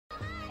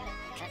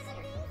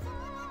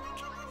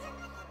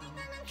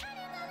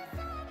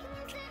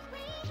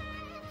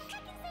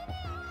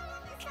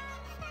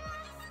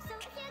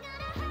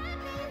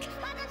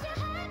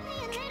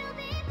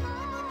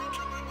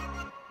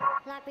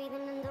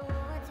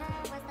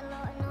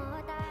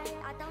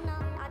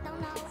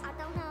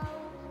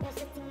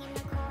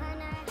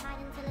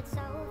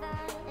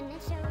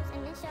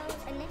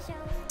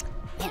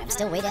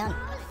still way down.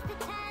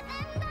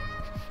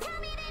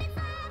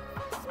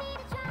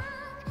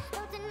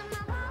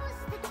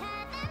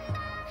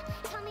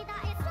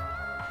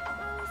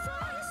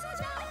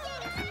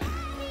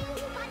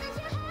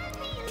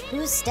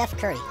 Who's Steph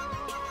Curry?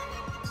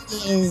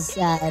 He is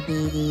the...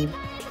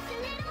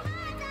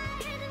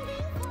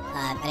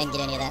 I didn't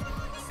get any of that.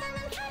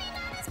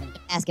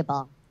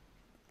 Basketball.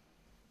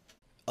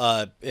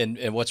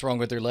 And what's wrong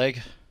with their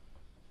leg?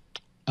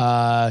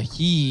 I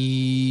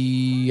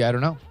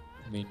don't know.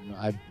 I mean,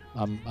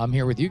 I'm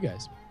here with you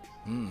guys.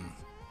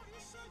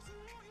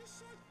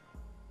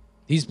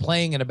 He's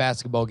playing in a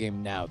basketball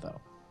game now, though.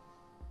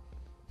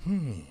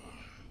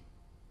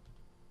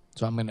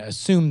 So I'm going to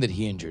assume that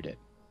he injured it.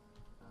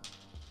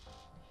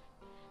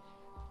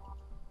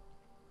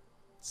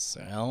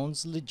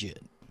 Sounds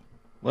legit.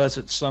 Unless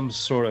it's some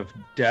sort of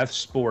death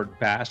sport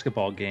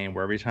basketball game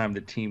where every time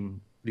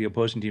the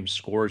opposing team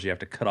scores, you have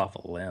to cut off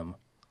a limb.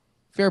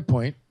 Fair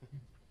point.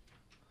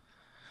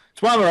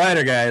 That's why I'm a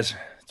writer, guys.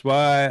 That's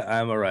why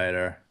I'm a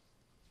writer.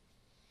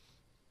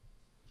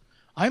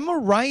 I'm a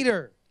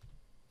writer.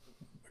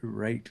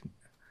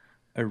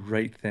 I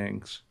write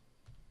things.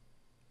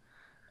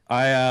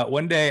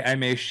 One day I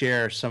may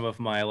share some of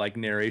my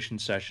narration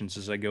sessions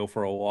as I go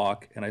for a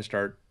walk and I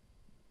start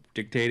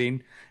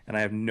dictating and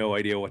I have no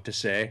idea what to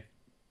say.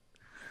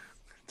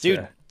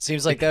 Dude,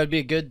 seems like that would be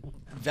a good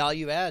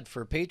value add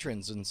for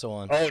patrons and so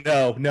on.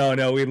 Oh,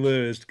 no, we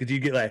lose. Because you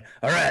get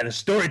all right, a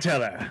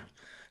storyteller.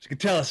 You can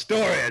tell a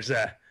story. It's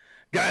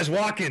guy's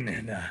walking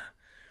and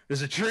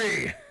there's a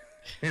tree.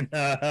 And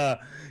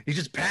he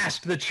just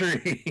passed the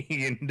tree.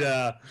 And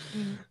got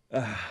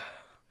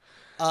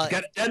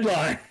a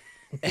deadline.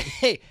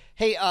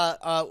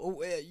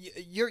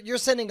 You're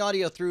sending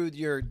audio through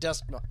your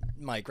desk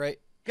mic, right?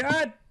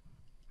 God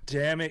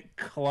damn it,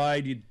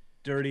 Clyde, you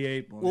dirty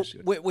ape.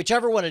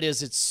 Whichever one it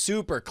is, it's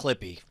super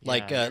clippy.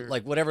 Like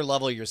whatever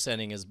level you're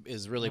sending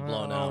is really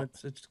blown out.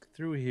 It's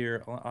through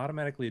here. I'll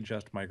automatically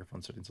adjust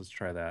microphone settings. Let's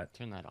try that.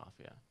 Turn that off,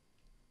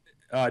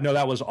 yeah. No,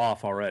 that was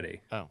off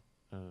already. Oh.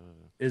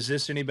 Is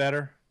this any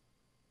better?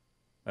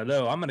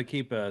 Hello, I'm going to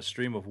keep a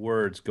stream of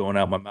words going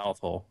out my mouth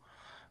hole.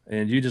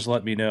 And you just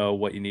let me know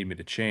what you need me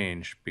to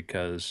change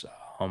because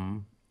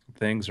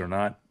things are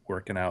not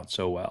working out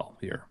so well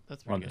here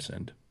on this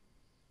end.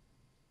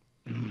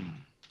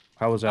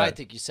 How was that? I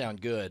think you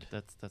sound good.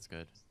 That's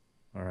good.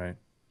 All right.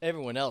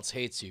 Everyone else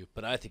hates you,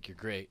 but I think you're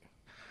great.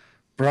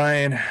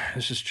 Brian,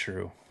 this is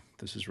true.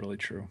 This is really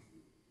true.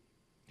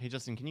 Hey,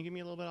 Justin, can you give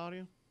me a little bit of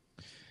audio?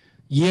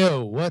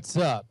 Yo, what's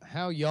up?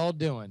 How y'all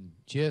doing?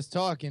 Just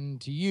talking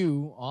to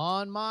you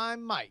on my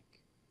mic.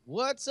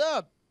 What's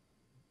up?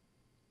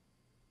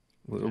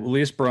 Well, at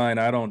least, Brian,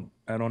 I don't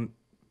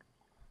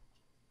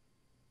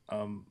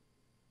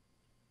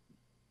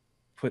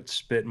put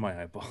spit in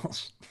my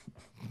eyeballs.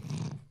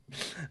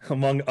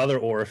 Among other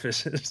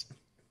orifices.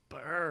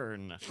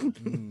 Burn.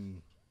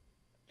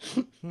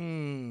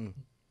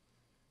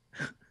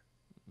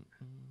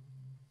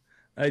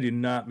 I do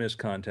not miss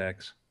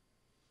contacts.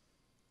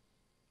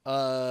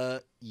 Yeah.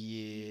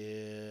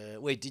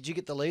 Wait, did you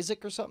get the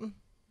LASIK or something?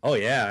 Oh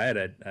yeah,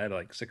 I had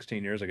like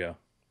 16 years ago.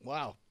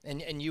 Wow.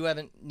 And you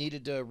haven't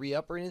needed to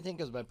re-up or anything?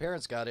 Because my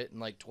parents got it, and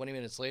like 20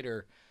 minutes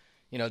later,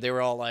 they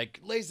were all like,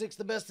 LASIK's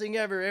the best thing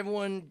ever.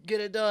 Everyone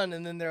get it done.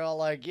 And then they're all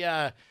like,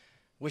 yeah,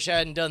 wish I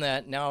hadn't done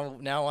that.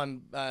 Now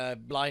I'm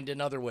blind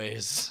in other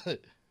ways.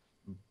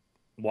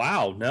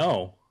 Wow,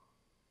 no.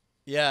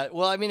 Yeah,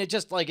 well, I mean, it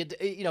just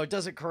it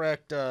doesn't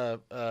correct.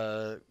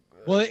 They're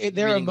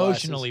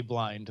emotionally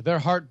blind. They're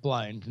heart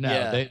blind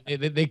now. Yeah.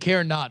 They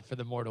care not for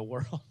the mortal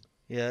world.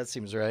 Yeah, that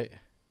seems right.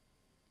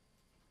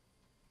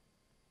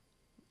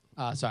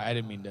 Sorry, I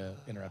didn't mean to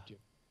interrupt you.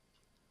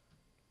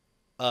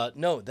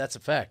 No, that's a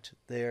fact.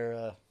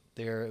 They're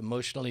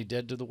emotionally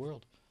dead to the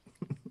world.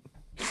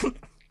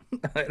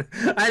 I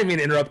didn't mean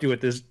to interrupt you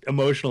with this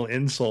emotional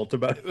insult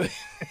about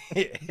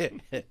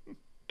it.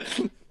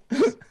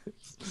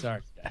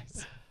 Sorry,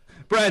 guys.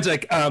 Brian's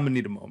like, I'm gonna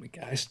need a moment,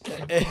 guys.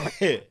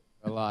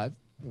 A lot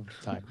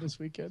of time this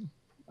weekend.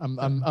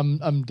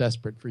 I'm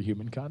desperate for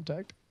human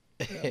contact.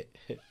 Yeah.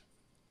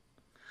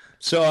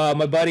 So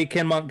my buddy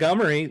Ken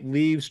Montgomery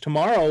leaves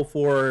tomorrow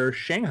for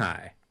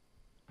Shanghai.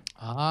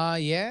 Ah,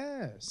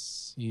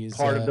 yes. He's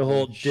part of the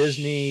whole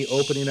Disney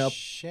opening up.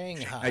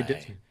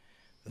 Shanghai.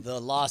 The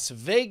Las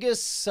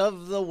Vegas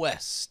of the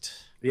West.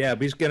 Yeah,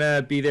 but he's going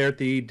to be there at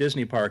the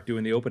Disney park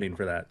doing the opening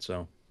for that.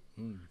 So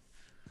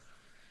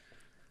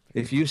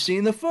if you've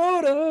seen the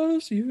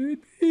photos,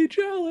 you'd be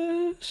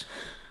jealous.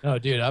 Oh,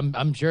 dude,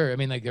 I'm sure. I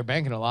mean, they're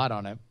banking a lot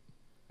on it.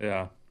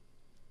 Yeah.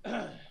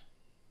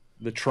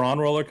 The Tron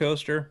roller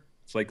coaster.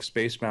 It's like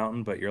Space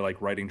Mountain, but you're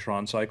like riding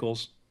Tron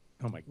cycles.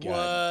 Oh, my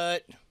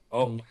God. What?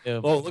 Oh,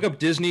 look up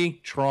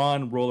Disney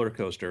Tron roller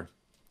coaster.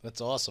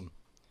 That's awesome.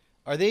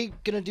 Are they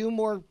going to do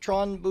more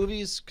Tron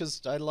movies?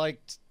 Because I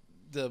liked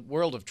the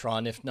world of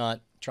Tron, if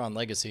not Tron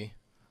Legacy.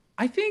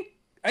 I think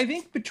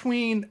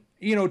between,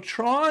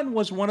 Tron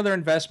was one of their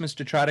investments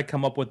to try to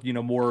come up with,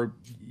 more,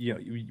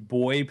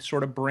 boy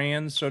sort of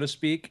brands, so to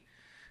speak.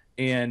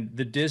 And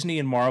the Disney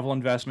and Marvel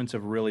investments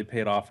have really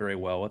paid off very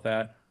well with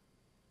that.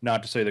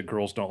 Not to say that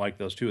girls don't like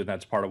those too, and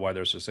that's part of why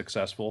they're so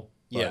successful.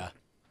 Yeah.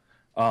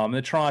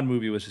 The Tron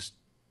movie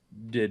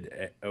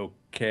did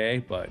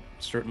okay, but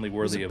certainly It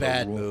was worthy a of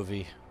bad a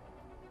movie.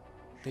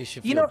 They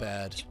should You feel know-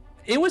 bad.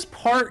 It was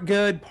part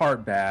good,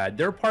 part bad.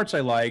 There were parts I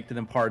liked, and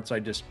then parts I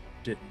just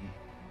didn't.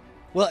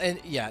 Well, and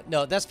yeah,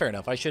 no, that's fair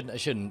enough. I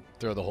shouldn't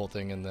throw the whole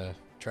thing in the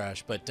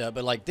trash, but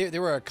like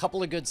there were a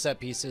couple of good set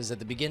pieces at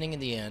the beginning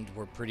and the end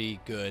were pretty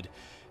good,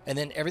 and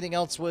then everything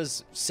else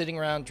was sitting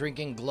around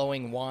drinking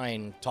glowing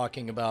wine,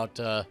 talking about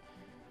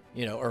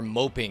or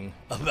moping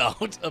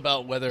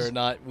about whether or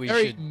not we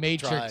Very should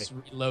Matrix try.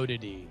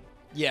 Reloaded-y.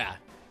 Yeah,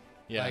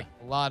 yeah. Like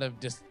a lot of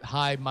just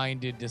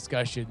high-minded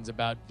discussions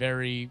about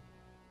very,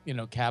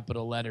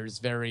 capital letters,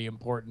 very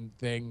important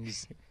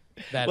things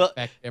that Well-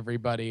 affect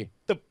everybody.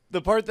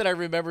 The part that I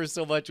remember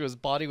so much was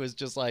Bonnie was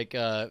just like,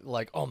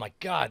 oh my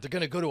God, they're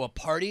gonna go to a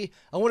party.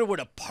 I wonder what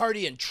a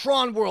party in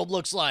Tron World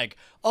looks like.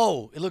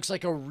 Oh, it looks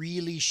like a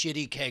really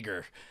shitty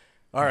kegger.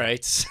 All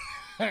right,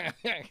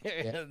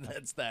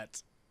 that's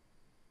that.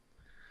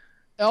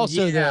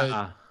 Also, the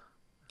yeah.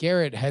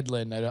 Garrett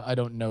Hedlund, I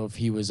don't know if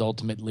he was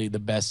ultimately the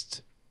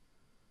best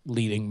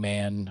leading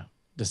man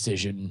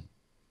decision.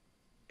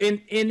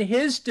 In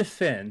his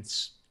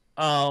defense,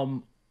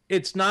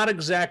 it's not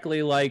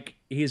exactly like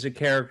he's a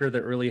character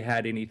that really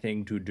had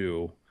anything to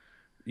do,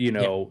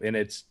 and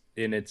it's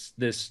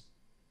this.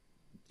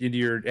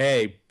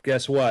 Hey,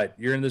 guess what?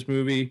 You're in this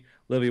movie.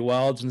 Olivia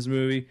Wilde's in this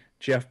movie.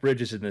 Jeff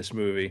Bridges in this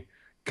movie.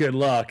 Good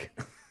luck.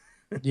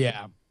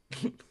 Yeah.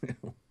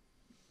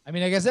 I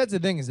mean, I guess that's the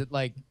thing is that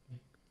like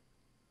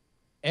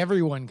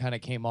everyone kind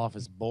of came off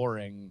as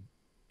boring.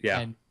 Yeah.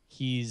 And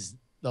he's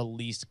the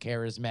least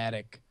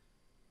charismatic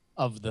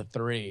of the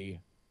three.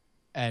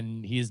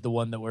 And he's the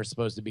one that we're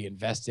supposed to be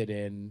invested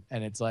in.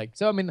 And it's like,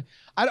 so, I mean,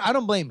 I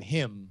don't blame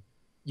him,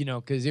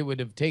 because it would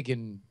have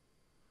taken,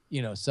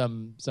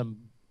 some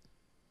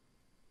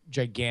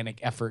gigantic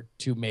effort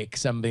to make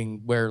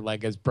something where,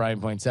 like, as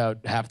Brian points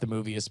out, half the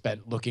movie is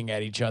spent looking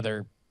at each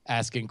other,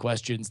 asking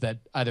questions that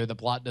either the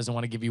plot doesn't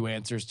want to give you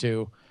answers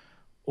to,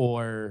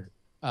 or,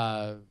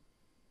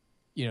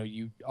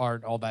 you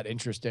aren't all that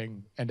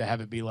interesting. And to have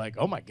it be like,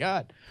 oh my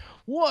God,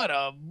 what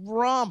a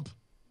romp,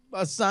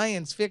 a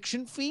science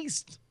fiction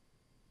feast.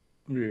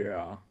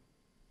 Yeah. All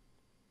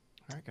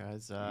right,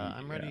 guys.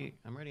 I'm ready.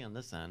 I'm ready on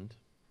this end.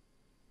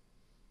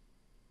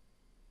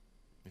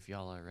 If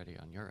y'all are ready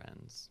on your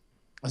ends.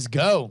 Let's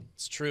go.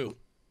 It's true.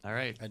 All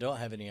right. I don't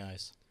have any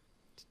eyes.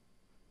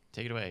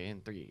 Take it away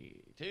in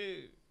 3,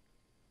 2.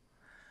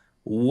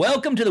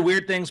 Welcome to the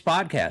Weird Things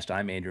Podcast.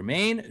 I'm Andrew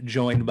Main,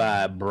 joined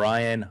by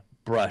Brian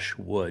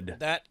Brushwood.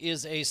 That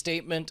is a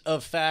statement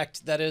of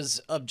fact that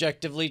is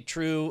objectively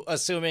true,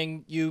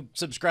 assuming you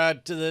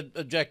subscribe to the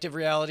objective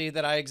reality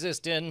that I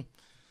exist in.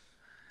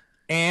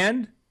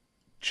 And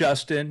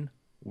Justin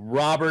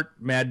Robert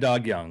Mad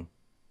Dog Young.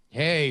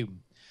 Hey,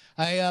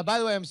 by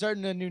the way, I'm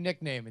starting a new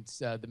nickname. It's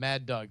the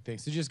Mad Dog thing.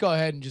 So just go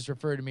ahead and just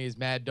refer to me as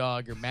Mad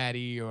Dog or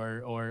Maddie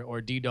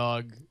or D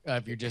Dog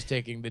if you're just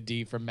taking the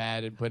D from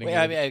Mad and putting Wait, it.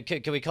 I mean,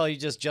 can we call you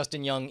just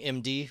Justin Young,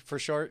 MD, for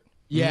short?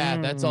 Yeah,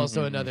 that's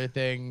also another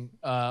thing.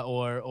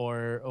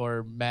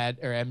 Or Mad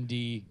or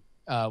MD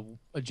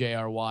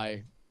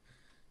JRY.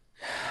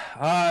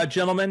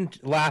 Gentlemen,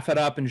 laugh it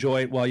up,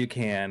 enjoy it while you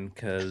can,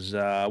 because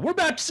we're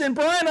about to send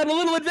Brian on a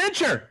little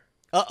adventure.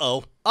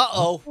 Uh-oh.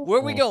 Where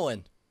are we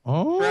going?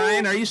 Oh,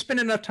 Brian, are you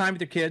spending enough time with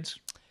your kids?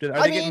 Are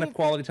they getting enough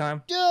quality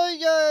time?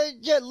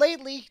 Yeah,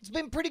 lately it's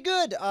been pretty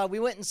good. We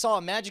went and saw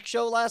a magic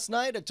show last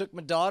night. I took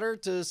my daughter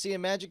to see a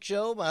magic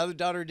show. My other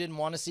daughter didn't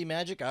want to see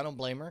magic. I don't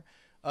blame her.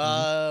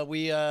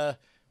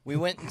 We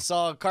went and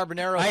saw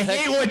Carbonaro. I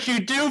hate what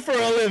you do for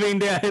a living,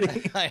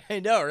 Daddy.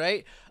 I know,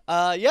 right?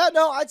 Yeah,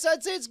 no, I'd say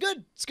it's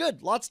good. It's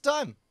good. Lots of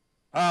time.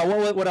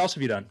 What else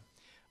have you done?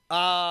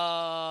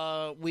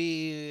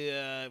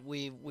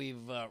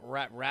 We've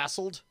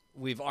wrestled.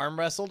 We've arm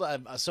wrestled.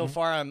 So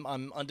far, I'm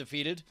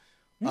undefeated.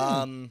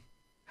 How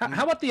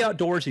about the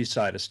outdoorsy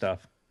side of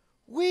stuff?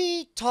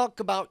 We talk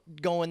about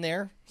going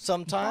there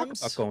sometimes.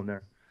 Talk about going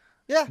there.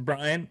 Yeah.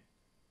 Brian,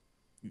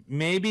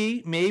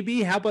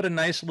 maybe how about a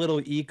nice little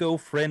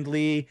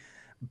eco-friendly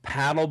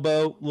paddle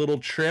boat little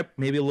trip,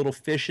 maybe a little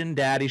fishing,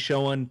 Daddy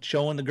showing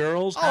the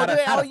girls how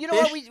to you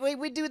know fish? what?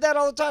 We do that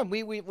all the time.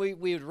 We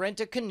would rent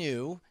a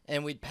canoe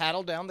and we'd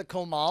paddle down the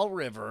Comal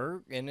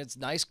River, and it's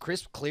nice,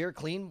 crisp, clear,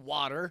 clean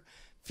water.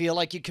 Feel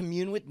like you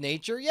commune with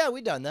nature. Yeah, we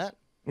done that.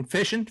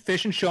 Fishing,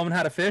 show them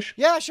how to fish.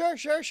 Yeah, sure.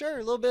 A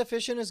little bit of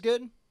fishing is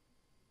good.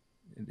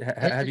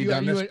 Have you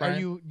done this,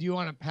 Brian? Do you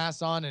want to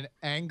pass on an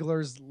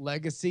angler's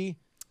legacy?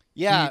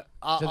 Yeah, to the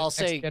I'll next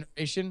say.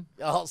 generation?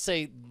 I'll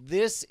say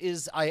this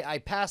is. I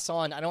pass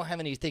on. I don't have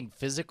anything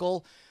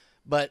physical,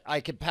 but I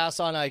could pass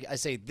on. I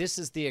say this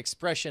is the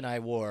expression I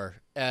wore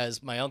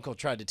as my uncle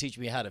tried to teach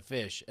me how to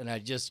fish, and I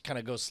just kind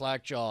of go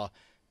slack jaw.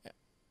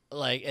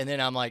 Like, and then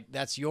I'm like,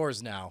 that's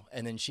yours now.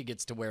 And then she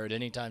gets to wear it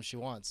anytime she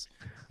wants.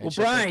 And Well,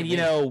 she'll take Brian, you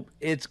advantage. know,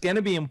 it's going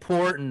to be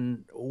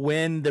important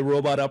when the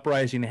robot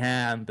uprising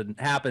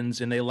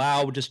happens and they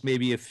allow just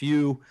maybe a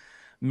few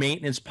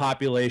maintenance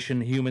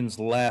population humans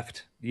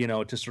left, you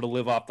know, to sort of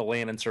live off the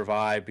land and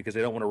survive because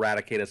they don't want to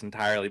eradicate us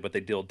entirely, but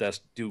they do,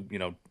 you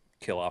know,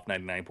 kill off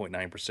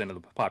 99.9% of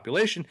the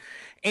population.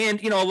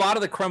 And, you know, a lot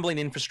of the crumbling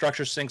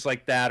infrastructure, things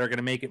like that are going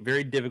to make it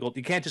very difficult.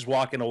 You can't just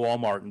walk into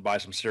Walmart and buy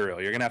some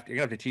cereal. You're gonna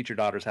have to teach your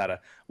daughters how to,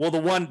 well,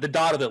 the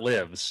daughter that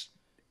lives,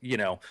 you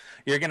know,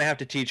 you're gonna have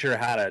to teach her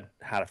how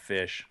to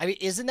fish. I mean,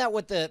 isn't that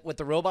what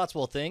the robots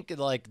will think?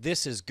 Like,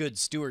 this is good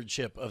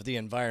stewardship of the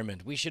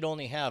environment. We should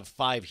only have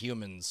 5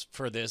 humans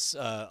for this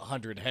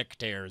 100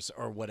 hectares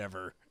or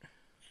whatever.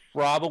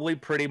 Probably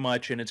pretty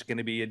much, and it's going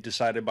to be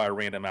decided by a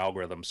random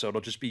algorithm. So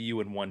it'll just be you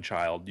and one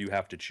child. You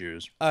have to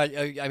choose.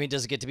 I mean,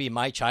 does it get to be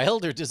my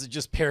child, or does it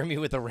just pair me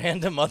with a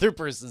random other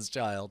person's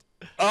child?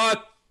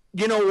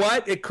 You know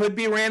what? It could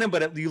be random,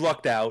 but you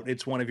lucked out.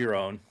 It's one of your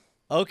own.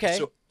 Okay.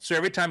 So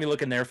every time you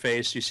look in their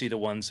face, you see the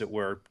ones that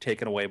were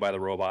taken away by the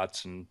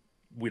robots, and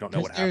we don't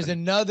know what happened. There's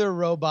another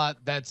robot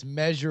that's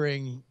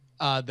measuring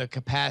the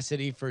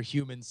capacity for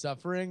human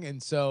suffering,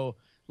 and so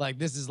like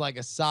this is like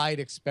a side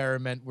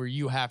experiment where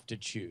you have to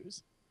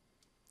choose.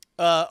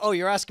 Oh,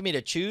 you're asking me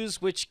to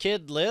choose which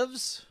kid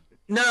lives?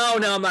 No,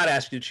 I'm not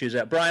asking you to choose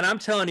that, Brian. I'm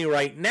telling you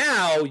right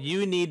now,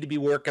 you need to be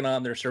working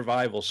on their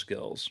survival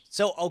skills.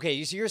 So,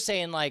 okay, so you're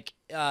saying like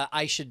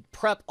I should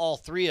prep all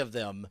 3 of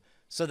them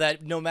so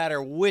that no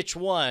matter which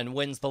one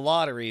wins the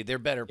lottery, they're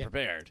better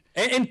prepared.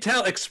 And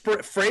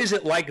phrase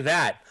it like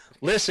that.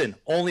 Listen,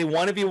 only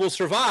one of you will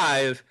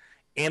survive,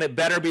 and it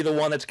better be the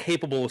one that's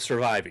capable of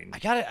surviving.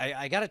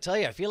 I gotta tell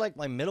you, I feel like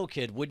my middle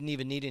kid wouldn't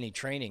even need any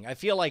training. I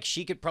feel like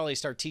she could probably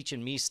start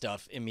teaching me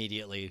stuff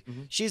immediately.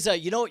 She's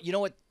you know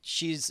what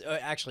she's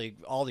actually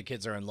all the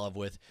kids are in love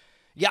with.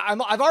 Yeah,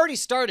 I've already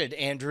started,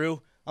 Andrew.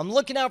 I'm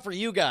looking out for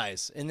you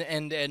guys,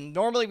 and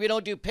normally we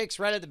don't do picks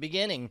right at the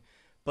beginning,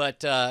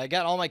 but I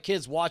got all my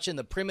kids watching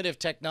the Primitive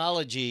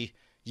Technology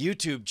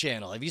YouTube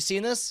channel. Have you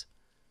seen this?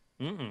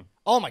 Mm-mm.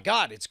 Oh my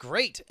God, it's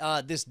great.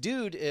 This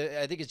dude,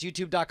 I think it's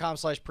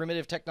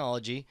youtube.com/primitive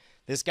technology.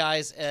 This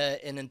guy's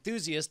an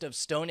enthusiast of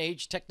Stone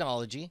Age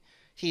technology.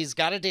 He's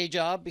got a day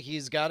job.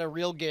 He's got a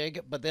real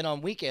gig. But then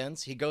on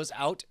weekends, he goes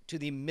out to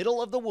the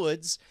middle of the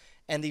woods.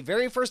 And the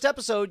very first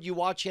episode, you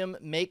watch him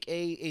make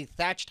a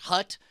thatched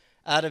hut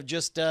out of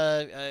just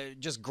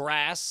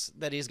grass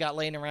that he's got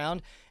laying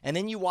around. And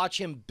then you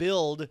watch him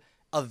build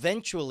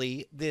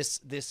eventually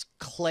this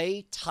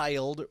clay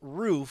tiled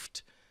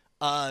roofed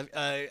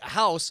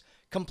house,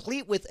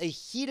 complete with a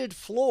heated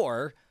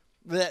floor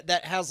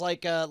that has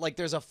like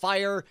there's a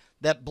fire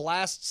that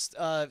blasts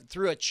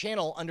through a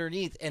channel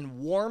underneath and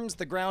warms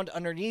the ground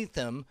underneath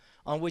him,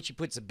 on which he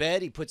puts a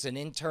bed. He puts an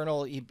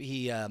internal.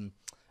 You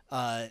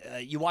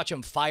watch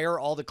him fire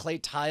all the clay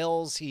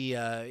tiles.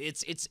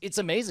 It's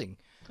amazing.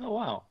 Oh,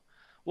 wow.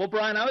 Well,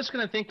 Brian, I was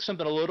going to think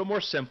something a little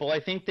more simple. I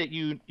think that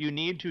you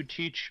need to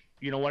teach,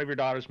 you know, one of your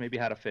daughters maybe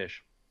how to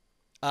fish.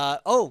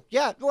 Oh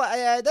yeah,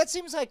 well, that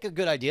seems like a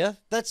good idea.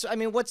 I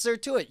mean, what's there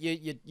to it?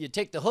 You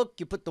take the hook,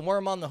 you put the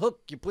worm on the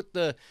hook, you put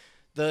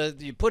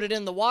you put it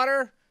in the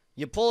water,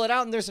 you pull it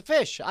out, and there's a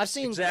fish. I've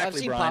seen Brian,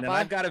 Popeye. and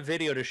I've got a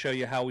video to show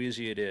you how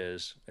easy it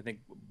is. I think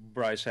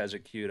Bryce has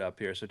it queued up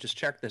here, so just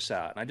check this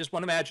out. And I just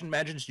want to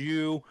imagine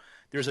you.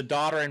 There's a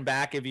daughter in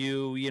back of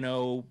you. You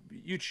know,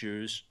 you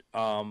choose,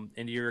 and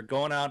you're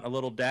going out on a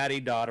little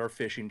daddy-daughter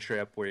fishing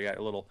trip where you got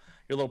your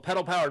little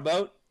pedal-powered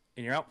boat,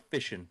 and you're out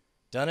fishing.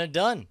 Done and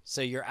done.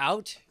 So you're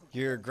out,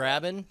 you're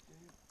grabbing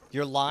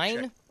your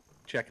line.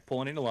 Check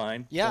pulling in the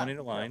line. Yeah. Pulling in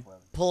the line.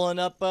 Pulling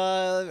up,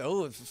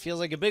 it feels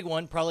like a big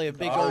one. Probably a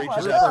big old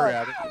Reaches grouper.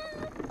 out to grab it.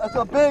 That's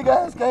a big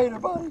ass gator,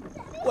 buddy.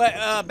 Wait,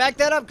 back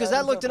that up, because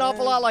that looked an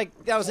awful lot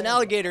like that was an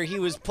alligator he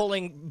was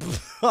pulling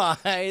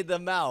by the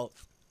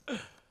mouth.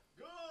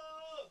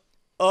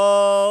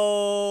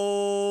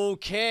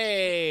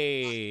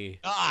 Okay.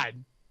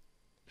 God.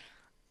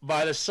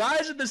 By the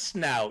size of the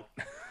snout,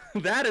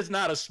 that is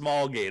not a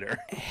small gator.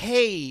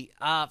 Hey,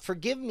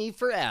 forgive me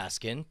for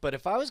asking, but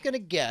if I was going to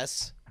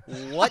guess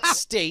what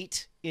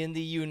state in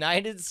the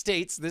United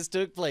States this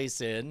took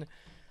place in,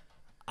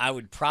 I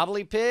would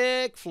probably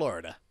pick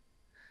Florida.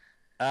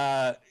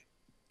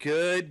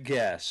 Good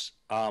guess.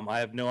 I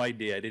have no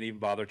idea. I didn't even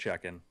bother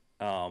checking.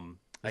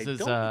 This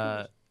is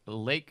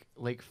Lake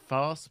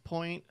Forest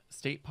Point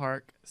State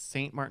Park,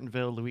 St.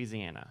 Martinville,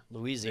 Louisiana.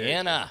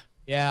 Louisiana.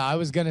 Yeah, I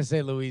was gonna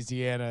say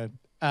Louisiana.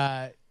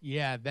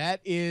 Yeah,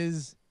 that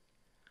is.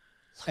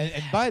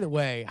 And by the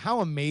way, how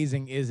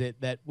amazing is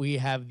it that we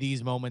have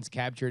these moments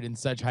captured in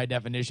such high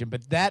definition?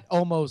 But that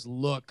almost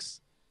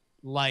looks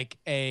like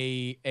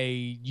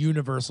a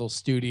Universal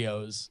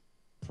Studios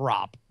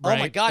prop. Right? Oh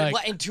my God!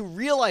 Like, And to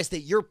realize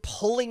that you're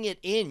pulling it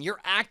in,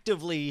 you're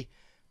actively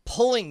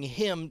pulling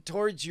him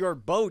towards your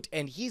boat,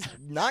 and he's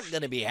not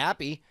going to be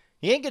happy.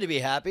 He ain't going to be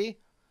happy.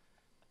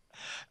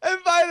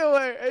 and by the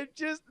way, it's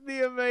just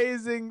the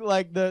amazing,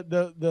 like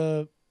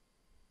the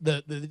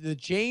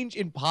change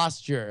in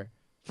posture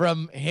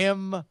from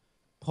him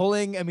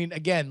pulling. I mean,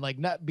 again, like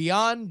not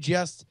beyond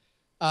just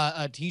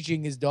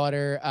teaching his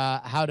daughter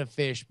how to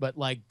fish, but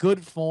like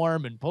good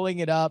form and pulling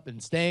it up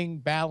and staying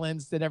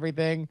balanced and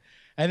everything.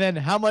 And then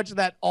how much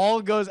that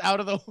all goes out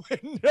of the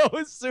window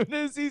as soon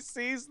as he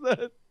sees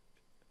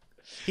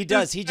he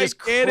does. He just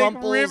gigantic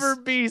crumples. river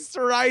beast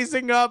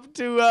rising up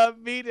to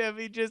meet him.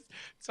 He just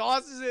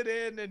tosses it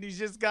in, and he's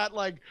just got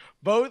like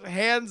both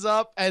hands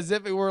up as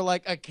if it were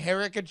like a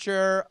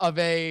caricature of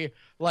a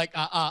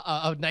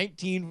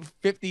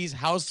 1950s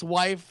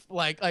housewife,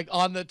 like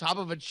on the top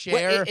of a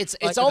chair. Well, it's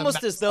like,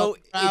 almost as though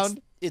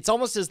around. it's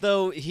almost as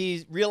though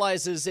he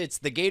realizes it's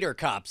the Gator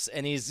cops,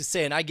 and he's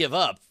saying, "I give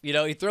up." You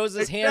know, he throws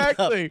his hand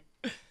up.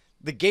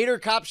 The Gator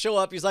cops show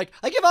up. He's like,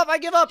 I give up,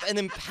 and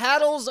then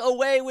paddles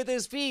away with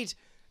his feet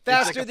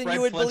faster like a than Fred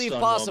you would believe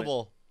Flintstone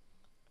possible.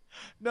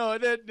 No,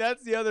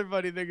 that's the other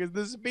funny thing is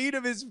the speed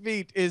of his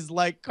feet is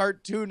like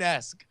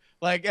cartoon-esque.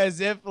 Like as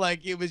if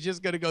like it was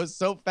just gonna go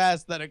so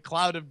fast that a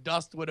cloud of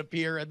dust would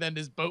appear and then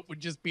his boat would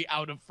just be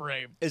out of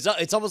frame.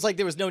 It's almost like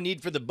there was no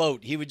need for the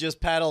boat. He would just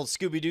paddle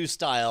Scooby-Doo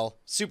style,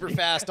 super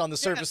fast on the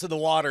surface of the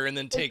water, and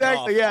then take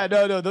off. Yeah,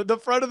 no. The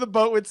front of the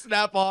boat would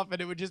snap off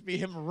and it would just be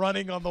him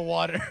running on the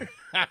water.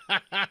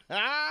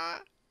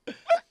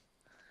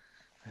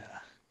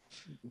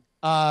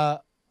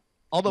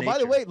 Although, by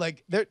the way,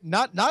 like they're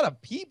not a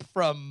peep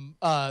from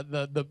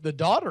the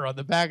daughter on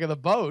the back of the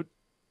boat.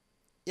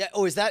 Yeah.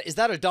 Oh, is that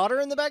a daughter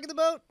in the back of the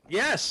boat?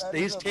 Yes,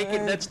 he's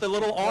taking. That's the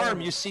little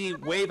arm you see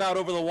wave out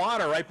over the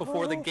water right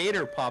before the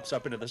gator pops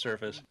up into the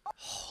surface.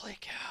 Holy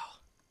cow!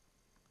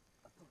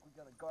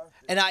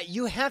 And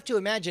you have to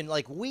imagine,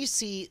 like we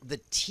see the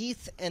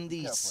teeth and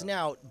the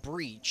snout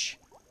breach,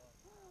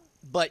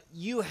 but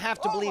you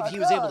have to believe he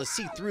was able to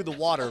see through the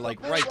water,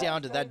 like right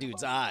down to that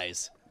dude's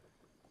eyes.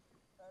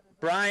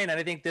 Brian, and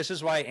I think this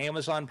is why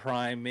Amazon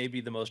Prime may be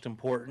the most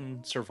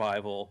important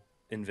survival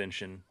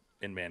invention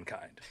in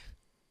mankind.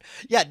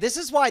 Yeah, this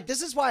is why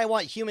I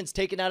want humans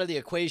taken out of the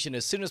equation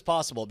as soon as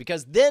possible,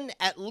 because then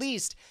at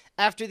least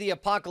after the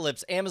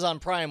apocalypse, Amazon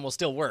Prime will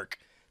still work.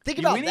 Think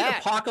about we need that.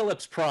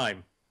 Apocalypse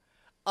Prime.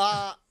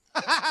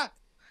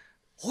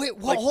 Wait,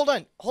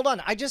 hold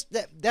on.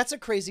 That's a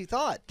crazy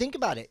thought. Think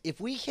about it.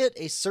 If we hit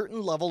a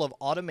certain level of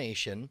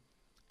automation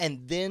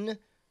and then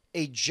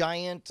a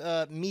giant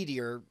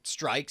meteor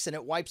strikes and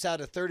it wipes out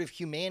a third of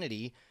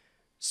humanity,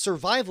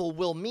 survival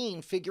will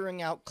mean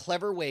figuring out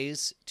clever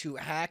ways to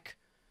hack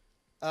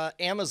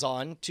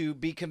Amazon to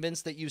be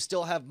convinced that you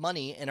still have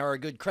money and are a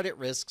good credit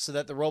risk so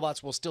that the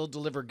robots will still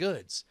deliver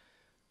goods.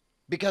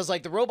 Because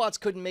like the robots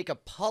couldn't make a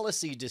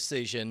policy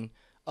decision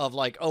of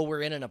like, oh,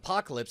 we're in an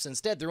apocalypse.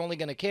 Instead, they're only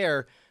going to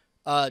care,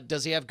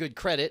 does he have good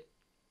credit?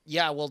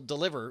 Yeah, we'll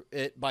deliver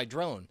it by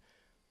drone.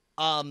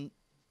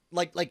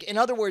 Like in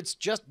other words,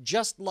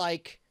 just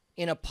like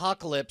in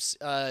apocalypse,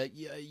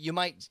 you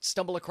might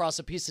stumble across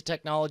a piece of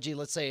technology,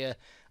 let's say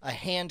a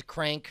hand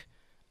crank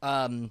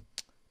water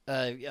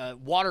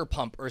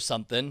pump or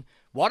something.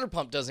 Water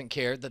pump doesn't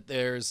care that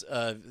there's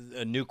a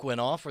nuke went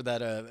off or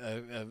that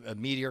a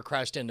meteor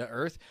crashed into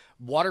Earth.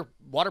 Water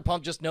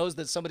pump just knows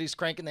that somebody's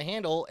cranking the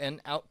handle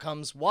and out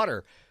comes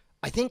water.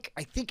 I think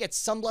at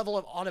some level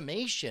of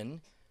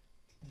automation,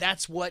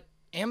 that's what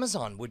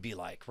Amazon would be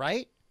like,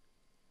 right?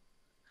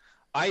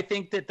 I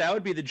think that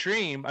would be the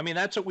dream. I mean,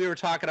 that's what we were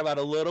talking about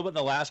a little bit in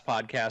the last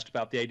podcast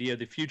about the idea of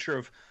the future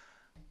of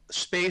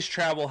space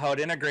travel, how it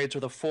integrates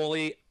with a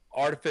fully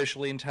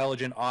artificially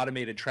intelligent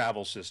automated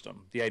travel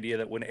system. The idea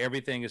that when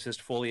everything is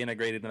just fully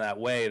integrated in that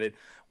way that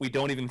we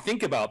don't even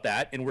think about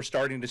that, and we're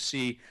starting to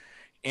see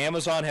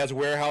Amazon has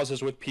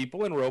warehouses with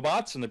people and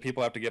robots, and the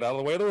people have to get out of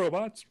the way of the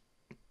robots.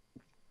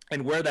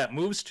 And where that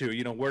moves to,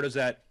 you know, where does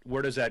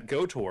that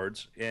go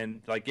towards?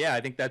 And like, yeah, I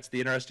think that's the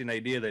interesting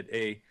idea that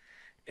a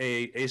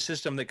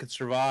system that could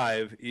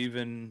survive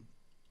even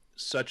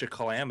such a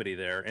calamity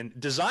there and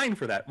designed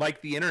for that,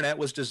 like the internet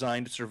was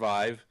designed to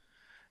survive,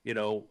 you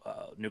know,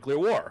 nuclear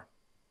war.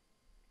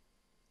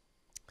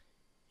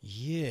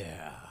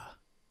 Yeah.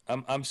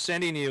 I'm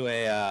sending you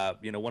a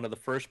one of the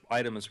first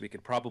items we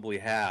could probably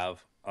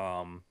have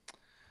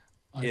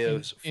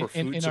is for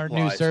food in supplies. our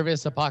new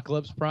service,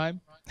 Apocalypse Prime.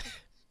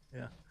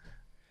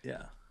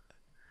 Yeah.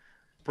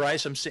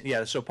 Bryce,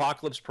 so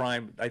Apocalypse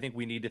Prime, I think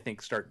we need to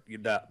start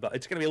that. But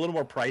it's going to be a little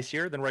more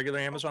pricier than regular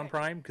Amazon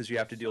Prime because you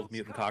have to deal with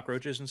mutant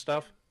cockroaches and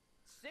stuff.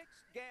 6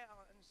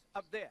 gallons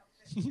of this.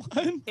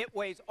 It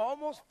weighs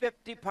almost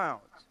 50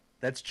 pounds.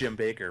 That's Jim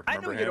Baker. I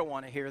Remember know him? you don't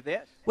want to hear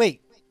this.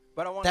 Wait,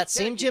 but I want that to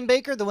tell same you, Jim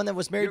Baker, the one that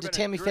was married you're to gonna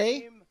Tammy Faye?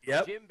 dream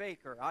Yep. Jim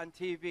Baker on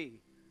TV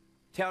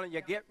telling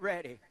you, get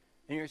ready.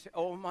 And you say,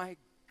 oh my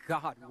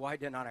God, why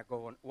didn't I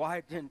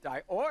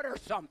order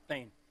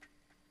something?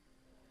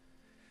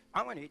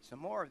 I'm going to eat some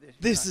more of this.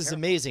 This is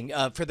amazing.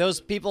 For those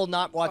people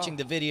not watching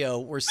the video,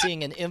 we're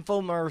seeing an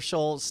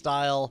infomercial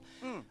style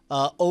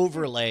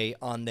overlay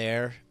on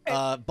there.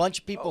 A bunch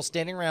of people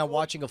standing around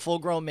watching a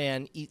full-grown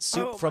man eat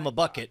soup from a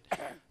bucket,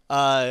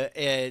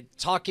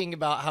 talking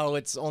about how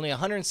it's only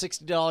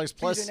 $160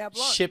 plus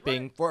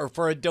shipping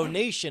for a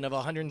donation of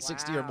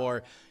 $160 or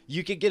more.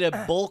 You could get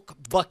a bulk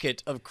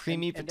bucket of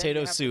creamy And then potato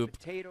you have the soup.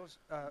 Potatoes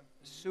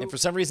soup. And for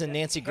some reason, that's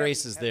Nancy heavy,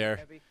 Grace is heavy, there.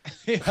 heavy.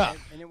 Yeah.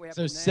 And then we have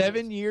So bananas.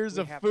 7 years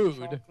We of have food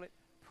chocolate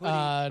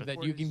pudding that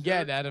for you can dessert.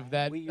 get out of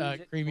that We use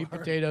it creamy for-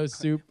 potato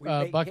soup we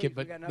bake bucket, cakes. We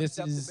but got enough this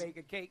stuff is, to bake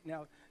a cake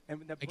now. And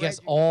the I bread, guess, you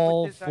can put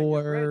all this on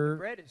your bread. The for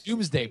bread is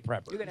doomsday sweet. You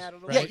preppers. can add a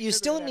little Yeah, right? you sugar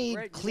still to that need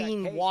bread. You got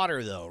clean cake.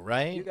 water, though,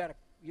 right?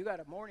 You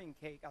got a morning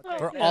cake. I'll tell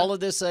For you that. all of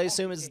this, I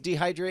assume Morning is cake.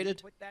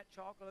 dehydrated. Put that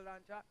chocolate on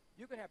top.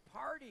 You can have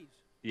parties.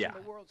 Yeah.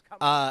 When the world's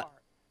coming Uh,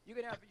 apart. You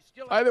can have. You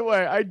still By have the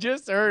way, I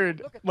just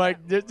heard Look at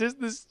like that,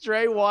 just this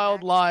stray Little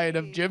wild mac line and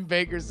of cheese. Jim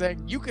Baker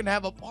saying you can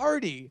have a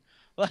party.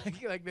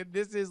 Like that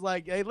this is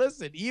like, hey,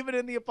 listen, even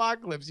in the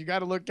apocalypse, you got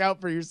to look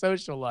out for your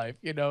social life.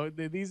 You know,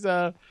 these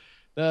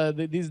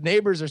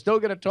neighbors are still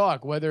going to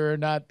talk whether or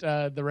not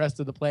the rest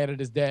of the planet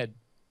is dead.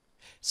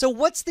 So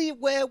what's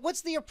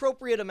the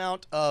appropriate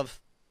amount of?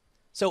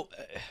 So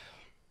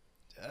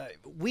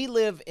we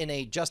live in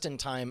a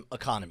just-in-time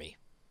economy,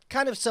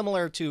 kind of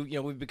similar to,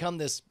 we've become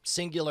this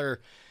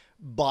singular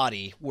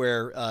body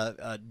where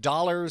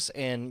dollars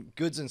and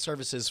goods and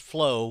services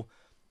flow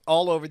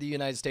all over the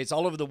United States,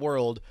 all over the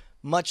world,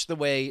 much the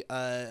way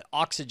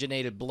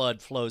oxygenated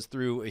blood flows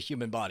through a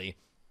human body.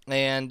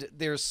 And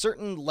there's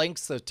certain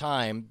lengths of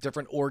time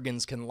different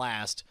organs can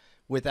last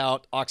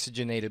without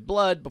oxygenated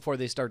blood before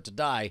they start to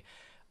die.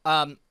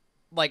 I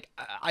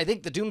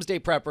think the doomsday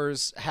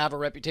preppers have a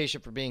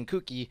reputation for being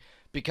kooky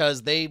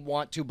because they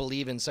want to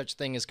believe in such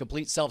thing as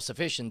complete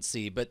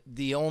self-sufficiency. But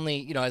the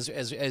only,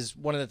 as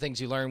one of the things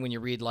you learn when you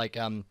read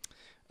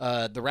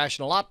The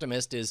Rational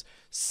Optimist is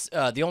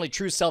the only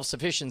true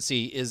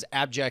self-sufficiency is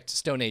abject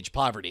Stone Age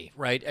poverty,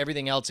 right?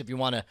 Everything else, if you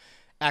want to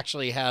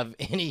actually have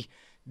any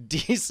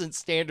decent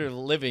standard of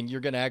living,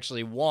 you're going to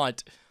actually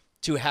want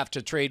to have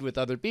to trade with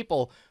other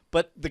people.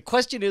 But the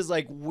question is,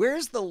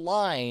 where's the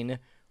line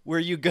where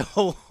you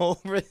go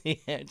over the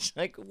edge?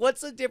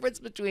 What's the difference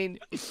between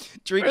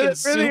drinking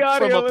soup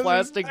from a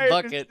plastic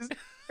bucket?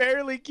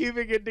 Barely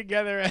keeping it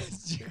together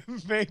as Jim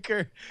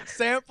Baker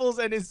samples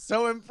and is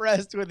so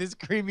impressed with his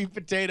creamy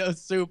potato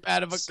soup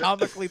out of a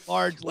comically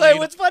large Wait, ladle.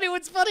 what's funny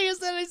is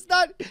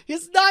that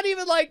he's not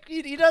even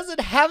he doesn't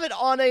have it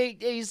on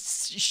a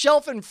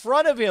shelf in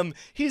front of him.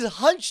 He's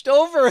hunched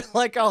over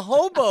like a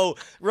hobo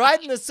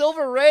riding the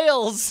silver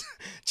rails,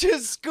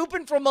 just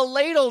scooping from a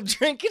ladle,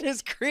 drinking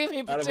his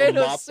creamy Out of a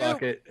potato mop soup.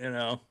 bucket,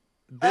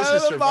 This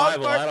is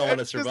survival. I don't want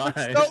to survive.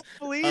 So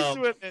pleased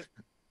with it.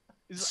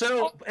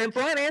 So, and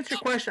Brian, to answer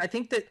your question, I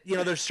think that,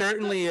 there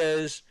certainly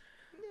is,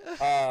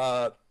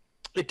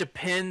 it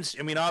depends.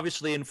 I mean,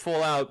 obviously in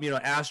full out,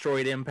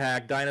 asteroid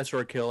impact,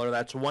 dinosaur killer,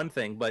 that's one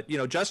thing. But,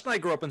 Justin and I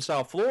grew up in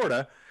South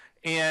Florida,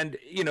 and,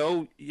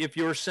 if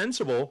you were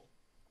sensible,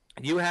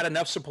 you had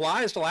enough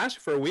supplies to last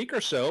you for a week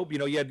or so.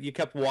 You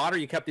kept water,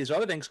 you kept these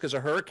other things, because a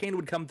hurricane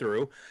would come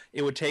through.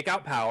 It would take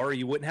out power.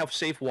 You wouldn't have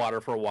safe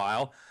water for a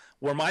while.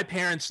 Where my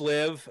parents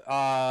live,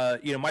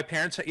 my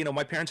parents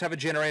have a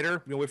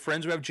generator. We have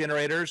friends who have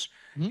generators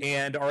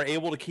and are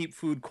able to keep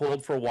food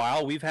cold for a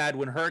while. We've had,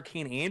 when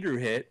Hurricane Andrew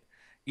hit,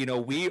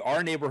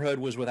 our neighborhood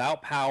was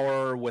without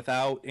power,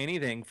 without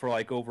anything for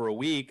over a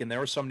week, and there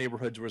were some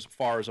neighborhoods were as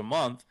far as a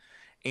month.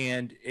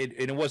 And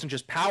it wasn't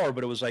just power,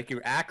 but it was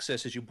your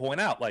access, as you point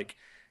out.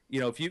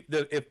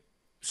 If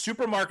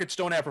supermarkets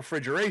don't have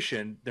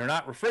refrigeration, they're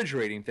not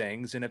refrigerating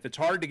things, and if it's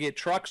hard to get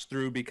trucks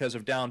through because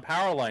of down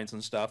power lines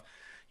and stuff.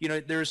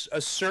 There's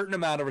a certain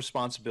amount of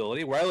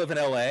responsibility. Where I live in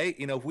LA,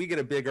 if we get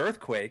a big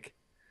earthquake,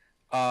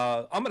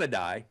 I'm going to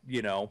die,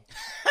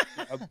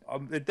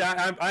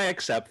 I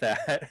accept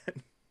that.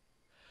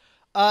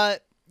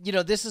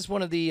 This is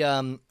one of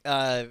the,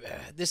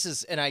 this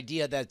is an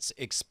idea that's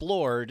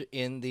explored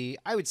in the,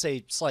 I would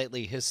say,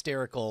 slightly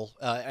hysterical,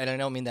 and I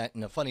don't mean that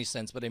in a funny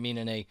sense, but I mean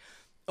in a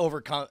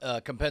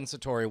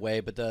compensatory way.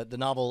 But the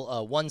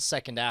novel 1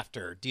 Second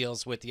After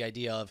deals with the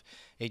idea of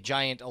a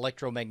giant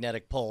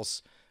electromagnetic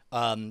pulse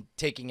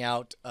taking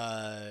out,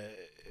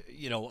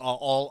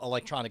 all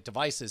electronic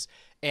devices.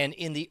 And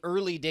in the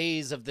early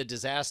days of the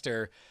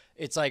disaster,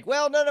 it's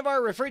none of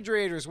our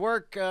refrigerators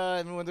work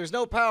when there's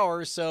no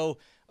power, so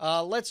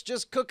let's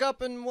just cook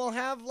up and we'll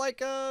have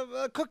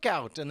a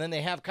cookout. And then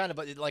they have kind of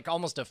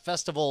almost a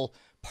festival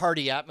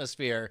party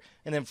atmosphere.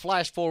 And then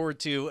flash forward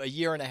to a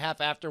year and a half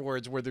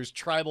afterwards where there's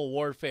tribal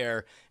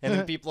warfare. And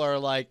then people are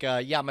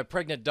yeah, my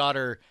pregnant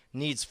daughter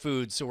needs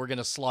food, so we're going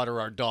to slaughter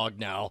our dog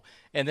now.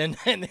 And then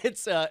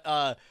it's,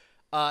 I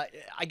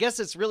guess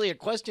it's really a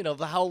question of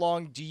how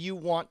long do you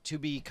want to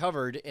be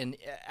covered and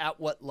at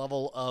what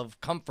level of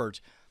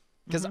comfort?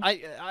 Because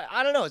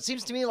I don't know. It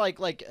seems to me like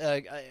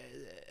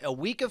a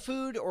week of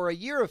food or a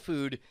year of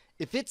food,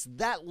 if it's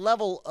that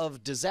level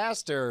of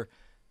disaster,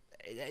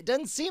 it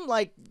doesn't seem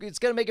like it's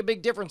going to make a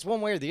big difference one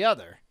way or the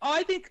other.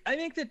 I think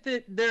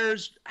that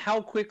there's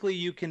how quickly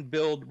you can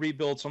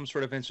rebuild some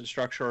sort of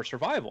infrastructure or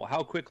survival.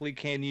 How quickly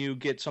can you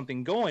get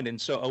something going? And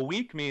so a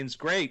week means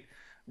great.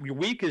 Your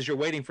week is you're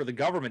waiting for the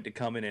government to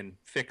come in and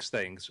fix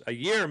things. A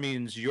year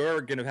means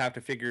you're going to have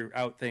to figure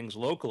out things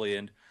locally.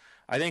 And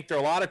I think there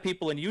are a lot of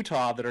people in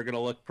Utah that are going to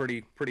look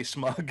pretty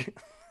smug.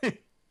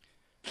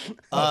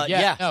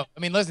 Yeah. No, I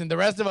mean, listen, the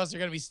rest of us are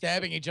going to be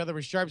stabbing each other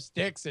with sharp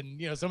sticks,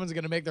 and someone's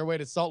going to make their way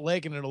to Salt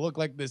Lake, and it'll look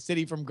like the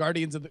city from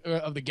Guardians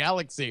of the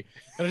Galaxy.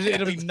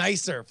 It'll be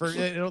nicer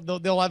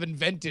they'll have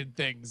invented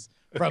things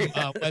from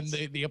when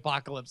the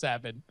apocalypse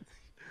happened.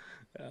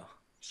 Yeah.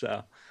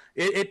 So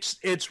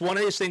it's one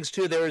of these things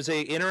too. There is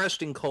a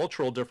interesting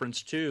cultural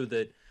difference too,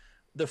 that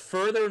the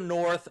further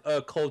north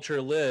a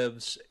culture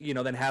lives,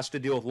 then has to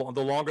deal with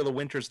the longer the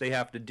winters they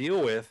have to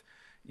deal with.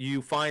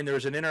 You find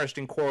there's an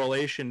interesting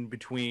correlation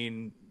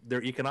between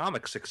their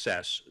economic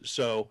success.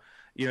 So,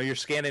 your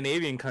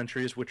Scandinavian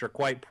countries, which are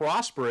quite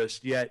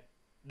prosperous, yet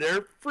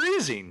they're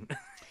freezing,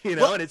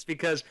 and it's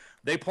because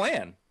they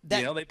plan.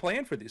 They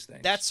plan for these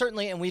things. That's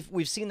certainly, and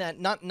we've seen that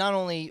not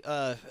only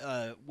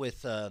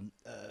with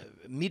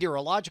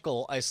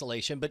meteorological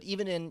isolation, but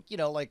even in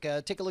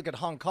take a look at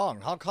Hong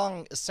Kong. Hong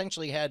Kong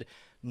essentially had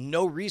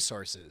no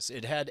resources.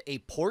 It had a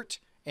port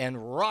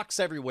and rocks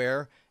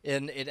everywhere,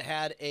 and it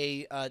had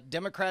a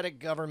democratic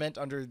government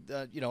under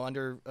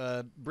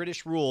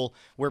British rule,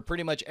 where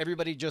pretty much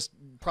everybody just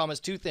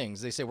promised two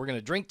things. They say, we're going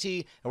to drink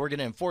tea and we're going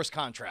to enforce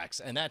contracts,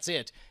 and that's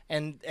it.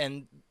 And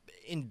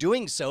in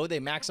doing so, they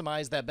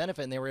maximized that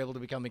benefit, and they were able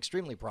to become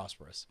extremely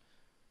prosperous.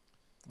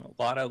 A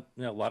lot of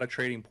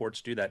trading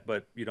ports do that,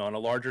 but on a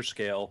larger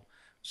scale,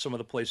 some of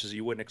the places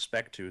you wouldn't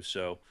expect to.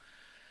 So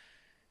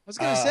I was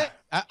going to say,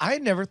 I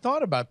had never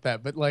thought about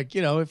that, but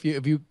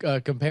if you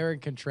compare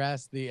and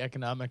contrast the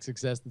economic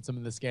success that some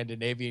of the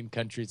Scandinavian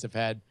countries have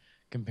had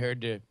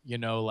compared to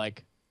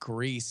like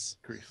Greece,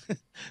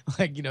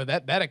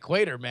 that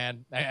equator,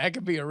 man, that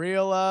could be a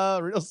real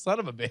son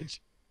of a bitch.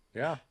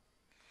 Yeah.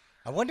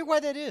 I wonder why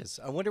that is.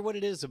 I wonder what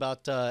it is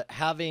about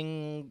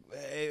having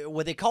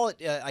what they call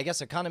it. I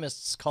guess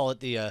economists call it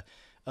the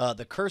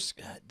curse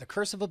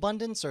of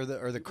abundance, or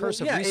the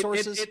curse of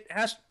resources. It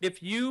has.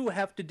 If you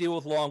have to deal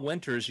with long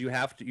winters,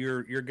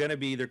 you're going to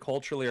be either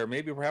culturally or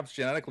maybe perhaps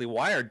genetically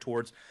wired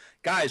towards,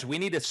 guys, we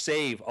need to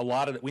save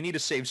we need to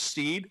save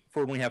seed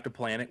for when we have to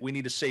plant it. We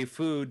need to save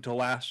food to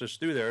last us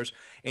through theirs.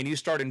 And you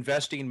start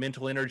investing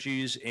mental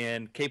energies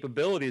and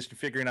capabilities to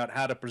figuring out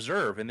how to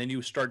preserve. And then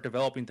you start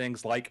developing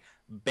things like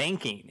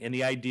banking and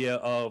the idea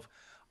of,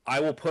 I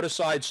will put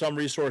aside some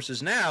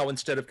resources now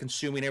instead of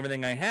consuming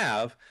everything I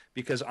have,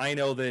 because I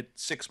know that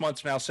 6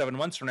 months from now, 7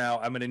 months from now,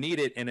 I'm going to need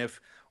it. And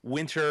if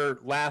winter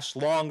lasts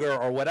longer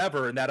or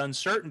whatever, and that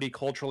uncertainty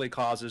culturally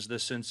causes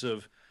this sense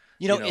of,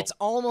 it's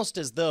almost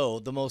as though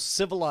the most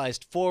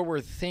civilized,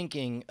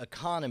 forward-thinking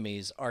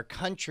economies are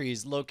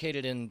countries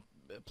located in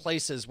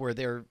places where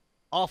they're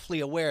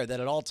awfully aware that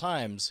at all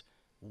times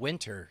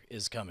winter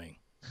is coming.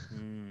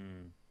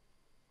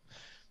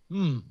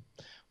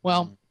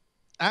 Well,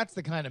 that's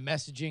the kind of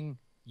messaging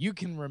you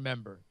can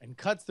remember and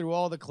cuts through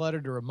all the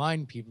clutter to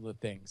remind people of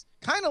things.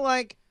 Kind of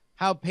like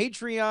how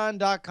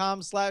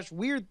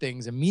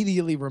patreon.com/weirdthings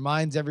immediately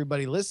reminds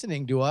everybody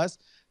listening to us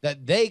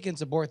that they can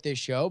support this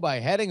show by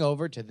heading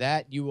over to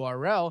that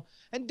URL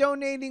and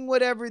donating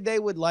whatever they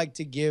would like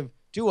to give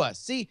to us.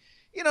 See,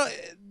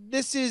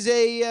 this is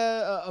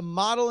a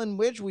model in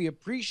which we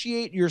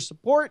appreciate your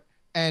support,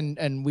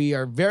 and we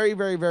are very,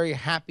 very, very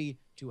happy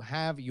to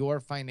have your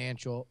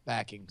financial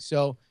backing.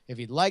 So if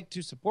you'd like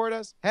to support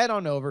us, head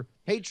on over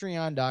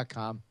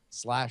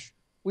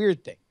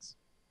patreon.com/weirdthings.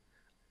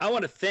 I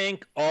want to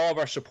thank all of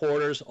our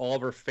supporters, all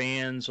of our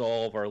fans,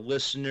 all of our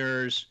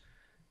listeners,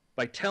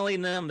 by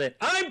telling them that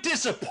I'm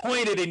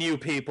disappointed in you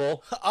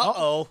people.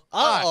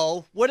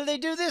 Uh-oh. What did they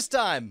do this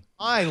time?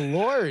 My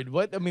Lord.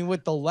 With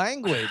the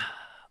language.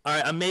 All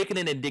right, I'm making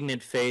an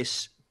indignant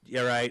face.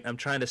 All right, I'm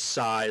trying to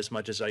sigh as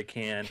much as I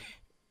can.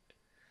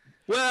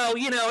 Well,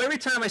 every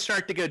time I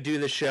start to go do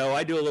the show,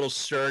 I do a little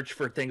search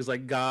for things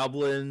like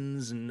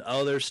goblins and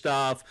other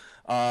stuff.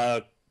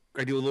 I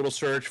do a little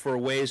search for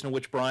ways in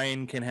which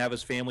Brian can have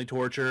his family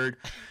tortured.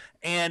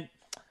 And,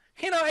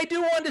 I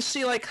do want to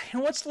see,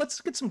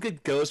 let's get some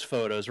good ghost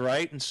photos,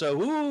 right? And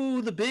so,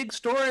 the big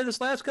story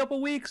this last couple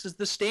of weeks is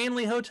the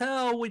Stanley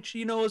Hotel, which,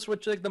 is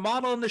like the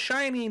model in The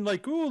Shining.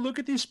 Like, look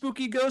at these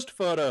spooky ghost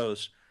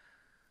photos.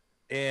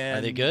 And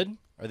are they good?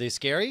 Are they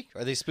scary?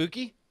 Are they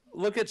spooky?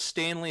 Look at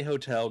Stanley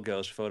Hotel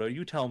ghost photo.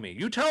 You tell me.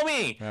 All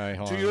right,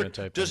 hold on.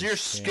 Does your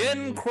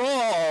skin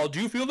crawl? Do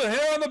you feel the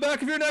hair on the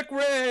back of your neck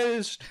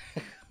raised?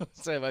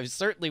 So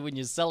certainly when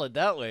you sell it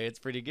that way, it's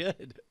pretty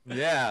good.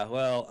 Yeah.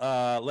 Well,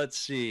 let's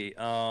see.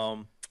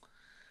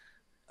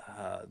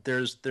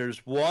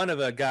 There's one of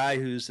a guy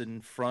who's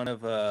in front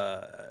of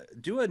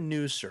do a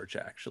news search,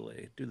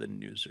 actually. Do the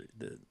news.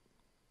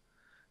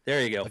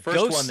 There you go.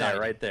 First one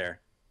there, right there.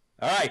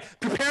 All right,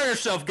 prepare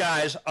yourself,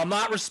 guys. I'm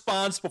not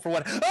responsible for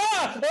what.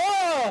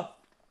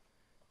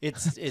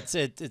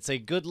 It's a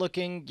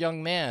good-looking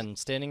young man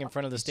standing in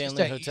front of the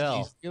Stanley Hotel.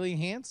 He's really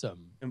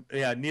handsome.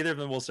 Yeah, neither of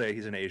them will say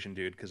he's an Asian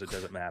dude because it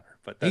doesn't matter.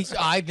 But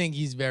I think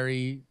he's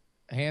very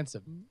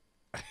handsome.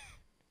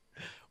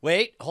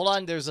 Wait, hold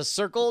on. There's a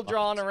circle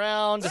drawn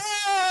around.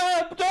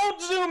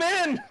 Don't zoom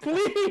in,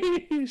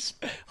 please.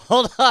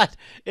 Hold on.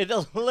 It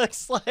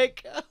looks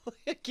like.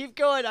 Keep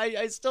going.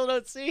 I still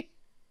don't see.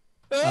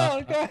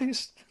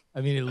 Guys.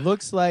 It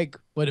looks like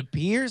what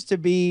appears to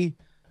be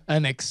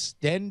An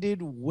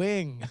extended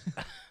wing.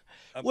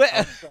 I'm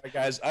sorry,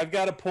 guys. I've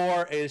got to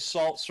pour a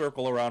salt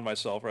circle around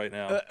myself right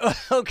now.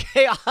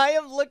 Okay, I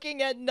am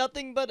looking at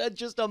nothing but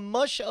just a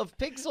mush of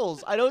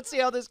pixels. I don't see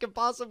how this could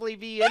possibly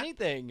be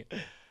anything.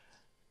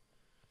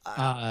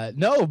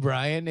 No,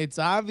 Brian. It's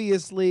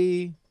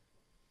obviously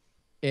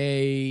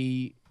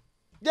a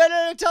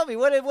No. Tell me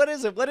what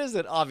is it? What is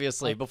it?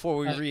 Obviously, before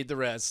we read the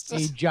rest.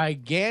 a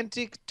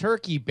gigantic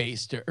turkey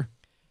baster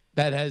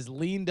that has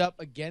leaned up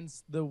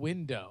against the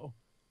window,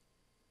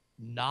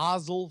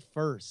 nozzle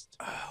first.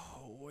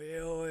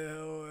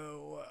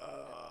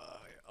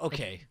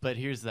 Okay. But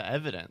here's the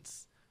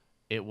evidence.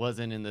 It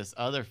wasn't in this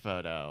other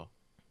photo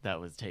that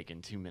was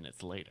taken 2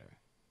 minutes later.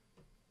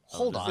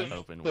 Hold Of on. this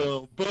open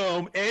Boom,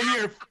 boom, in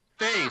your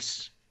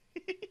face.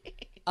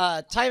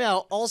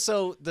 Timeout.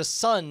 Also, the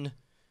sun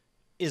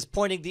is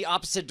pointing the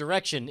opposite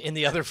direction in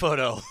the other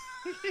photo.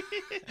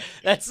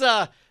 That's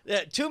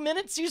 2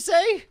 minutes, you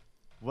say?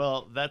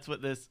 Well, that's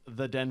what this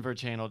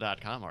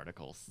thedenverchannel.com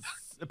article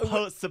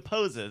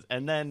supposes,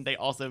 and then they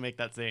also make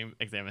that same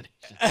examination.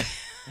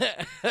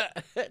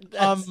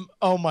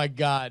 Oh my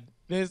God.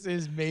 This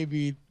is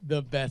maybe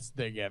the best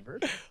thing ever.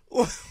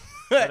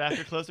 But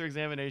after closer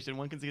examination,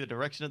 one can see the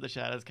direction of the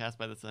shadows cast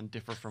by the sun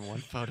differ from one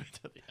photo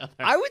to the other.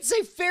 I would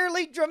say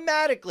fairly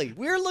dramatically.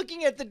 We're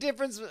looking at the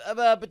difference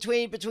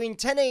between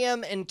 10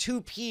 a.m. and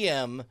 2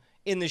 p.m.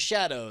 in the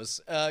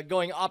shadows,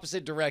 going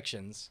opposite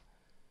directions.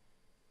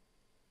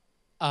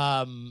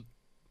 So,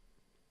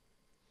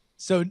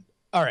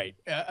 all right.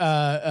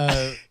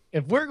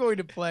 If we're going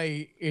to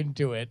play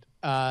into it,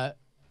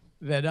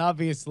 then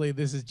obviously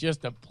this is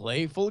just a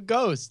playful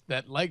ghost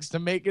that likes to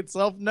make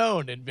itself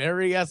known in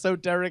very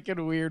esoteric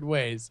and weird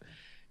ways.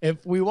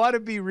 If we want to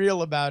be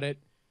real about it,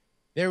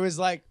 there was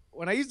like,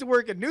 when I used to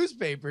work in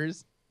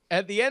newspapers,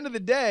 at the end of the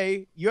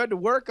day, you had to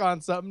work on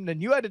something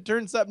and you had to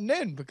turn something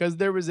in because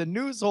there was a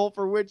news hole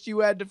for which you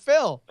had to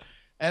fill.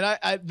 And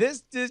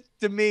this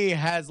to me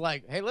has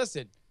like, hey,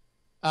 listen,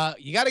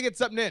 you got to get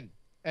something in.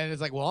 And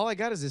it's like, well, all I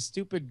got is this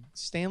stupid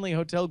Stanley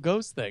Hotel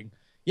ghost thing.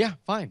 Yeah,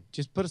 fine.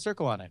 Just put a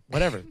circle on it.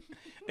 Whatever.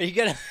 Are you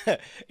gonna?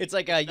 It's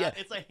like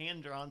It's a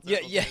hand-drawn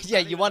circle. Yeah.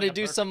 You want to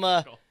do some?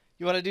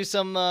 You want to do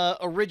some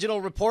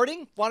original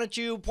reporting? Why don't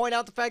you point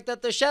out the fact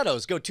that the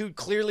shadows go two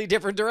clearly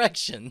different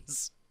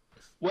directions?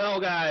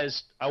 Well,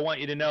 guys, I want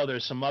you to know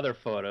there's some other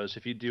photos.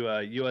 If you do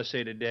a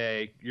USA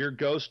Today, your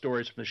ghost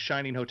stories from the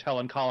Shining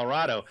Hotel in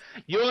Colorado.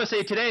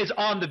 USA Today is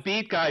on the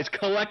beat, guys,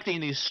 collecting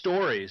these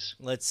stories.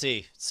 Let's see.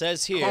 It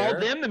says here. Call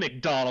them the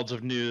McDonald's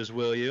of news,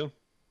 will you?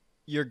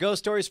 Your ghost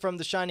stories from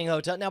the Shining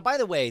Hotel. Now, by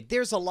the way,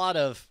 there's a lot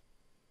of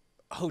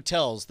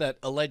hotels that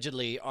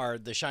allegedly are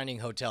the Shining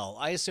Hotel.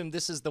 I assume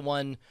this is the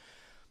one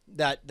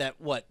that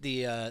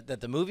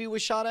the movie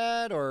was shot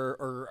at,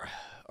 or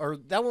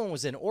that one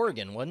was in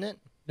Oregon, wasn't it?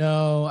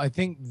 No, I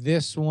think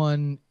this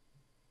one,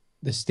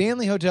 the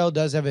Stanley Hotel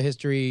does have a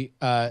history,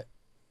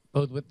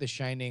 both with The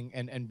Shining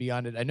and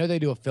beyond it. I know they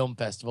do a film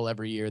festival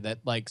every year that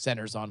like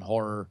centers on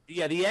horror.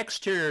 Yeah, the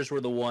exteriors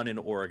were the one in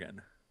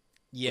Oregon.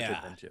 Yeah. Which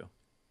I've been to.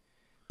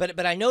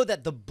 But I know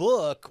that the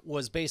book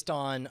was based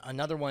on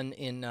another one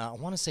in I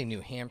want to say New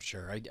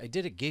Hampshire. I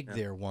did a gig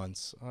there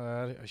once.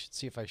 I should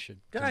see if I should.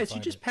 Guys, you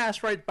just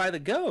passed right by the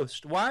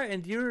ghost. Why?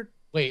 And you're.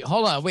 Wait,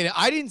 hold on. Wait,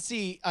 I didn't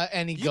see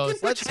any You ghosts.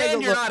 can Let's pretend take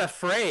a you're look. not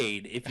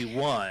afraid if you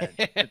want.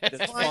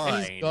 That's Find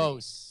these fine.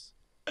 ghosts.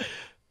 We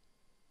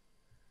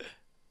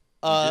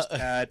just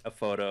had a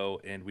photo,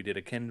 and we did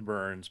a Ken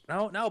Burns.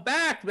 No,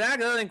 back. I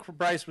think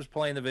Bryce was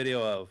playing the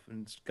video of,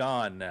 and it's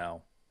gone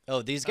now.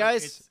 Oh, these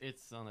guys?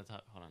 It's on the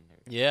top. Hold on.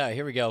 Yeah,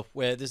 here we go.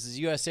 This is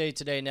USA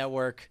Today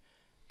Network.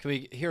 Can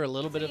we hear a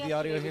little bit of the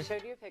audio here? We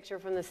showed you a picture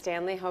from the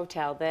Stanley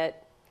Hotel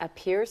that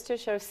appears to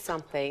show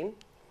something,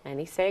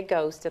 many say a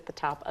ghost, at the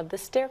top of the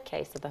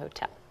staircase of the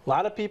hotel. A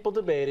lot of people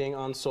debating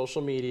on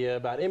social media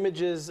about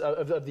images,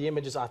 of the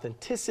image's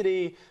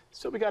authenticity,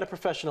 so we got a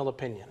professional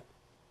opinion.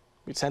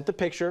 We sent the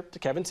picture to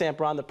Kevin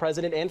Sampron, the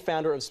president and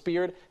founder of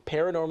Spirit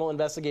Paranormal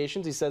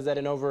Investigations. He says that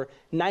in over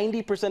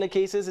 90% of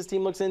cases his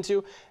team looks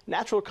into,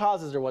 natural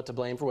causes are what to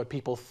blame for what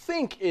people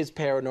think is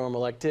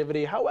paranormal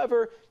activity.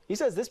 However, he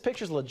says this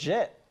picture's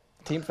legit.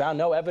 The team found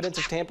no evidence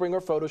of tampering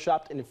or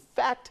photoshopped, and in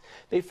fact,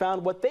 they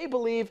found what they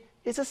believe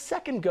is a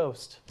second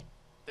ghost.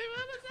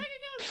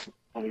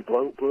 When we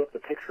blew up the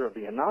picture of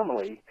the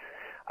anomaly,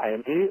 I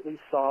immediately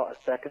saw a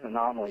second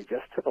anomaly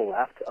just to the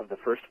left of the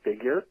first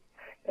figure.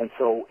 And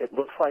so it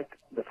looks like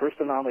the first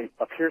anomaly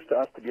appears to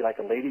us to be like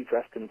a lady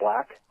dressed in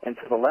black. And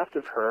to the left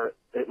of her,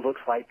 it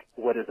looks like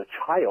what is a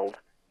child.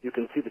 You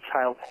can see the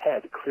child's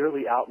head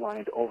clearly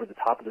outlined over the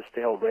top of the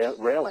steel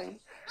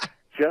railing,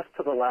 just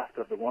to the left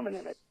of the woman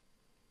in it.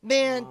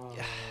 Man.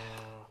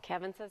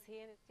 Kevin says he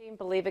and his team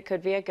believe it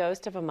could be a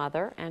ghost of a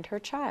mother and her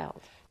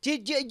child.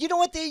 You know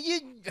what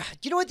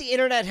you know what the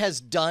internet has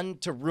done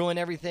to ruin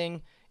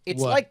everything?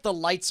 It's What? like the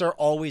lights are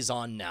always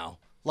on now.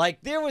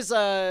 Like there was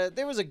a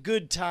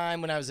good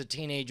time when I was a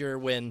teenager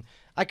when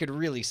I could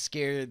really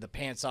scare the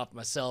pants off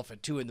myself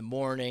at 2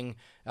 a.m.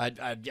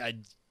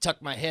 I'd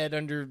tuck my head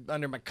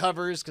under my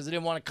covers because I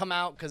didn't want to come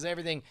out because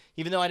everything,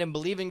 even though I didn't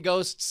believe in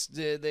ghosts,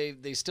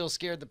 they still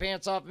scared the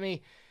pants off of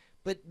me.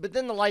 But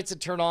then the lights would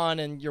turn on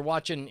and you're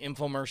watching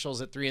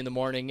infomercials at 3 a.m.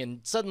 and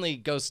suddenly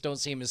ghosts don't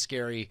seem as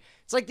scary.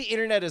 It's like the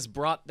internet has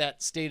brought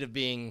that state of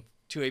being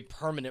to a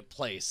permanent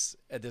place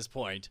at this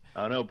point.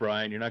 Oh no,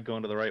 Brian, you're not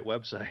going to the right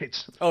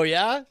websites. Oh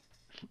yeah?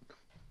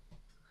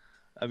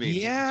 I mean,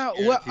 yeah.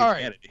 Well, all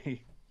right.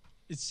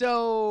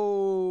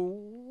 So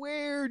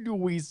where do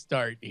we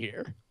start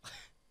here?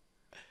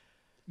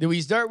 Do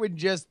we start with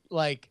just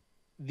like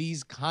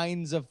these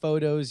kinds of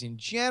photos in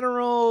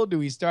general? Do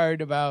we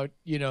start about,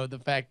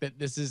 the fact that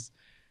this is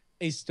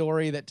a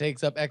story that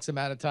takes up X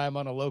amount of time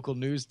on a local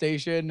news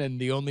station and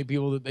the only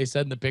people that they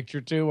send the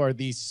picture to are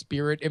the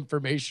Spirit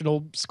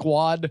Informational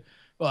Squad,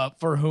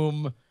 for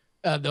whom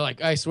they're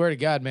like, I swear to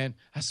God, man,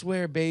 I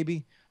swear,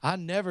 baby, I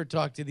never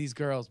talk to these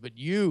girls, but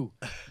you're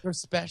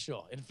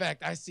special. In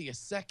fact, I see a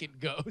second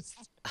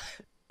ghost.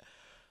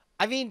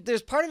 I mean,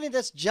 there's part of me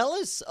that's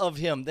jealous of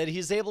him that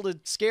he's able to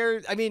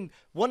scare. I mean,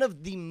 one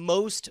of the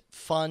most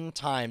fun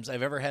times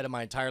I've ever had in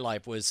my entire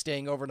life was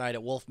staying overnight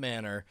at Wolf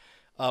Manor.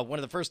 One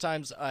of the first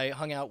times I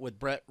hung out with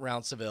Brett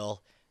Rounceville,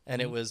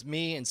 and it was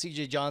me and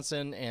CJ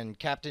Johnson and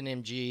Captain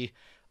MG.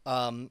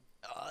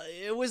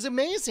 It was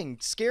amazing,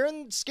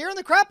 scaring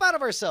the crap out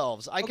of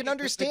ourselves. I can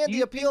understand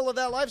the appeal of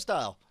that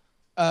lifestyle.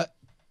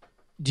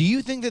 Do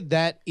you think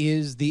that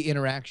is the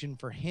interaction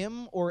for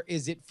him, or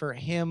is it for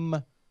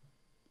him,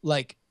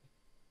 like,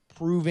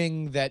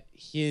 proving that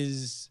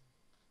he's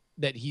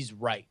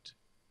right?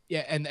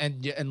 Yeah,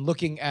 and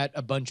looking at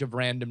a bunch of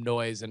random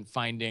noise and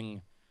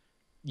finding,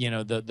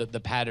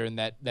 the pattern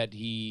that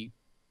he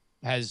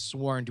has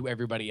sworn to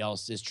everybody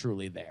else is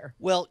truly there.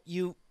 Well,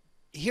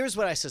 here's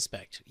what I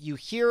suspect. You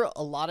hear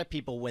a lot of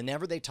people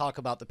whenever they talk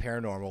about the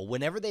paranormal,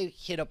 whenever they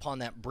hit upon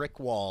that brick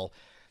wall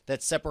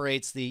that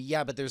separates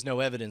but there's no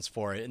evidence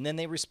for it. And then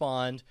they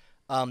respond,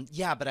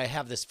 but I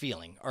have this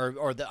feeling,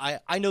 or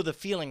I know the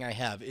feeling I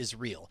have is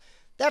real.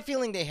 That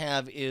feeling they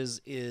have is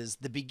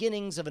the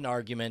beginnings of an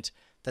argument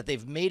that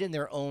they've made in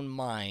their own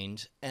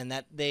mind, and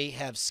that they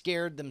have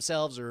scared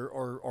themselves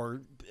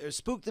or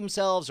spooked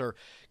themselves or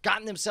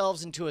gotten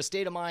themselves into a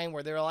state of mind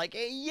where they're like,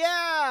 hey,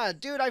 yeah,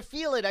 dude, I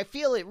feel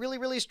it really,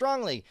 really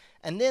strongly.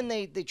 And then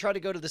they try to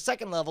go to the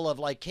second level of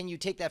like, can you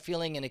take that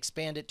feeling and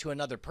expand it to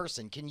another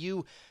person? Can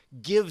you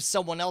give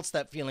someone else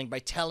that feeling by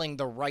telling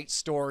the right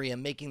story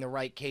and making the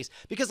right case?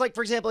 Because, like,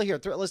 for example, here,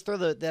 let's throw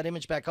that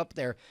image back up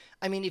there.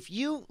 I mean, if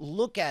you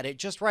look at it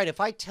just right, if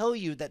I tell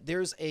you that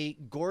there's a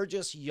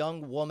gorgeous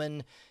young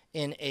woman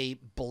in a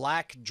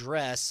black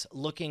dress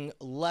looking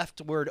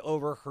leftward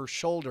over her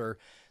shoulder,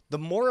 the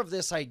more of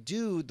this I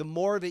do, the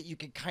more of it you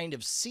can kind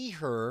of see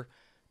her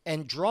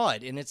and draw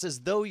it, and it's as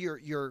though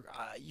you're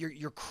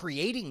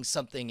creating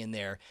something in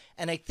there.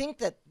 And I think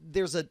that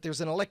there's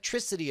an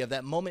electricity of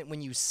that moment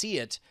when you see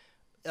it,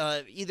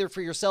 either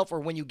for yourself or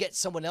when you get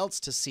someone else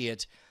to see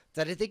it,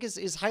 that I think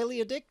is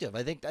highly addictive.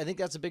 I think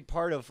that's a big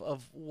part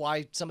of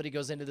why somebody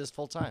goes into this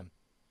full time.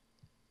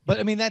 But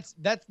I mean, that's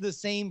the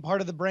same part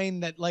of the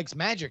brain that likes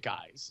magic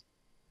eyes.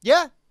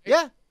 Yeah.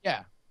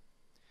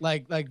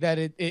 Like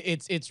that.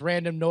 It's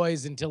random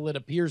noise until it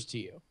appears to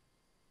you.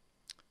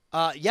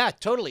 Yeah,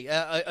 totally.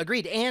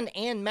 Agreed.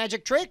 And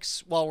magic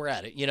tricks while we're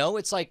at it.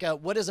 It's like,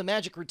 what is a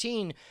magic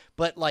routine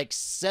but like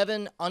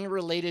 7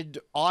 unrelated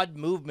odd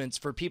movements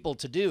for people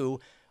to do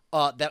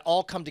that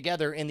all come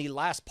together in the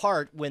last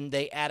part when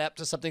they add up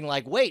to something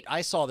like, wait,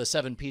 I saw the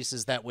 7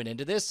 pieces that went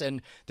into this,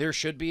 and there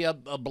should be a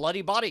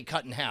bloody body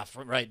cut in half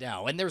right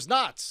now. And there's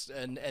not.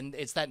 And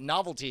it's that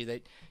novelty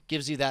that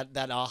gives you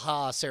that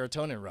aha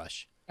serotonin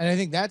rush. And I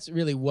think that's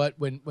really what,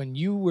 when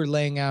you were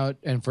laying out,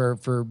 and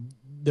for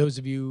those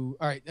of you,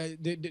 all right,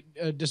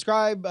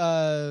 describe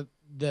the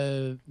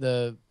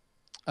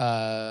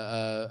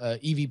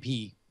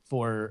EVP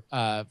for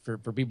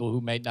people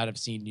who might not have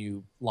seen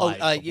you live.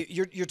 Oh,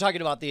 you're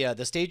talking about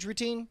the stage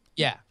routine?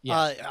 Yeah.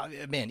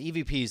 Man,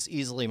 EVP is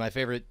easily my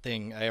favorite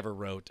thing I ever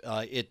wrote.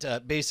 It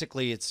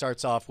basically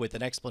starts off with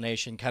an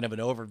explanation, kind of an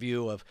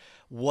overview of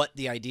what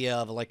the idea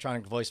of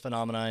electronic voice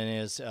phenomenon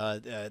is,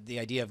 the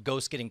idea of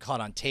ghosts getting caught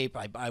on tape.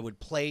 I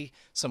would play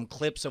some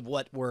clips of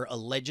what were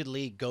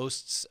allegedly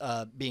ghosts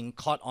being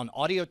caught on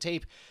audio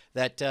tape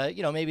that,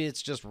 maybe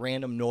it's just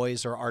random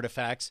noise or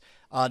artifacts.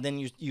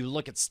 Then you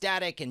look at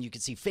static and you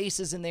can see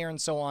faces in there and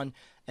so on.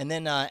 And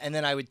then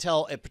I would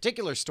tell a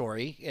particular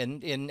story,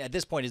 and at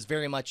this point it's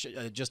very much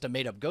just a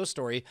made-up ghost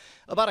story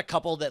about a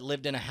couple that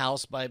lived in a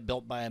house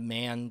built by a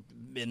man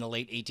in the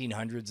late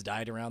 1800s,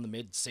 died around the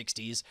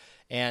mid-60s,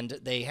 and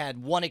they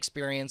had one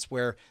experience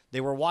where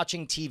they were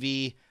watching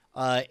TV,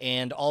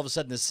 and all of a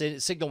sudden the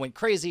signal went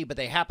crazy, but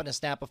they happened to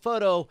snap a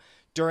photo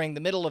during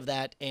the middle of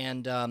that,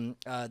 and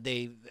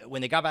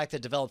when they got back to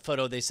develop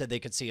photo, they said they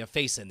could see a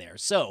face in there.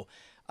 So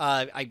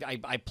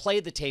I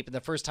played the tape, and the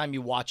first time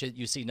you watch it,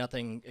 you see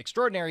nothing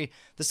extraordinary.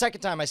 The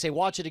second time I say,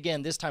 watch it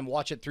again. This time,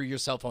 watch it through your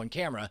cell phone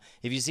camera.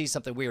 If you see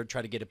something weird,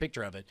 try to get a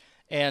picture of it.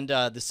 And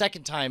the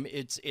second time,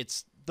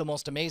 it's the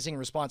most amazing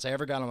response I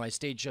ever got on my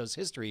stage show's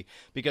history,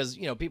 because,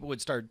 you know, people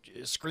would start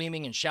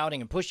screaming and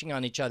shouting and pushing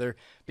on each other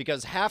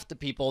because half the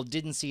people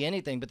didn't see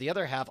anything, but the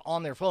other half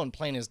on their phone,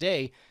 plain as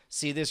day,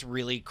 see this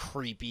really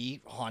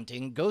creepy,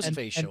 haunting ghost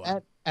face show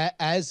up.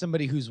 As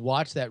somebody who's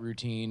watched that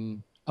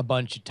routine a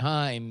bunch of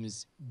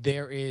times,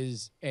 there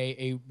is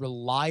a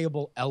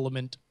reliable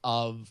element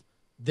of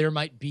there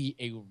might be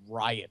a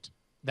riot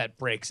that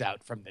breaks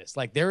out from this.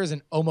 Like, there is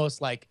an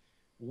almost like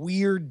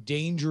weird,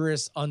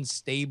 dangerous,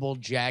 unstable,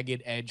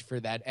 jagged edge for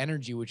that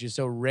energy, which is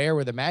so rare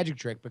with a magic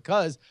trick,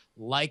 because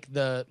like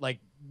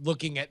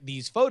looking at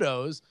these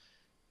photos,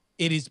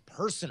 it is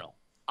personal.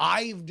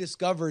 I've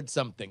discovered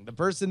something. The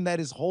person that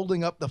is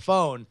holding up the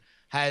phone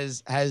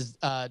has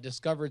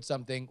discovered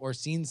something or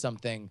seen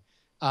something.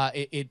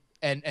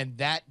 And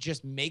that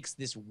just makes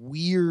this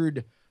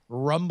weird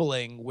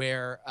rumbling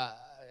where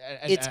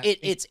it's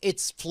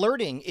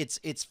flirting.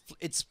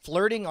 It's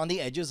flirting on the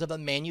edges of a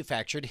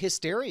manufactured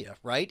hysteria,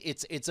 right?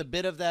 It's a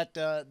bit of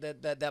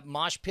that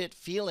mosh pit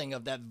feeling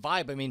of that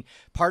vibe. I mean,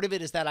 part of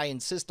it is that I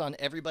insist on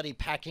everybody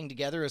packing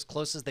together as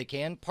close as they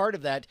can. Part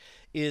of that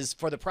is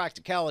for the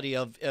practicality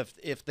of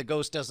if the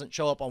ghost doesn't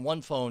show up on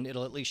one phone,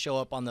 it'll at least show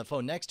up on the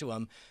phone next to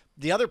him.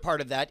 The other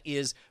part of that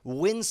is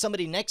when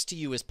somebody next to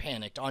you is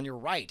panicked on your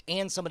right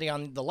and somebody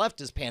on the left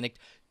is panicked.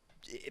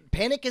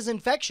 Panic is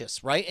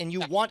infectious, right? And you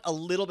want a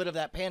little bit of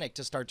that panic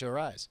to start to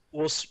arise.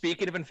 Well,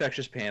 speaking of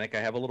infectious panic, I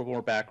have a little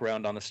more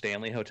background on the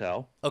Stanley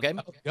Hotel. Okay.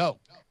 Go.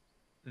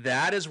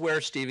 That is where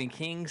Stephen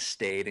King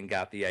stayed and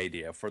got the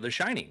idea for The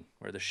Shining,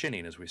 or The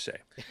Shinning, as we say.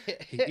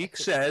 He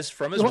says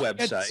from his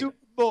website,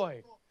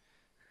 Superboy.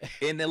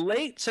 In the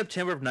late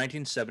September of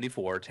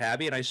 1974,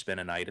 Tabby and I spent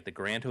a night at the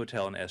Grand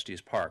Hotel in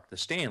Estes Park, the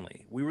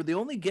Stanley. We were the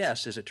only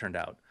guests, as it turned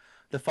out.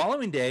 The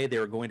following day, they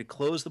were going to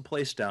close the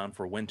place down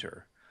for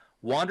winter.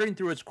 Wandering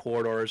through its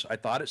corridors, I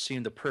thought it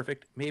seemed the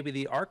perfect, maybe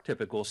the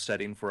archetypical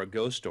setting for a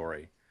ghost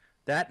story.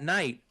 That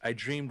night, I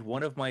dreamed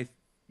of my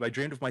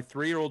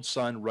 3-year-old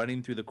son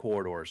running through the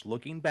corridors,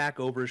 looking back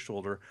over his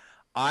shoulder,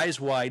 eyes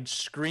wide,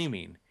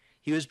 screaming.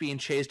 He was being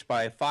chased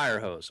by a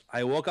fire hose.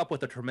 I woke up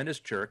with a tremendous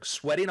jerk,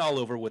 sweating all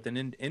over within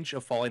an inch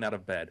of falling out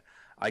of bed.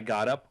 I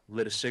got up,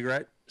 lit a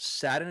cigarette,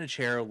 sat in a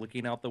chair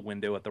looking out the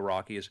window at the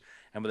Rockies,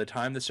 and by the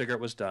time the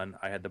cigarette was done,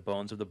 I had the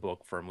bones of the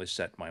book firmly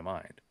set in my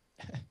mind.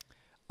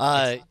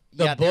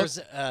 The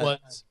book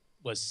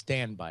was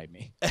Stand By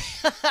Me.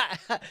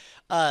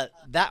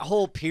 That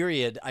whole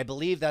period, I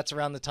believe that's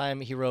around the time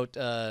he wrote,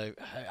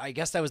 I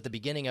guess that was the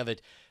beginning of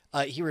it.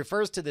 He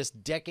refers to this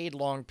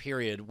decade-long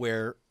period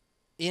where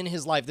in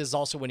his life, this is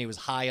also when he was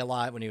high a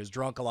lot, when he was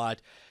drunk a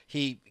lot,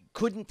 he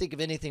couldn't think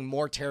of anything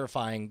more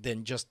terrifying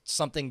than just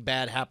something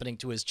bad happening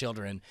to his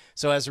children.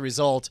 So as a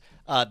result,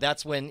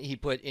 that's when he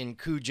put in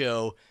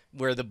Cujo,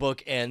 where the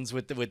book ends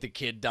with the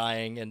kid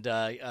dying, and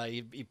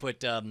he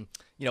put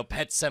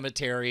Pet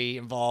Cemetery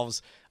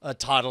involves a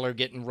toddler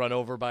getting run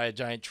over by a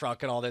giant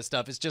truck and all that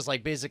stuff. It's just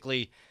like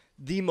basically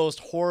the most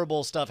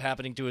horrible stuff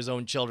happening to his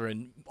own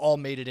children all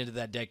made it into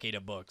that decade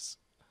of books.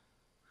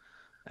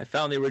 I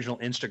found the original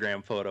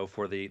Instagram photo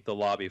for the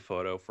lobby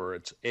photo for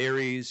its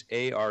Ares,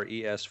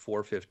 ARES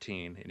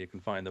 415, and you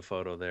can find the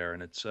photo there,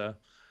 and it's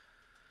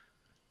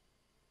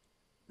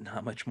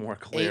not much more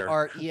clear.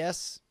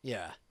 ARES?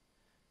 Yeah.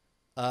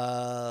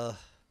 ARES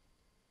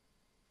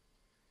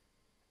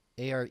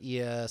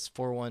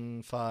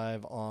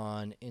 415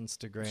 on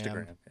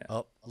Instagram. Yeah.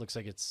 Oh, looks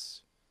like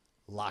it's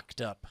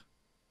locked up.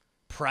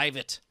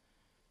 Private.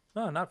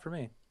 Oh, not for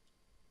me.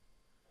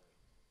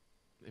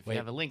 If we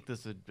have a link,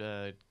 this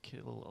would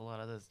kill a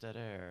lot of this dead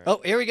air. Oh,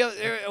 here we go.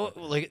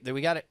 There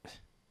we got it.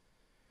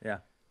 Yeah.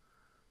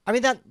 I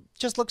mean, that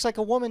just looks like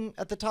a woman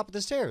at the top of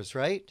the stairs,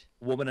 right?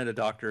 Woman in a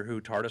Doctor Who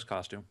TARDIS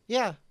costume.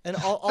 Yeah, and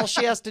all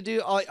she has to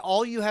do,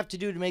 all you have to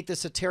do to make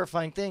this a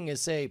terrifying thing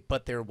is say,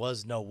 "But there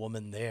was no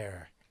woman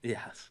there."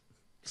 Yes.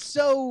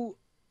 So,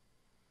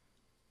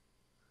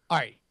 all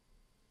right.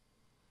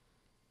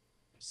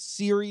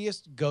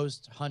 Serious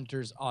ghost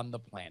hunters on the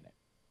planet,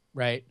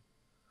 right?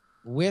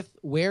 With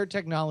where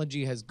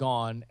technology has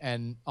gone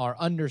and our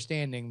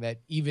understanding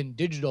that even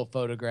digital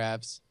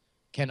photographs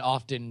can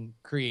often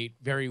create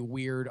very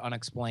weird,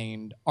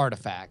 unexplained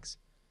artifacts.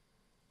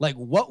 Like,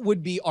 what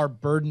would be our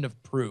burden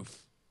of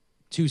proof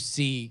to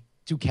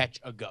catch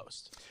a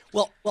ghost?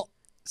 Well,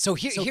 so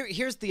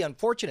here's the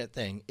unfortunate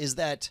thing is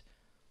that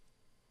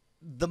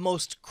the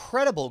most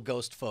credible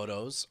ghost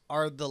photos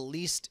are the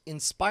least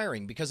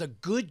inspiring, because a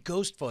good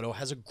ghost photo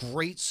has a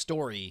great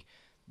story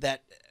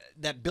that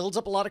builds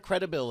up a lot of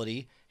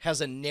credibility,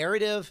 has a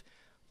narrative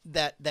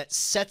that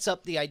sets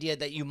up the idea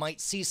that you might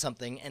see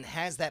something, and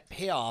has that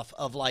payoff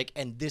of like,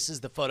 and this is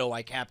the photo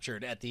I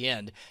captured at the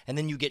end. And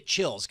then you get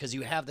chills because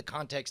you have the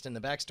context and the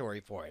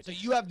backstory for it. So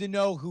you have to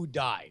know who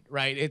died,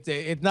 right?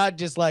 It's not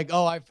just like,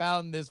 oh, I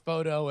found this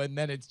photo and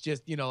then it's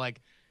just,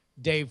 like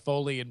Dave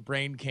Foley and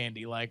Brain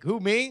Candy. Like, who,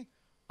 me?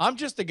 I'm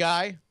just a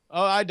guy.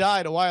 Oh, I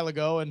died a while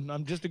ago and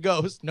I'm just a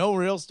ghost. No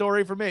real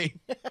story for me.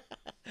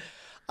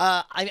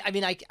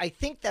 I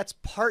think that's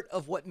part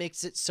of what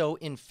makes it so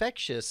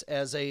infectious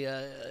as a,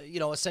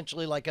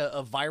 essentially like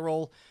a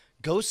viral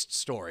ghost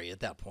story at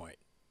that point.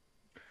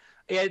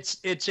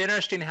 It's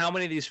interesting how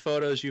many of these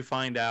photos you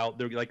find out.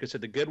 They're, like I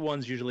said, the good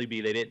ones usually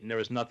be there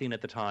was nothing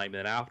at the time, and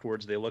then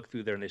afterwards they look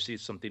through there and they see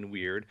something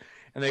weird,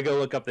 and they go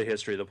look up the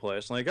history of the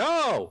place. Like,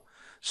 oh,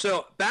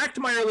 so back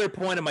to my earlier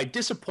point of my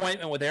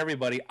disappointment with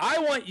everybody. I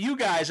want you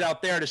guys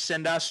out there to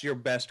send us your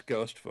best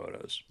ghost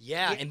photos.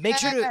 Yeah, and make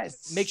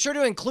sure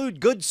to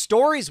include good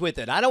stories with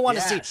it. I don't want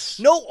to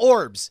see no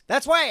orbs.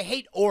 That's why I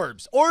hate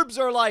orbs. Orbs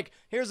are like,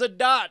 here's a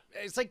dot.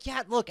 It's like,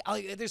 yeah, look,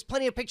 there's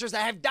plenty of pictures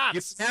that have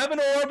dots. You have an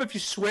orb if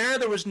you swear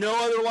there was no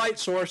other light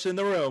source in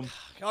the room.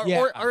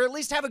 Or at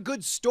least have a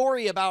good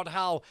story about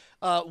how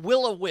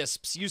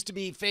will-o-wisps used to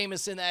be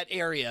famous in that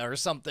area or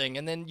something,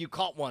 and then you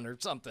caught one or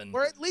something.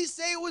 Or at least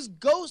say it was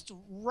Ghost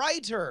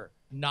Writer,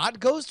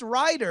 not Ghost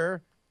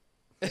Rider.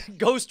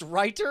 Ghost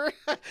Writer?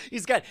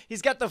 he's got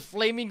the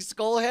flaming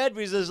skull head,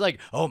 but he's just like,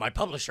 oh, my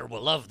publisher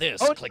will love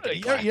this. Oh, Clickety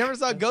you never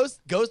saw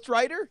Ghost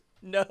Rider?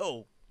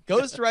 No.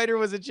 Ghost Rider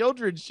was a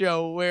children's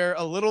show where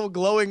a little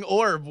glowing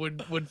orb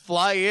would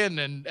fly in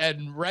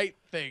and write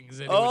things.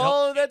 And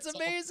that's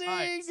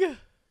amazing.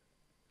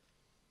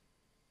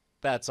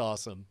 That's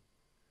awesome.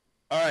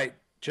 All right,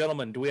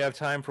 gentlemen, do we have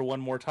time for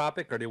one more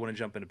topic, or do you want to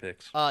jump into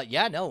picks?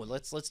 Yeah, no,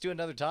 let's do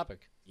another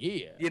topic.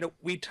 Yeah. You know,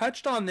 we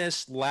touched on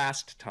this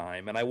last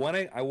time, and I want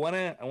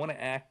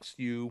to ask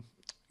you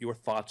your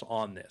thoughts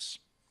on this.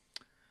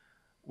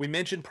 We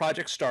mentioned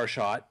Project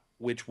Starshot,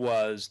 which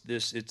was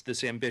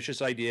this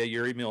ambitious idea.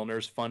 Yuri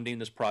Milner's funding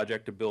this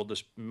project to build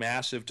this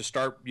to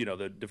start,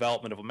 the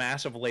development of a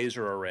massive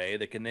laser array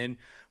that can then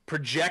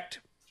project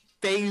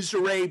phase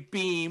array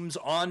beams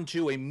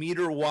onto a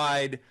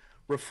meter-wide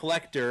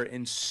reflector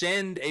and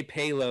send a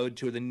payload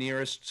to the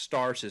nearest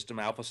star system,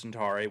 Alpha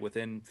Centauri,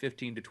 within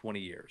 15 to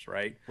 20 years,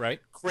 right? Right.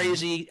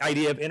 Crazy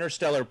idea of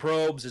interstellar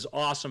probes is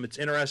awesome. It's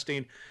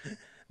interesting.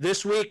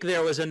 This week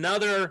there was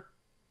another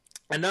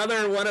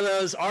one of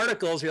those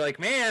articles. You're like,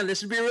 man,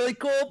 this would be really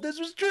cool if this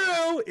was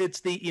true.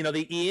 It's the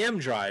EM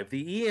drive.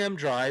 The EM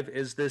drive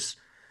is this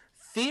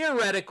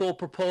theoretical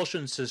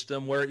propulsion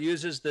system where it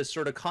uses this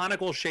sort of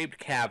conical shaped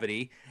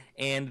cavity,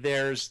 and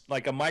there's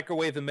like a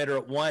microwave emitter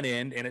at one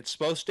end, and it's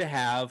supposed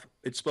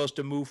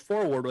to move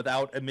forward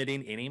without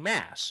emitting any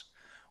mass,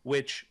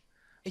 which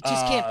it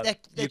just can't.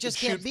 That just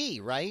can't be,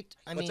 right?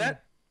 I mean,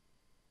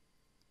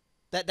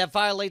 that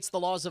violates the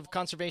laws of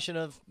conservation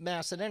of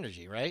mass and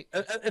energy, right?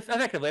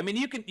 Effectively, I mean,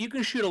 you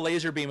can shoot a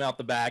laser beam out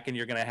the back, and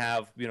you're going to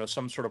have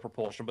some sort of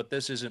propulsion, but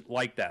this isn't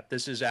like that.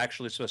 This is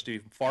actually supposed to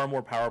be far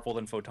more powerful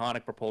than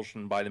photonic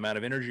propulsion by the amount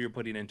of energy you're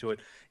putting into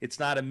it. It's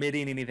not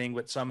emitting anything,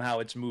 but somehow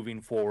it's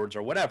moving forwards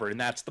or whatever, and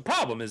that's the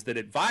problem: is that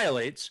it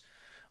violates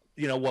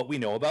what we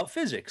know about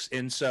physics.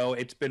 And so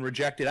it's been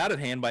rejected out of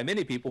hand by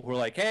many people who are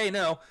like, hey,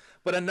 no.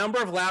 But a number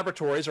of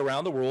laboratories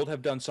around the world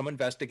have done some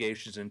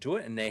investigations into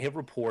it, and they have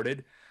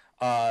reported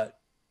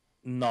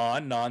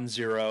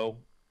non-zero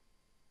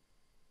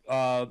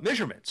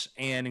measurements,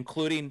 and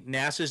including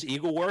NASA's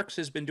EagleWorks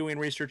has been doing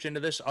research into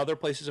this. Other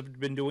places have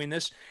been doing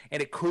this,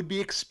 and it could be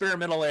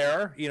experimental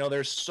error.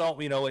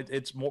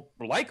 It's more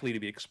likely to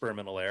be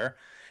experimental error.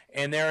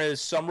 And there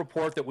is some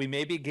report that we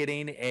may be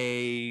getting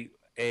a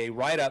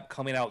write-up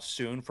coming out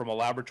soon from a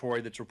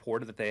laboratory that's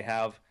reported that they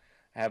have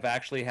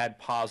actually had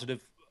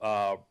positive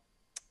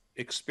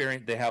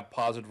experience. They have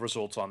positive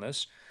results on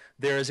this.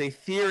 There is a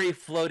theory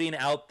floating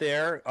out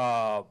there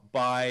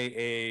by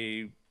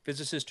a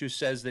physicist who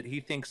says that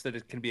he thinks that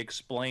it can be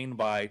explained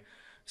by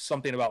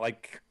something about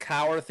like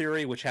Cauer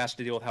theory, which has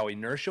to deal with how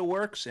inertia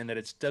works, and that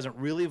it doesn't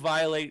really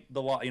violate the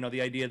law.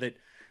 The idea that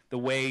the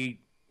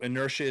way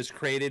inertia is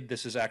created,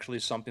 this is actually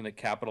something that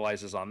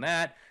capitalizes on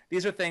that.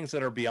 These are things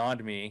that are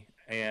beyond me,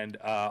 and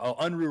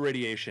unruh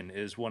radiation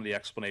is one of the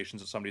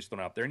explanations that somebody's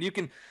thrown out there. And you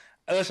can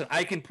listen.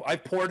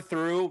 I've poured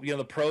through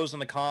the pros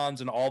and the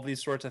cons and all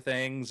these sorts of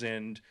things,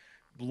 and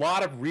a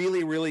lot of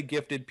really, really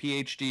gifted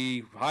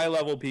PhD,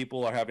 high-level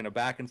people are having a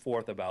back and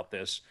forth about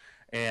this.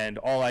 And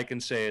all I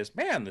can say is,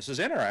 man, this is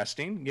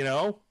interesting.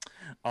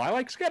 I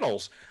like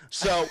Skittles.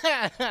 So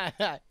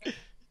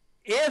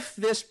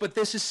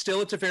this is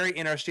still, it's a very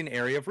interesting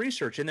area of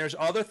research. And there's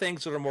other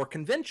things that are more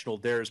conventional.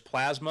 There's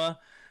plasma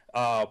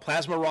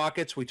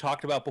rockets we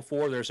talked about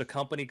before. There's a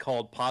company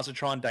called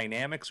Positron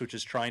Dynamics, which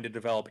is trying to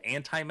develop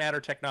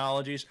antimatter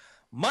technologies.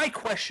 My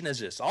question is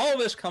this. All of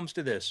this comes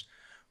to this.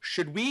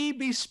 Should we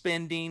be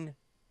spending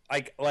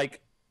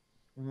like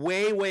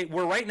way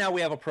where right now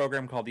we have a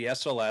program called the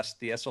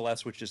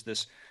SLS, which is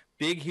this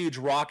big, huge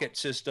rocket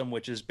system,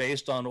 which is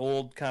based on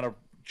old kind of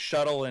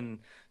shuttle and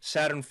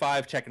Saturn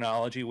V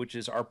technology, which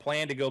is our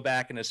plan to go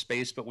back into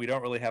space, but we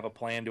don't really have a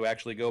plan to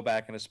actually go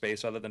back into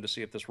space other than to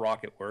see if this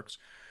rocket works.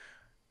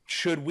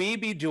 Should we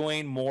be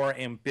doing more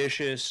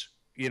ambitious,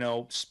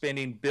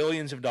 spending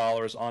billions of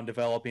dollars on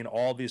developing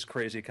all these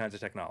crazy kinds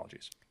of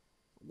technologies?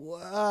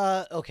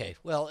 Okay.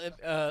 Well,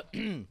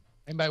 and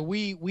by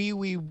we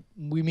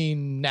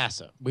mean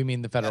NASA. We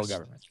mean the federal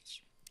government.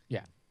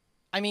 Yeah.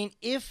 I mean,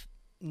 if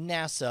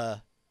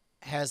NASA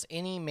has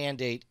any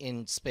mandate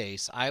in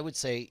space, I would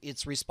say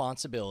its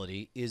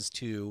responsibility is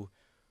to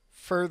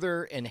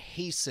further and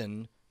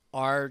hasten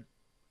our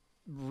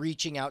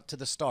reaching out to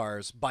the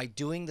stars by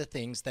doing the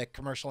things that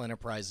commercial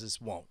enterprises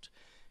won't.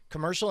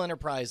 Commercial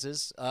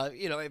enterprises,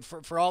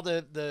 for all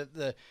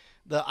the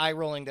eye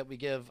rolling that we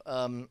give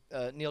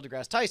Neil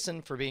deGrasse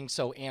Tyson for being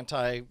so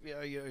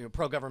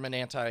pro-government,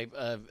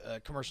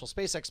 anti-commercial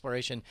space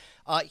exploration,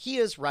 he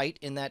is right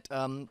in that,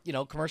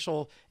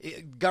 commercial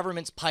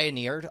governments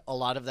pioneered a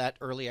lot of that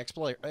early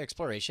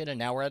exploration, and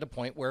now we're at a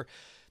point where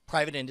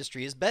private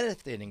industry is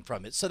benefiting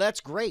from it. So that's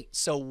great.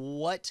 So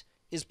what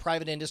is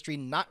private industry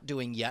not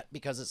doing yet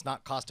because it's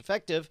not cost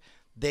effective?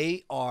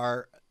 They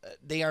are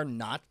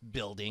not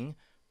building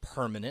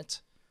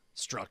permanent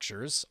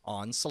structures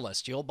on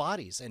celestial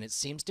bodies. And it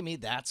seems to me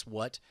that's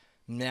what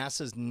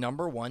NASA's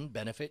number one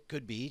benefit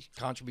could be,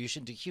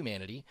 contribution to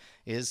humanity,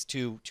 is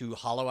to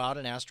hollow out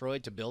an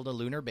asteroid, to build a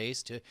lunar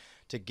base, to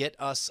get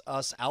us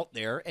out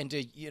there, and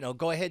to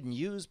go ahead and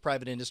use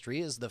private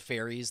industry as the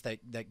ferries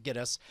that get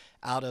us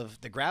out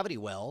of the gravity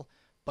well.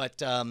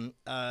 But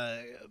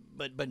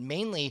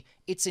mainly,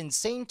 it's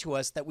insane to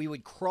us that we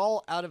would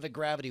crawl out of a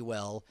gravity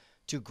well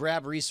to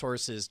grab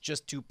resources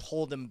just to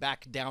pull them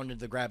back down into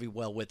the gravity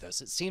well with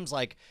us. It seems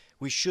like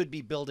we should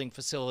be building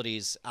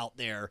facilities out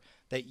there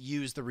that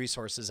use the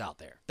resources out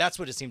there. That's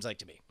what it seems like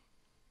to me.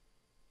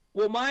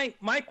 Well,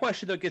 my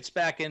question, though, gets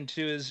back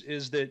into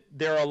is that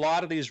there are a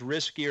lot of these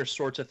riskier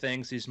sorts of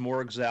things, these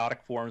more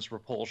exotic forms of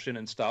propulsion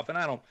and stuff. And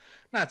I'm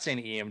not saying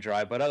EM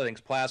drive, but other things,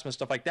 plasma,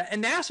 stuff like that.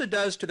 And NASA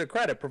does, to their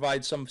credit,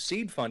 provide some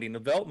seed funding,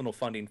 developmental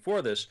funding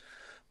for this.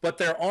 But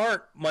there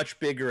aren't much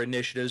bigger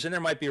initiatives, and there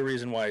might be a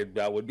reason why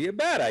that would be a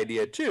bad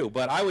idea too.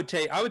 But I would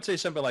say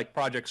something like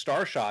Project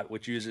Starshot,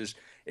 which uses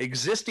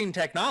existing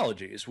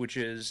technologies, which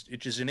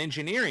is an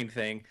engineering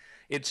thing.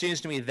 It seems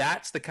to me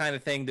that's the kind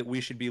of thing that we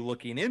should be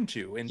looking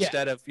into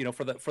instead of,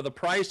 for the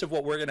price of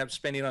what we're going to be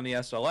spending on the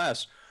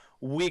SLS,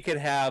 we could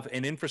have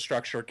an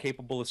infrastructure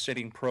capable of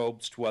sending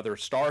probes to other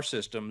star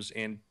systems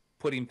and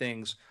putting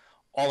things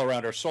all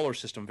around our solar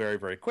system very,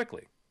 very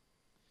quickly.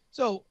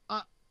 So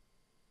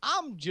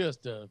I'm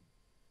just a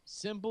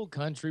simple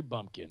country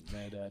bumpkin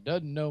that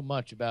doesn't know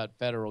much about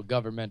federal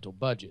governmental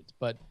budgets,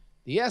 but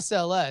the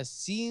SLS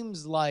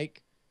seems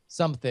like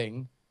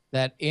something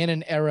that in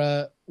an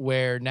era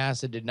where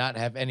NASA did not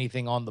have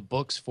anything on the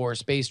books for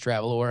space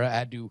travel or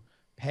had to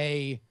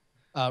pay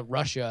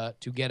Russia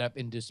to get up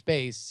into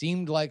space,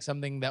 seemed like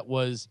something that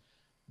was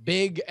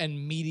big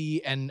and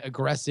meaty and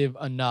aggressive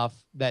enough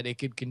that it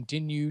could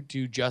continue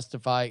to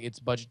justify its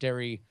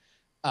budgetary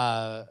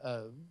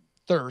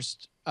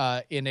thirst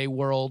in a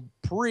world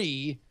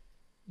pre,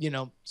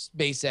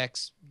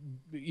 SpaceX,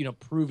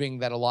 proving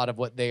that a lot of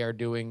what they are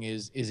doing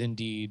is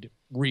indeed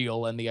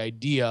real, and the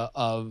idea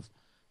of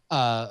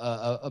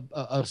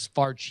a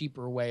far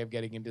cheaper way of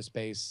getting into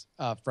space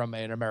from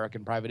an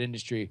American private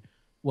industry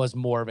was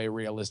more of a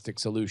realistic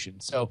solution.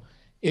 So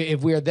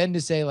if we are then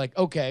to say like,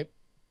 okay,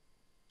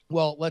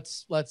 well,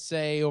 let's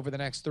say over the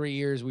next 3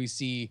 years we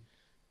see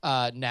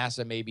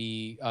NASA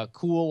maybe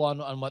cool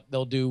on what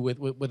they'll do with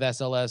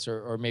SLS,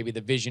 or maybe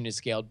the vision is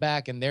scaled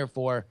back, and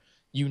therefore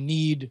you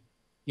need,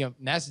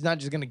 NASA's not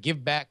just going to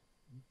give back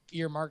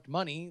earmarked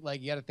money.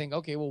 Like, you got to think,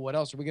 okay, well, what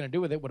else are we going to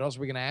do with it? What else are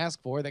we going to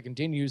ask for that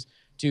continues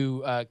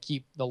to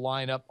keep the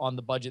line up on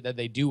the budget that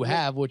they do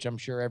have, which I'm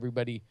sure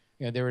everybody,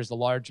 there is a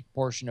large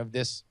portion of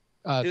this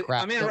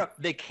crap.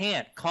 They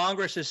can't.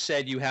 Congress has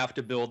said you have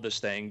to build this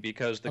thing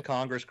because the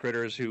Congress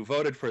critters who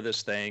voted for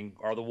this thing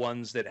are the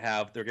ones that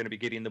they're going to be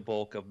getting the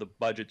bulk of the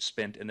budget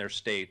spent in their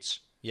states.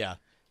 Yeah.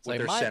 It's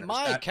like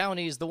my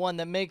county is the one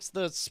that makes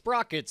the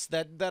sprockets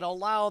that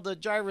allow the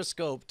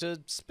gyroscope to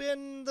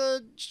spin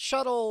the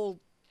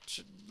shuttle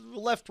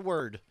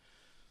leftward.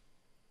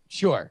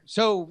 Sure.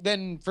 So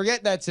then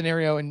forget that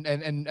scenario,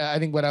 and I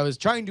think what I was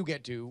trying to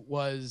get to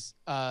was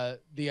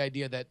the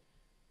idea that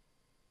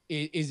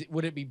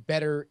would it be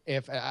better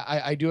if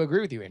I do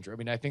agree with you, Andrew. I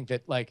mean, I think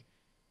that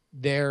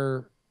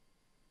they're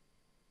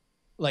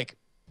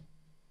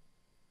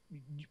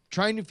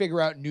trying to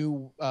figure out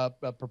new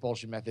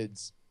propulsion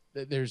methods.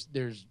 There's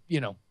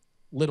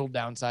little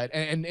downside,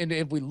 and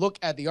if we look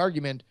at the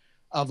argument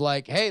of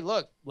hey,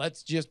 look,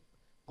 let's just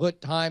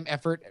put time,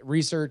 effort,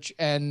 research,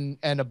 and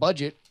a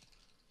budget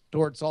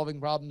towards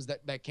solving problems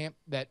that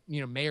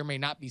may or may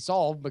not be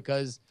solved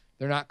because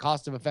they're not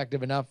cost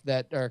effective enough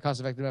that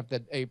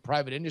a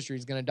private industry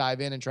is going to dive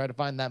in and try to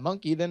find that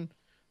monkey, then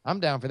I'm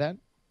down for that.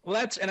 Well,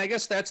 I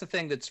guess that's the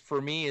thing that's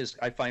for me is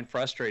I find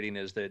frustrating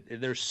is that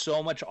there's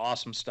so much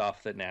awesome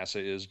stuff that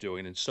NASA is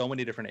doing in so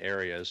many different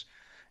areas.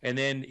 And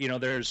then,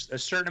 there's a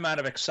certain amount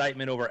of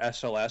excitement over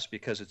SLS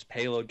because its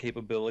payload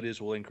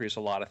capabilities will increase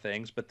a lot of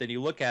things. But then you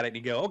look at it and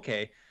you go,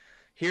 okay,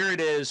 here it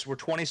is. We're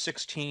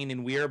 2016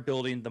 and we are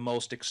building the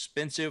most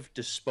expensive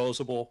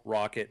disposable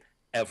rocket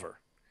ever.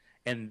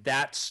 And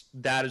that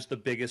is the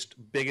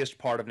biggest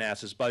part of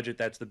NASA's budget.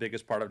 That's the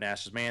biggest part of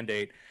NASA's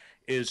mandate,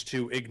 is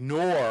to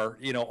ignore,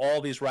 all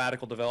these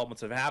radical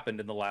developments that have happened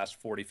in the last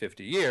 40,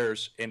 50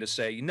 years and to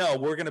say, no,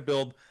 we're going to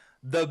build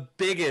the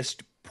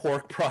biggest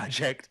pork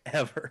project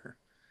ever.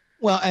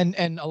 Well,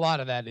 and a lot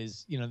of that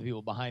is, the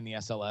people behind the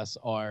SLS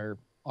are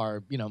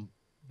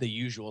the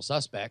usual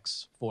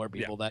suspects for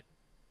people that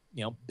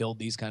build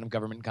these kind of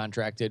government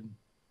contracted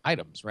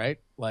items, right?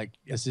 Like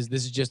this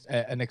is just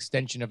an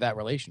extension of that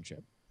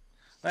relationship.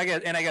 I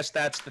guess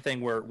that's the thing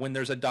where when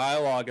there's a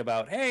dialogue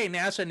about, hey,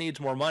 NASA needs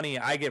more money,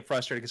 I get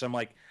frustrated because I'm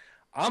like,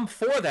 I'm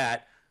for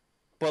that,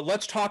 but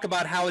let's talk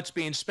about how it's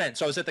being spent.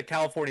 So I was at the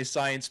California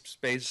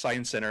Space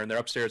Science Center, and they're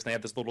upstairs, and they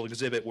have this little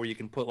exhibit where you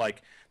can put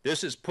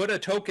put a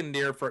token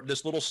there for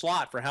this little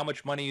slot for how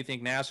much money you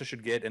think NASA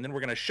should get, and then we're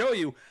going to show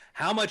you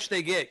how much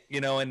they get,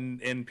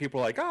 and people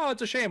are like, oh,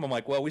 it's a shame. I'm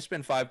like, well, we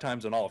spend 5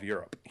 times in all of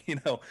Europe,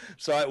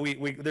 so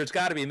we there's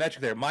got to be a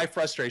metric there. My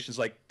frustration is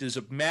like, does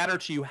it matter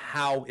to you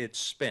how it's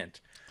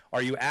spent?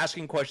 Are you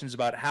asking questions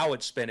about how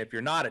it's spent? If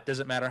you're not, it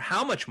doesn't matter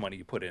how much money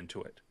you put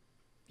into it.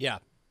 Yeah,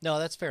 no,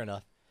 that's fair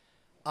enough.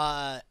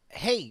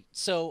 Hey,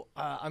 so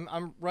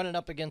I'm running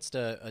up against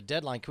a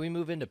deadline. Can we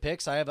move into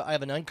picks? I have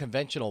an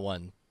unconventional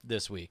one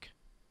this week.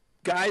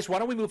 Guys, why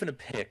don't we move into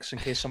picks in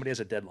case somebody has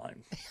a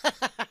deadline?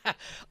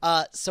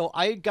 So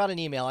I got an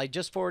email. I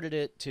just forwarded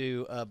it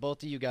to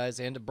both of you guys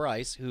and to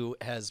Bryce, who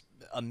has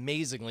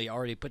amazingly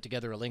already put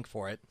together a link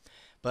for it.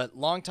 But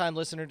longtime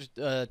listener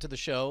to the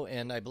show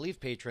and I believe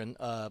patron,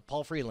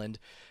 Paul Freeland,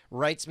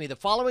 writes me the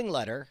following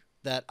letter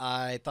that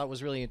I thought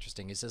was really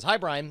interesting. He says, "Hi,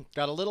 Brian.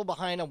 Got a little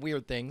behind on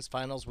weird things,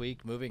 finals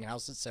week, moving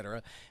house,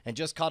 etc., and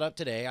just caught up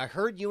today. I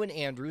heard you and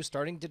Andrew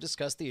starting to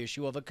discuss the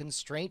issue of a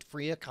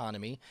constraint-free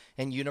economy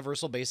and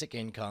universal basic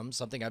income,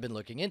 something I've been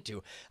looking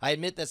into. I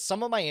admit that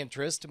some of my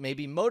interest may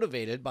be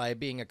motivated by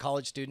being a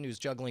college student who's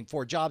juggling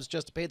 4 jobs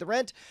just to pay the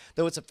rent,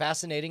 though it's a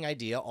fascinating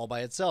idea all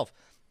by itself.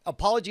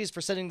 Apologies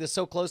for sending this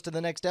so close to the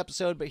next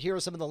episode, but here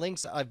are some of the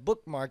links I've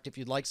bookmarked if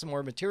you'd like some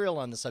more material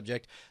on the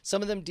subject.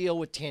 Some of them deal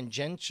with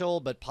tangential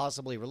but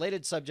possibly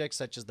related subjects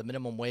such as the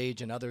minimum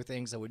wage and other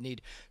things that would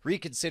need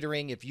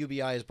reconsidering if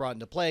UBI is brought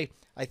into play.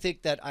 I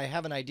think that I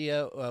have an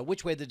idea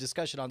which way the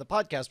discussion on the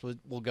podcast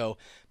will go,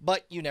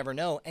 but you never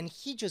know." And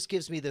he just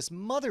gives me this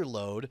mother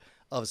load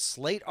of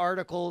Slate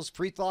articles,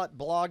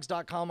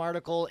 freethoughtblogs.com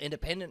article,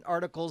 independent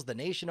articles, The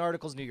Nation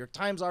articles, New York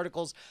Times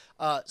articles.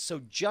 So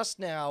just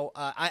now,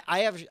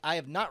 I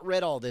have not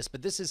read all this,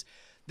 but this is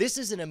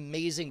an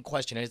amazing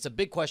question, and it's a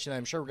big question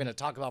I'm sure we're going to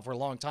talk about for a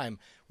long time.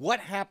 What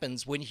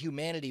happens when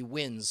humanity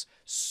wins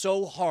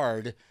so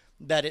hard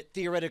that it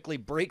theoretically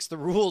breaks the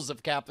rules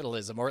of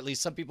capitalism, or at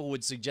least some people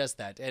would suggest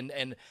that. And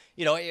I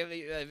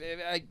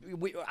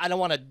don't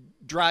want to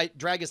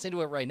drag us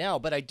into it right now,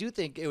 but I do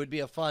think it would be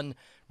a fun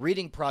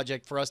reading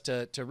project for us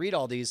to read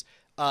all these.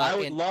 I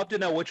would love to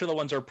know which of the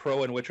ones are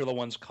pro and which are the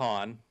ones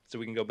con, so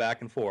we can go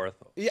back and forth.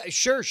 Yeah,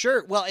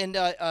 sure. Well, and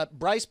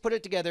Bryce put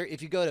it together.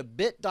 If you go to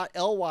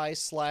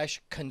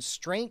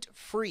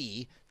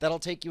bit.ly/constraint-free, that'll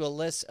take you a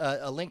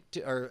link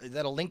to, or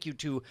that'll link you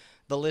to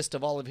the list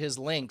of all of his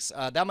links.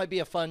 That might be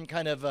a fun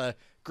kind of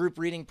group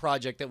reading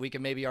project that we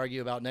can maybe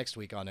argue about next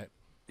week on it.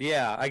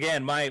 Yeah.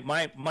 Again, my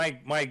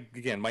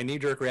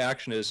knee-jerk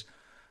reaction is,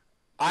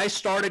 I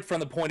started from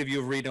the point of view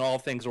of reading all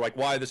things like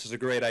why this is a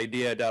great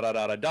idea, ... And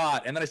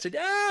then I said,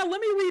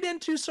 let me read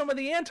into some of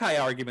the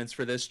anti-arguments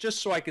for this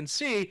just so I can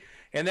see.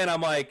 And then I'm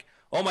like,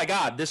 oh my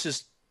God,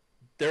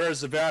 there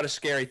is a very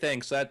scary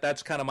thing. So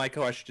that's kind of my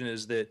question,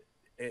 is that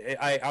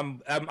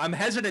I'm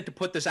hesitant to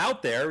put this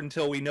out there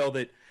until we know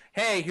that,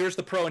 hey, here's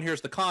the pro and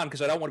here's the con,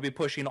 because I don't want to be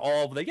pushing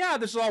all of the,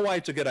 this is all why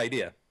it's a good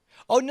idea.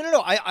 Oh,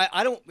 no.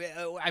 I don't,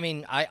 I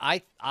mean,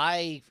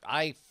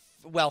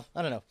 well,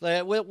 I don't know.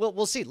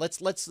 We'll see.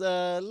 Let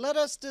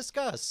us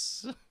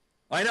discuss.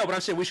 I know, but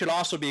I'm saying we should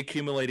also be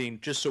accumulating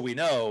just so we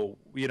know,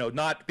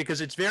 not because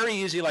it's very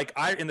easy. Like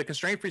in the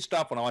constraint-free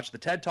stuff, when I watch the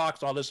TED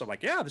Talks and all this, I'm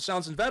like, yeah, this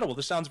sounds inevitable.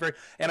 This sounds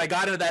and I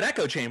got into that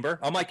echo chamber.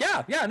 I'm like,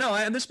 no,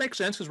 and this makes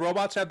sense because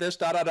robots have this,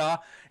 And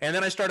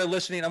then I started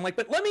listening. I'm like,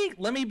 but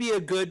let me be a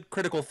good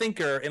critical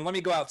thinker and let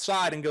me go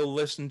outside and go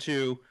listen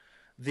to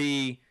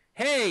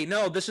hey,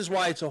 no, this is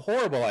why it's a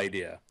horrible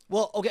idea.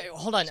 Well, okay,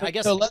 hold on. I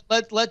guess so.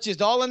 Let's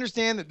just all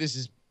understand that this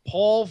is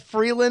Paul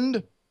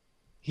Freeland.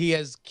 He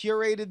has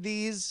curated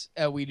these.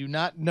 We do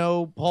not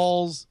know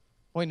Paul's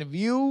point of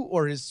view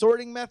or his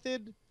sorting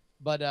method,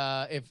 but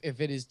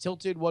if it is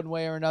tilted one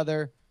way or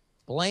another,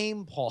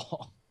 blame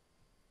Paul.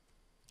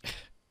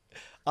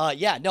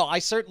 I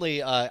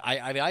certainly.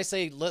 I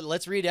say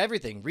let's read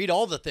everything. Read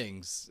all the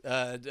things.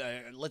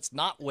 Let's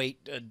not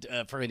wait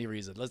for any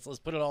reason. Let's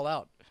put it all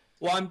out.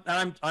 Well,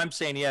 I'm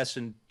saying yes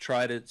and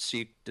try to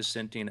seek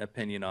dissenting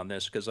opinion on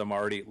this because I'm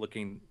already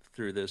looking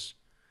through this,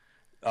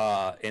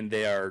 and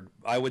they are.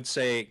 I would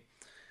say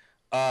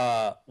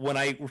when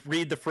I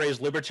read the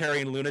phrase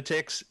 "libertarian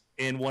lunatics"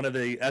 in one of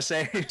the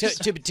essays,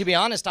 to be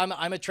honest,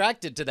 I'm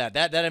attracted to that.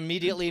 That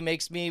immediately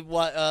makes me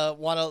want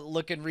to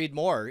look and read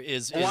more.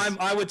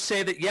 I would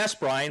say that yes,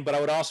 Brian, but I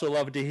would also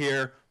love to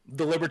hear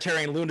the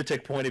libertarian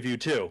lunatic point of view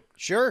too.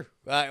 Sure,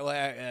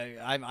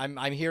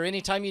 I'm here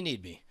anytime you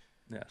need me.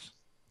 Yes.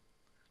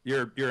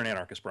 You're an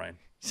anarchist, Brian.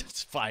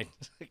 It's fine.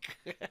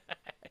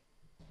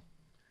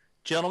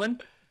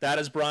 Gentlemen, that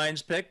is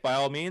Brian's pick. By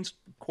all means,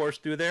 course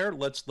through there.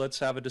 Let's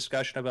have a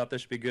discussion about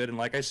this. Be good. And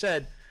like I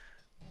said,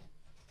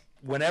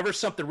 whenever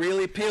something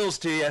really appeals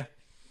to you,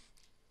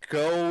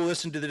 go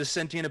listen to the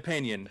dissenting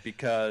opinion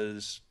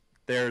because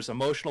There's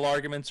emotional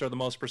arguments are the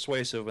most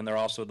persuasive, and they're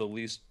also the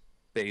least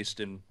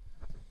based in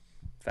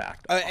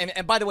fact.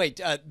 And by the way,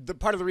 the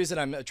part of the reason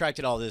I'm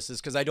attracted to all this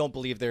is because I don't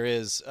believe there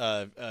is.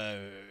 I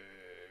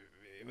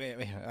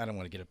don't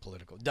want to get it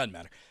political. Doesn't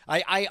matter.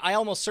 I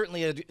almost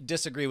certainly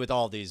disagree with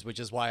all these, which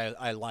is why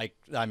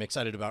I'm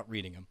excited about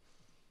reading them.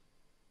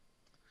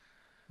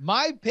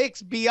 My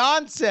pick's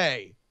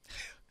Beyonce.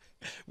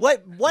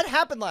 What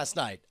happened last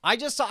night? I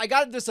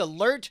got this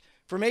alert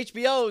from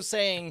HBO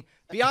saying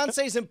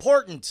Beyonce's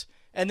important,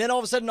 and then all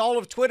of a sudden all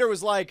of Twitter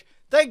was like,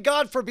 "Thank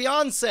God for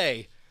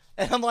Beyonce,"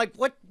 and I'm like,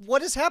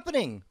 "What is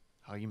happening?"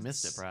 Oh, you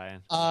missed it,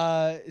 Brian.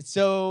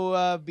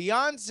 So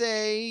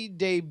Beyonce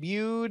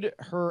debuted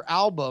her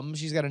album.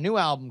 She's got a new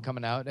album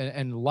coming out,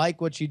 and like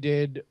what she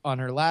did on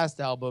her last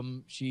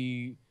album,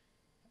 she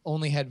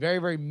only had very,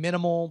 very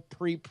minimal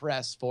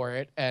pre-press for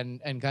it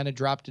and kind of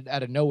dropped it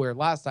out of nowhere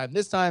last time.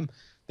 This time,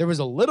 there was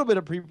a little bit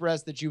of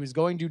pre-press that she was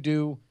going to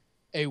do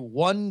a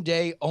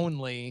one-day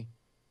only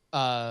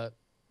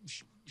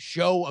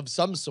show of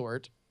some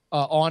sort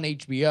on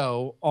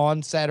HBO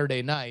on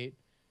Saturday night.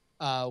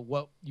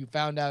 What you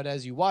found out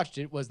as you watched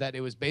it was that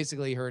it was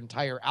basically her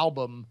entire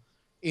album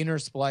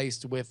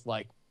interspliced with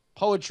like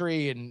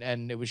poetry,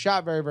 and it was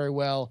shot very, very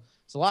well.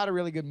 It's a lot of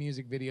really good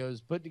music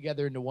videos put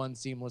together into one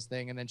seamless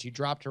thing, and then she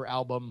dropped her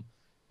album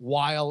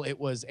while it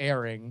was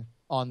airing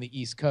on the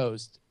East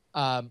Coast.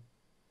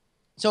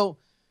 So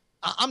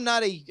I'm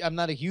not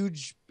a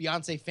huge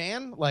Beyonce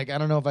fan. Like, I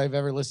don't know if I've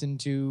ever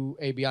listened to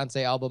a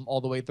Beyonce album all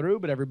the way through,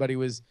 but everybody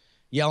was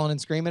yelling and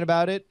screaming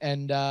about it,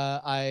 and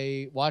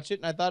I watched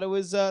it and I thought it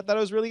was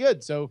really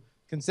good. So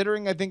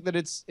considering I think that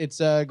it's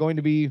going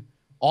to be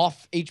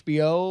off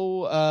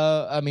HBO,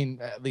 I mean,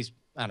 at least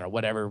I don't know,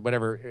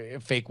 whatever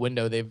fake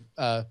window they've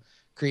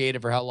created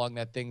for how long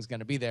that thing's going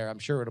to be there. I'm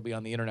sure it'll be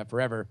on the internet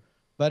forever.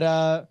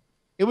 But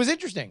it was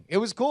interesting. It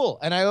was cool.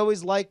 And I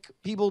always like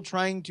people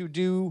trying to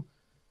do,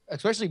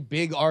 especially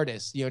big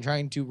artists,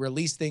 trying to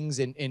release things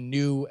in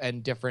new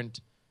and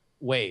different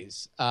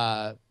ways.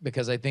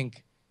 Because I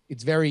think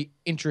it's very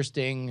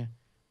interesting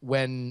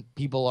when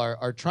people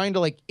are trying to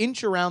like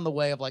inch around the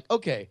way of like,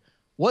 okay,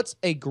 what's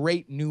a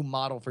great new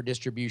model for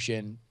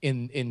distribution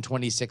in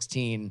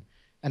 2016?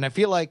 And I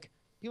feel like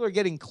people are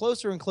getting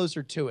closer and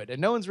closer to it, and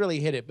no one's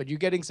really hit it, but you're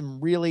getting some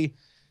really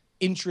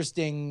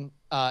interesting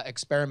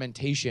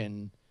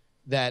experimentation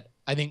that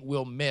I think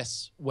we'll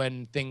miss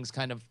when things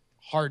kind of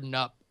harden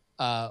up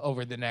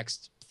over the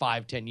next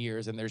 5-10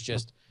 years, and there's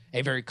just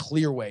a very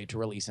clear way to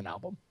release an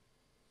album.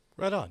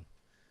 Right on.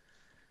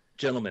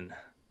 Gentlemen,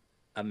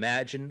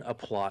 imagine a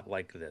plot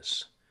like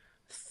this.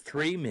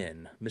 3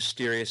 men,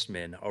 mysterious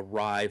men,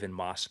 arrive in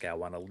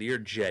Moscow on a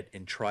Learjet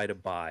and try to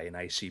buy an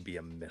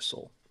ICBM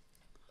missile.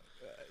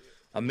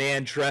 A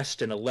man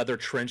dressed in a leather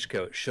trench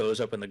coat shows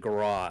up in the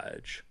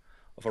garage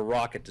of a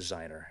rocket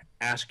designer,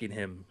 asking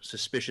him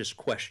suspicious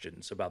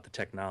questions about the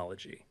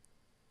technology.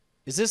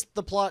 Is this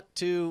the plot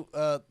to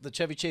the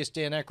Chevy Chase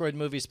Dan Aykroyd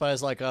movie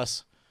Spies Like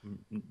Us?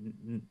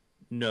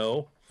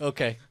 No.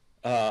 Okay.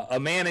 A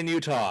man in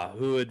Utah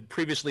who had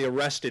previously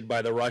arrested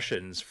by the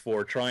Russians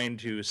for trying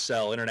to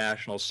sell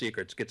international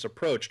secrets gets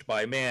approached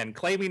by a man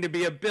claiming to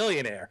be a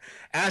billionaire,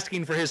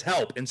 asking for his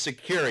help in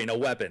securing a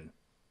weapon.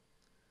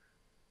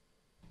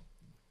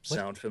 What?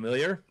 Sound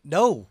familiar?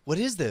 No. What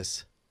is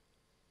this?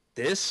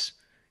 This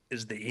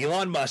is the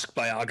Elon Musk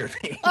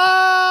biography.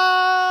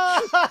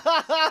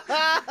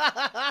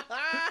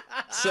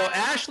 So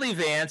Ashley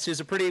Vance is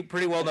a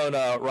pretty well-known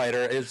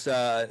writer.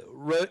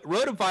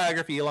 Wrote a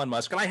biography of Elon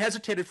Musk, and I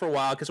hesitated for a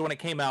while because when it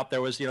came out,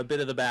 there was a bit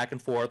of the back and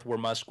forth where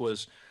Musk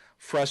was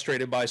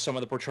frustrated by some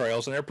of the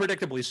portrayals, and they're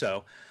predictably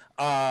so.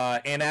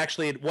 And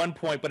actually, at one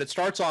point, but it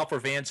starts off where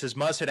Vance says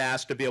Musk had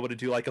asked to be able to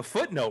do like a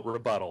footnote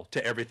rebuttal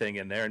to everything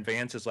in there, and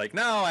Vance is like,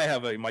 "No, I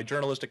have my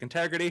journalistic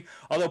integrity."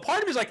 Although part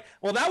of me is like,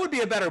 "Well, that would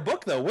be a better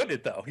book, though, wouldn't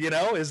it? Though,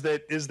 is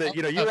that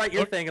you write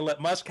your thing and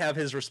let Musk have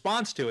his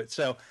response to it."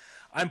 So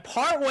I'm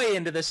partway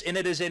into this, and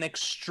it is an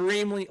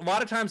extremely. A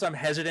lot of times, I'm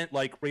hesitant,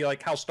 like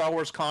how Star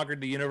Wars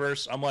conquered the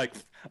universe. I'm like,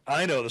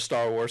 I know the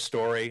Star Wars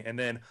story, and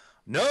then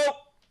nope.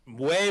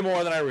 Way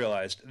more than I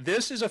realized.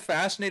 This is a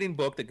fascinating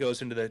book that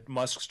goes into the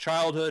Musk's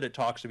childhood. It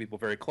talks to people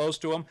very close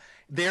to him.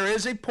 There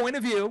is a point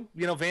of view.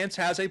 Vance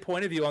has a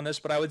point of view on this,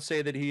 but I would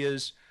say that he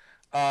is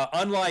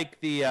unlike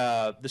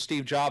the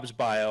Steve Jobs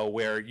bio,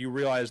 where you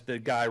realize the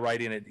guy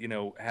writing it,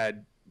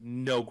 had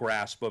no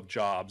grasp of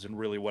Jobs and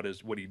really what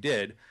he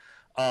did.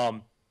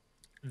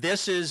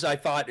 This is, I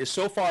thought, is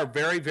so far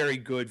very, very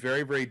good,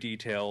 very, very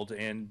detailed,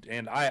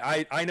 and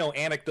I know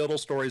anecdotal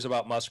stories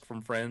about Musk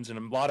from friends, and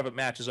a lot of it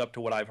matches up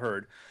to what I've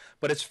heard.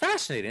 But it's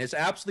fascinating. It's an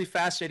absolutely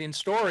fascinating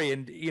story,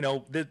 and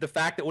the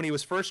fact that when he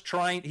was first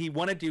trying, he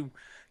wanted to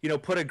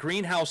put a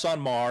greenhouse on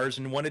Mars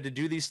and wanted to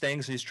do these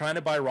things, and he's trying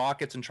to buy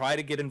rockets and try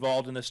to get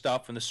involved in this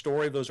stuff, and the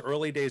story of those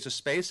early days of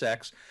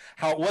SpaceX,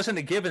 how it wasn't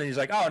a given. He's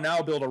like, oh, now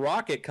I'll build a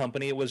rocket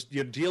company. It was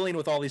dealing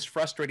with all these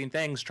frustrating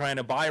things, trying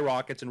to buy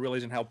rockets and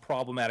realizing how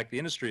problematic the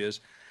industry is.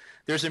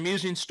 there's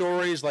amusing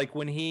stories like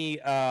when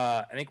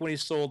I think when he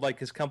sold like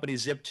his company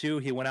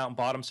Zip2, he went out and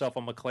bought himself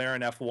a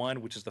McLaren F1,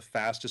 which is the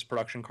fastest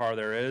production car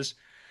there is.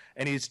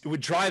 And he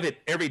would drive it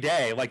every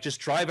day, like just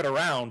drive it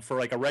around for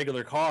like a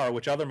regular car,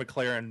 which other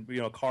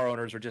McLaren, car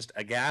owners are just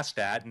aghast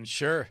at. And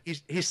sure,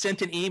 he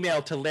sent an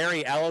email to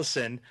Larry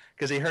Ellison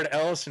because he heard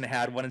Ellison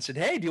had one and said,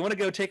 "Hey, do you want to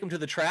go take them to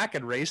the track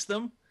and race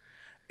them?"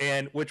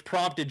 And which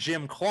prompted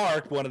Jim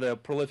Clark, one of the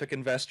prolific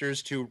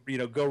investors, to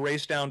go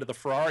race down to the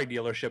Ferrari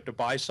dealership to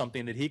buy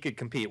something that he could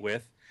compete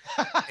with.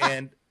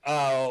 And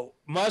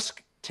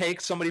Musk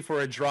takes somebody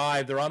for a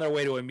drive. They're on their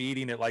way to a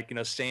meeting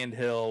at Sand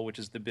Hill, which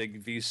is the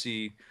big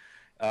VC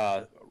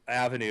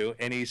avenue,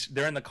 and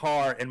they're in the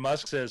car, and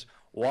Musk says,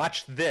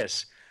 "Watch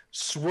this,"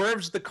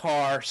 swerves the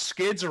car,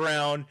 skids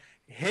around,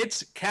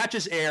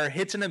 catches air,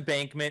 hits an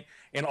embankment,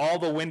 and all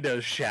the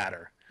windows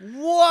shatter.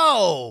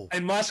 Whoa!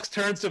 And Musk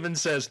turns to him and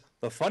says,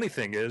 "The funny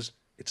thing is,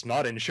 it's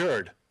not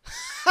insured."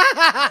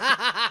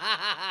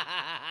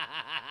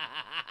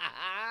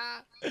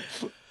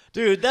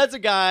 Dude, that's a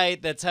guy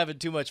that's having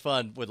too much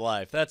fun with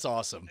life. That's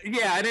awesome.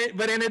 Yeah, and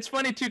it's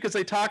funny too because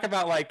they talk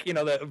about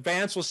the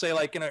Vance will say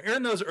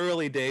in those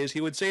early days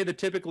he would say the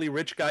typically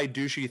rich guy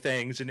douchey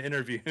things in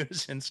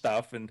interviews and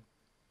stuff, and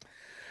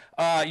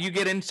you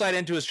get insight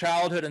into his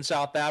childhood in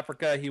South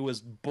Africa. He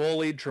was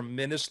bullied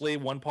tremendously.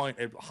 One point,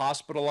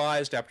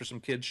 hospitalized after some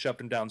kids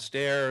shoved him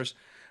downstairs.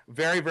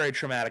 Very, very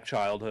traumatic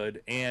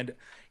childhood. And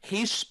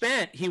he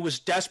was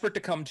desperate to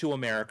come to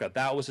America.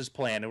 That was his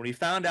plan. And when he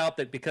found out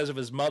that because of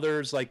his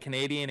mother's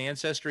Canadian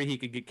ancestry, he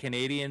could get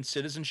Canadian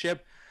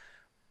citizenship,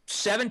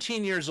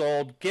 17 years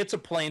old, gets a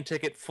plane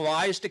ticket,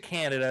 flies to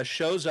Canada,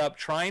 shows up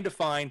trying to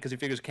find, because he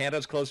figures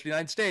Canada's close to the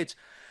United States,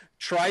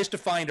 tries to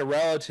find a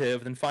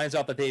relative, then finds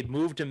out that they'd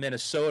moved to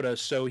Minnesota.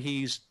 So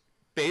he's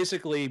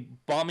basically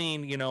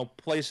bumming,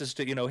 places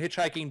to,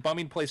 hitchhiking,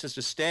 bumming places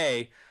to stay.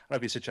 I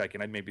don't know if he's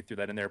hitchhiking, I maybe threw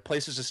that in there.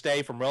 Places to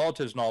stay from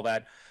relatives and all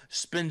that.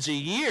 Spends a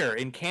year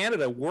in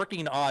Canada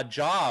working odd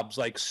jobs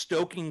like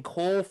stoking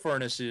coal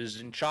furnaces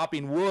and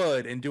chopping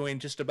wood and doing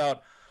just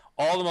about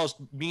all the most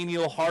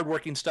menial,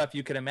 hardworking stuff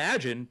you can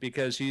imagine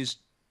because he's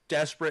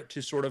desperate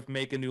to sort of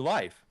make a new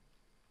life.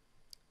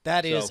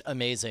 That is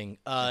amazing.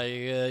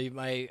 I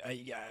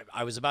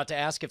was about to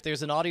ask if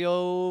there's an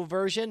audio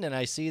version, and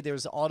I see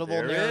there's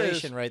audible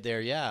narration right there.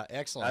 Yeah,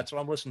 excellent. That's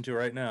what I'm listening to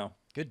right now.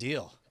 Good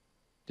deal.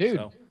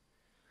 Dude,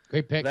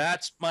 great pick.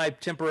 That's my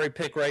temporary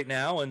pick right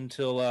now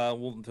until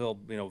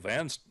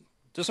Vance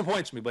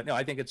disappoints me. But no,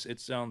 I think it's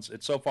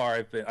so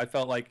far. I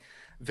felt like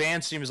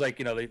Vance seems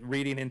like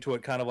reading into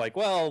it kind of like,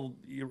 well,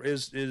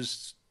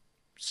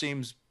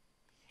 seems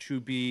to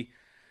be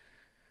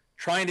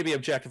trying to be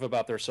objective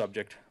about their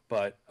subject.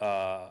 But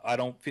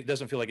it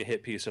doesn't feel like a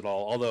hit piece at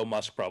all, although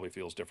Musk probably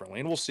feels differently.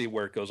 And we'll see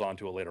where it goes on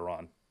to later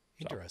on.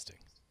 Interesting.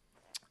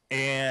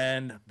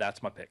 And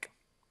that's my pick.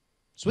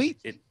 Sweet.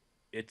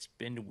 It's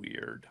been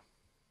weird.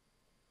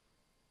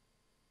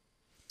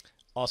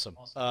 Awesome.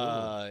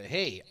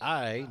 Hey,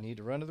 I need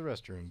to run to the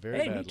restroom very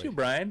badly. Hey, me too,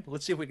 Brian.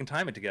 Let's see if we can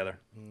time it together.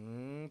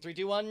 3,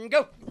 2, 1,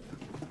 go!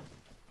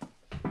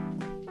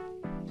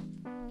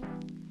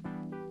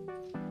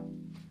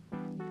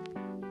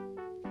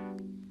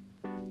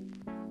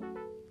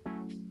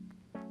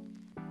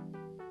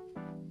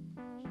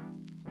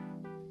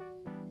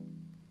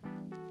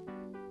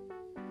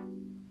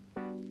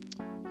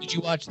 Did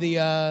you watch the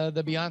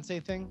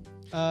Beyonce thing,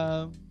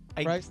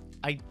 Bryce?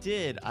 I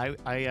did.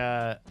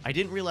 I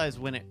didn't realize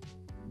when it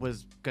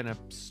was gonna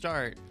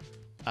start,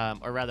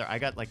 or rather, I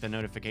got the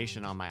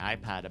notification on my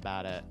iPad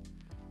about it,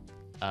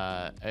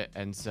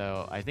 and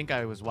so I think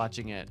I was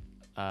watching it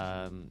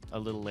a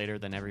little later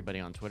than everybody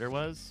on Twitter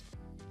was.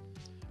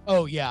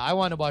 Oh yeah, I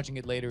wound up watching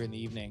it later in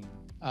the evening,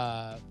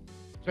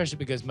 especially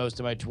because most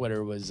of my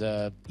Twitter was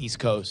East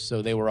Coast,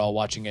 so they were all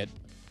watching it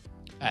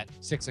at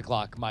 6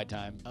 o'clock my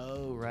time.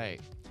 Oh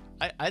right.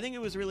 I think it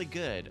was really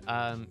good.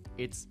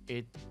 It's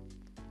the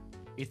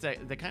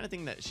kind of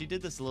thing that she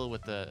did this a little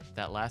with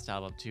that last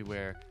album too,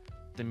 where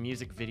the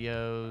music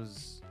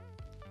videos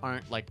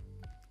aren't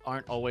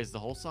always the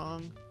whole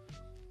song.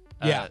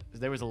 Yeah,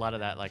 there was a lot of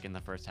that in the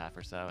first half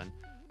or so,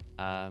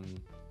 and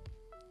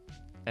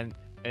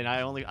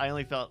I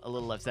only felt a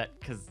little upset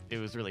because it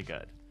was really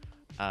good,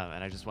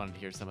 and I just wanted to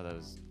hear some of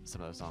those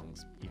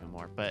songs even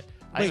more. But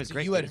I think it was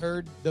great. You had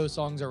heard those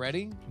songs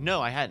already?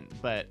 No, I hadn't.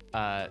 But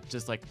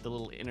just the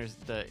little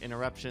the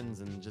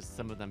interruptions and just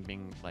some of them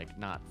being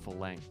not full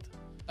length.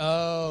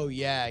 Oh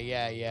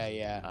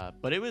yeah.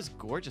 But it was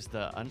gorgeous.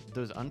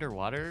 Those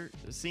underwater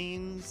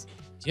scenes.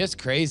 Just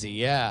crazy,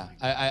 yeah.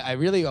 I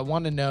really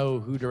want to know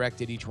who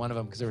directed each one of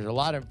them because there was a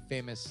lot of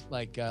famous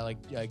Jonas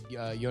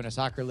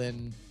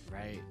Åkerlund,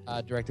 right?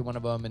 Directed one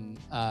of them, and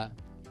I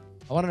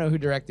want to know who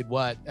directed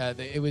what. I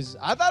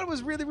thought it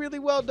was really, really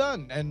well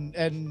done,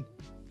 and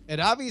it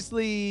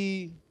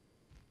obviously,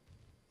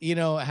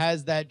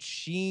 has that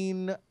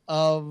sheen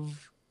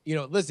of,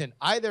 listen,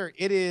 either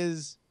it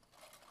is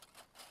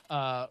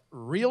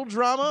real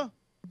drama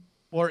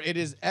or it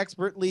is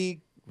expertly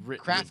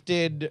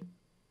crafted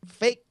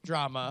fake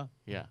drama.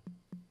 Yeah.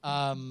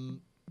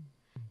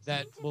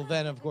 that will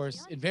then, of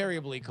course,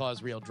 invariably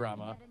cause real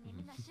drama.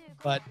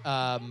 But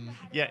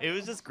yeah, it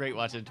was just great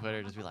watching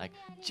Twitter just be like,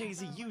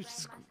 Jay-Z, you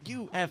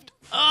effed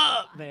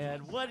up, man.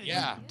 What did you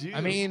do?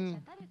 I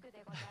mean,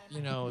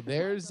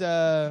 there's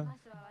I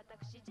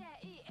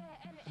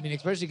mean,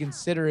 especially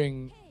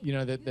considering,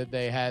 that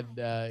they had,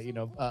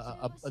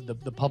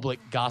 the public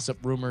gossip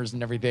rumors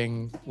and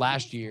everything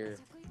last year.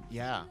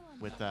 Yeah,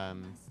 with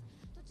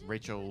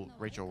Rachel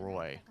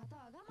Roy.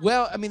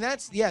 Well, I mean,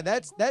 that's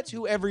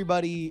who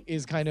everybody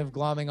is kind of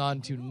glomming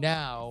onto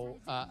now,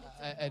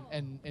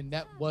 and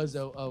that was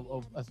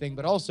a thing.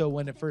 But also,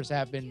 when it first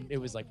happened, it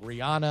was like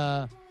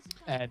Rihanna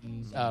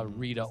and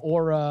Rita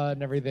Ora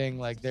and everything.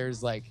 Like,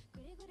 there's like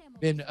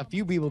been a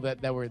few people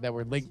that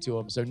were linked to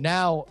him. So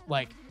now,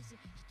 like,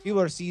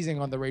 people are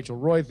seizing on the Rachel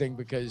Roy thing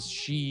because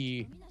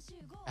she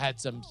had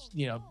some,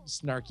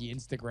 snarky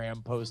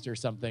Instagram post or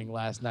something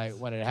last night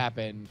when it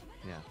happened.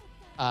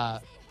 Yeah.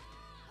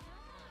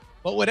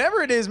 But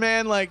whatever it is,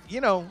 man, like,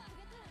 and I'm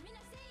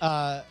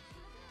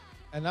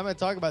going to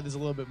talk about this a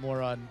little bit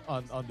more on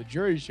the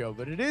Jury Show,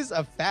 but it is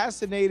a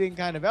fascinating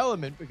kind of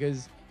element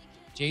because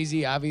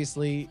Jay-Z,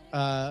 obviously,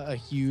 a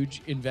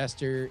huge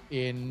investor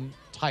in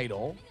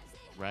Tidal.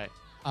 Right.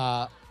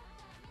 Now,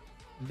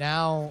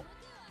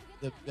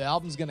 the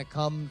album's going to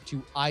come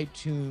to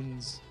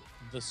iTunes,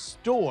 the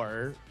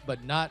store,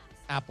 but not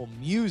Apple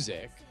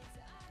Music.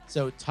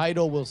 So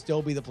Tidal will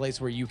still be the place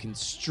where you can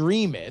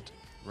stream it.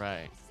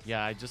 Right.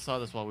 Yeah, I just saw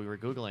this while we were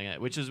Googling it,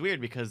 which is weird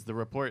because the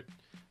report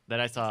that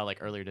I saw like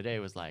earlier today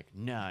was like,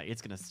 nah,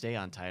 it's gonna stay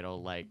on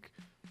Tidal, like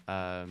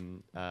the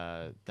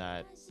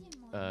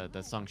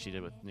song she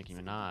did with Nicki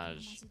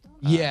Minaj.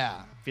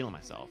 Yeah. Feeling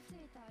Myself.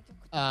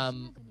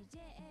 But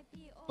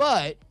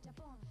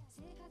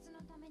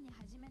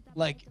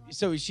like,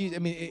 so I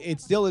mean, it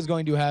still is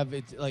going to have,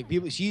 it's like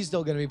people, she's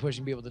still going to be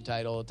pushing people to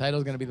Tidal.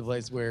 Tidal's going to be the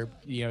place where,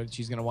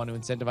 she's going to want to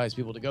incentivize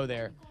people to go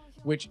there,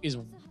 which is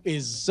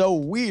so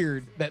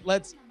weird that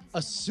let's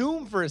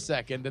assume for a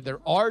second that there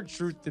are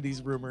truth to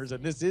these rumors.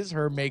 And this is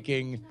her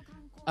making,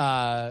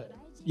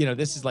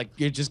 this is like,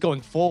 you're just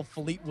going full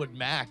Fleetwood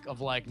Mac of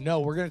like,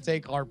 no, we're going to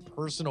take our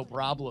personal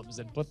problems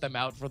and put them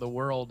out for the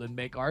world and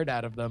make art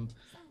out of them.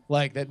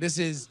 Like that. This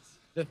is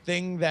the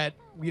thing that,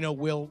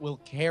 will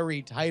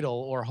carry Tidal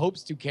or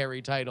hopes to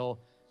carry Tidal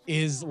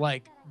is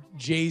like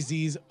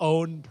Jay-Z's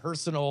own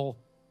personal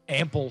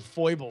ample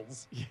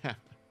foibles. Yeah.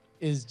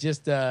 Is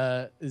just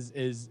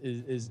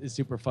is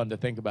super fun to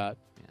think about.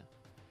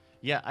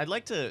 Yeah, I'd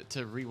like to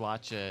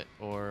rewatch it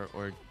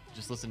or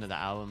just listen to the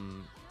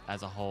album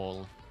as a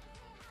whole,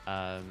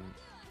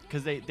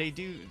 because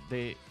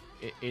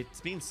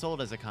it's being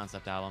sold as a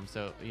concept album.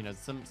 So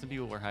some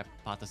people were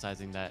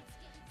hypothesizing that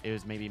it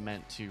was maybe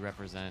meant to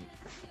represent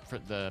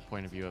the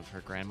point of view of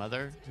her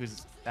grandmother,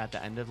 who's at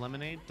the end of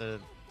Lemonade. Or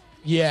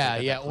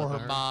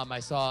her mom. I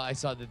saw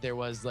that there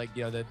was like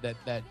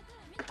that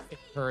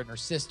her and her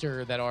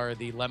sister that are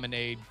the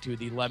lemonade to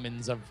the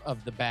lemons of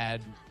the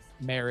bad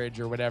marriage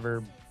or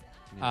whatever.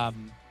 Yeah.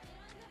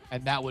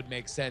 And that would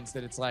make sense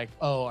that it's like,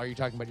 oh, are you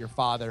talking about your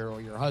father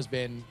or your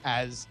husband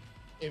as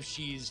if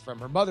she's from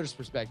her mother's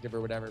perspective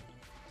or whatever.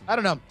 I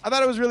don't know. I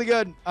thought it was really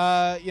good.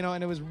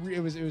 And it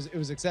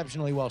was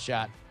exceptionally well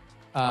shot.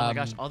 Oh my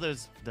gosh, all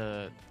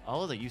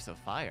of the use of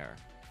fire.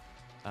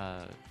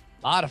 A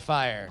lot of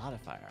fire.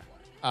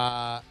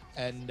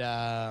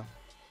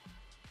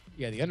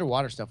 The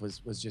underwater stuff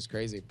was just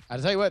crazy. I'll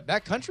tell you what,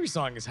 that country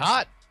song is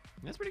hot.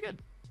 That's pretty good.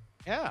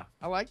 Yeah,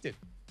 I liked it.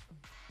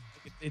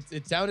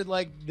 It sounded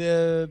like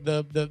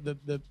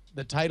the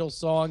title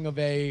song of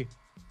a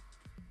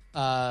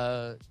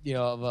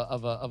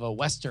of a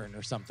Western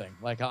or something.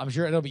 Like, I'm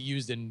sure it'll be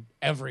used in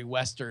every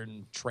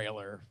Western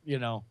trailer,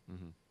 for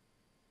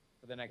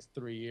the next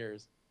 3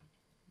 years.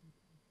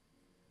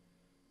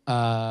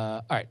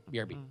 All right,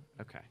 BRB.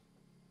 Okay.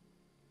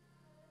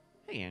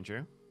 Hey,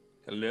 Andrew.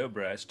 Hello,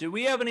 Bryce. Do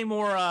we have any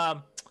more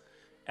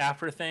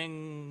after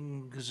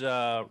things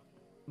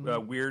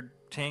weird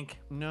tank?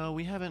 No,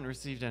 we haven't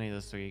received any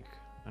this week,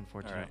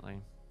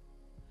 unfortunately.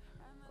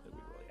 We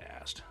really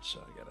asked, so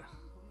I gotta.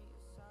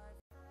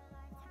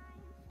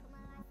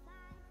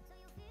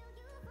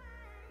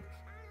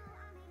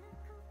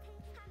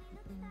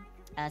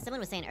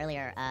 Someone was saying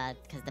earlier,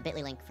 because the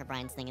bit.ly link for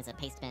Brian's thing is a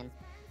paste bin,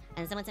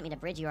 and someone sent me the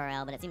bridge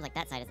URL, but it seems like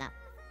that site is not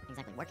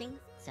exactly working.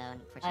 So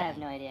unfortunately, I have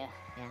no idea.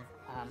 Yeah.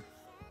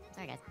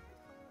 Sorry, guys.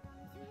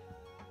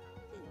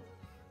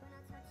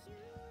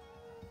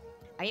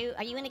 Are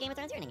you into Game of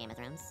Thrones? You're into Game of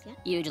Thrones, yeah?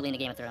 Usually into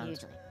Game of Thrones.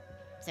 Usually.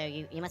 So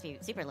you must be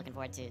super looking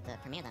forward to the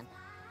premiere then.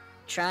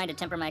 Trying to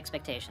temper my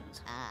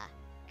expectations. Ah,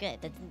 good.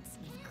 That's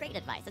great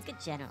advice. That's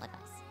good general advice,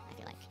 I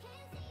feel like.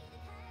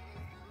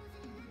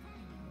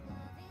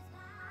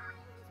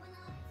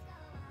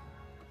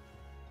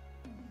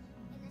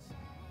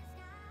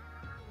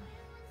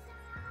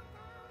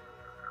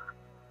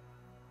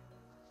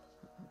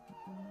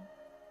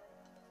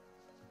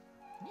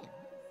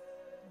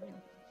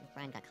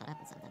 Brian got caught up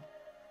in something.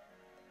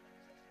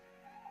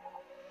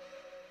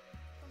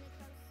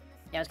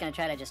 Yeah, I was gonna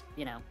try to just,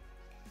 hold on.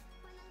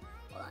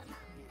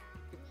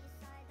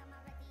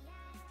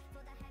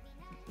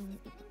 Did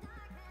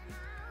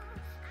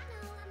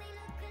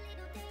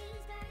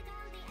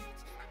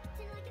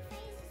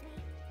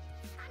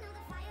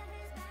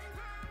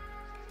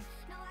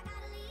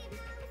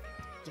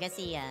you guys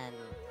see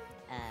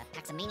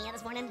Paxamania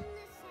this morning?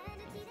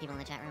 People in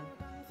the chat room.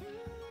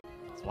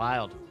 It's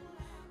wild.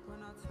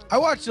 I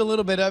watched a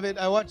little bit of it.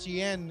 I watched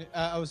Yen.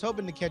 I was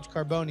hoping to catch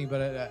Carboni,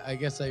 but I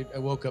guess I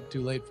woke up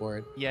too late for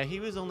it. Yeah, he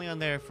was only on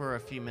there for a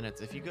few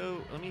minutes. If you go,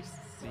 let me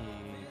see,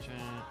 chat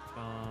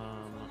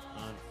bomb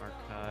on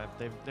archive.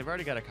 They've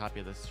already got a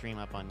copy of the stream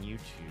up on YouTube.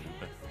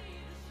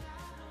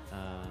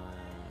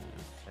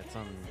 It's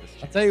on this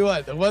channel. I'll tell you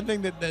what. The one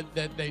thing that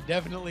they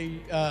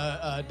definitely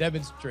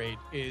demonstrate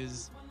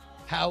is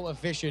how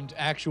efficient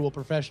actual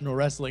professional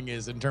wrestling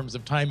is in terms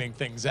of timing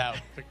things out,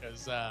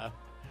 because that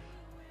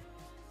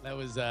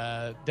was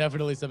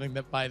definitely something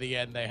that by the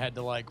end they had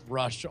to like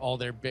rush all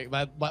their big.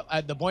 But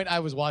at the point I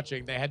was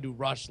watching, they had to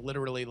rush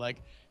literally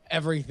like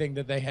everything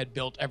that they had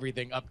built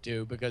everything up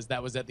to, because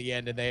that was at the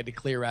end and they had to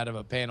clear out of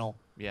a panel.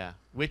 Yeah,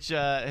 which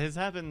has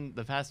happened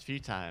the past few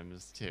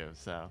times too.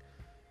 So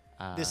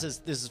This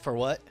is for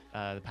what?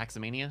 The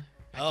Paxamania.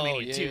 Oh,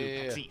 Paxamania yeah, 2, yeah,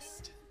 yeah. PAX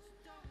East.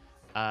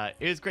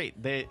 It was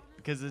great.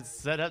 Because it's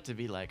set up to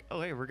be like,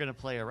 oh hey, we're gonna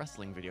play a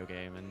wrestling video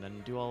game and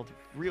then do all the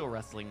real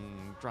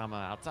wrestling drama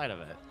outside of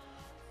it.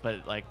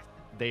 But like,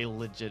 they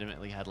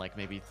legitimately had like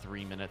maybe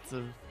 3 minutes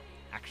of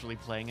actually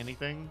playing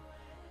anything,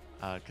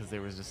 because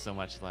there was just so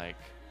much like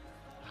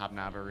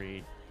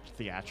hobnobbery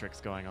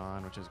theatrics going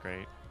on, which was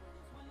great.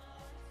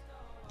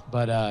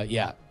 But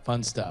yeah,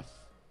 fun stuff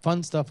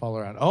all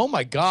around. Oh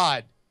my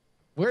God,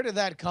 where did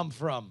that come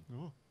from?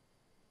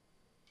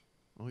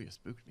 Oh, you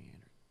spooked me,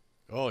 Andrew.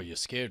 Oh, you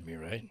scared me,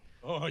 right?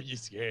 Oh, you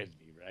scared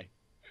me, right?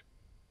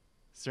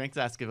 Strengths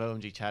asked if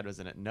OMG Chad was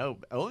in it. No,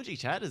 OMG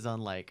Chad is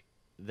on like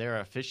their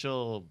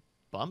official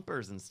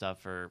bumpers and stuff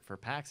for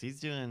PAX.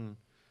 He's doing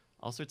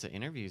all sorts of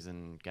interviews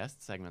and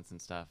guest segments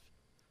and stuff.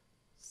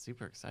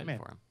 Super excited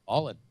for him.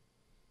 All in.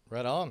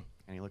 Right on.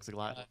 And he looks a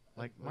lot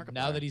like Markiplier.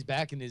 Now that he's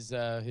back in his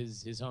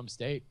home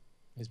state,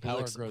 his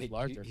power grows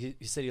larger. You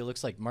said he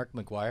looks like Mark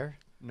McGuire?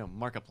 No,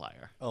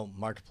 Markiplier. Oh,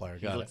 Markiplier.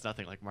 He Got looks it.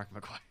 nothing like Mark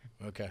McGuire.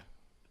 Okay.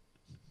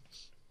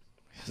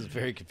 I was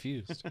very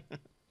confused.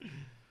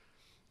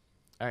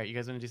 All right, you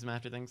guys want to do some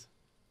after things?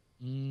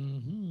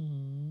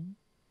 Mm-hmm.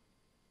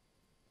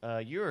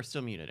 You are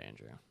still muted,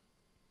 Andrew.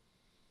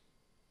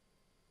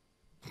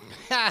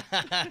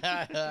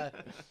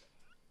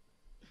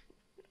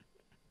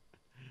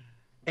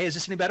 Hey, is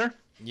this any better?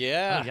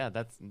 Yeah. Oh, yeah,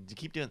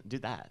 do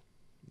that.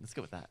 Let's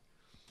go with that.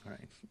 All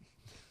right.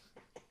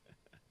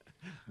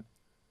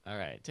 All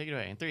right, take it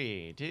away in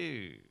 3,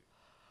 2.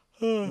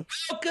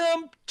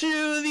 Welcome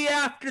to the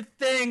After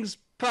Things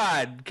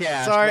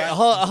podcast. Sorry,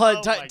 hold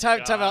my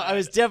time out. I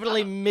was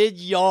definitely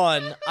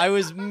mid-yawn. I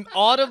was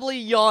audibly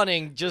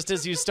yawning just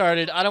as you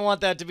started. I don't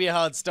want that to be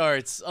how it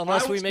starts,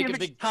 unless we make a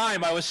big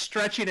time. I was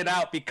stretching it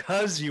out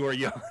because you were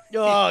young.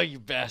 Oh, you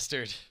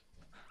bastard.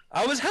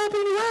 I was helping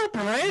you out,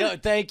 Brian. No,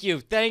 thank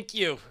you.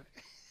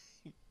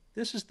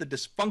 This is the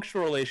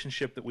dysfunctional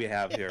relationship that we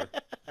have here.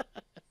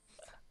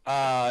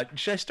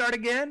 Should I start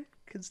again?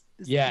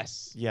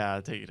 Yes. Yeah,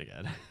 take it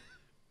again.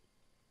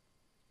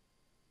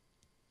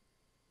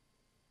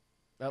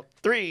 Oh,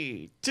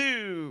 3,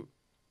 2.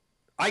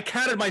 I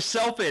counted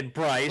myself in,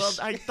 Bryce. Well,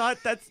 I thought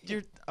that's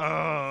your.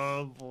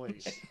 Oh boy.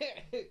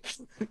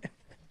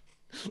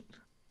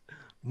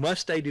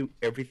 Must I do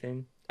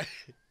everything?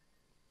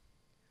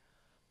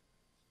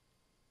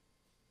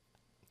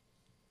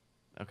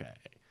 Okay.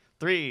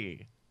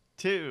 3,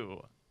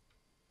 2.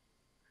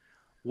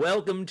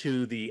 Welcome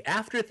to the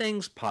After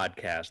Things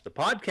podcast, the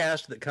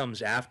podcast that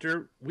comes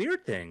after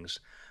weird things.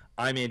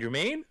 I'm Andrew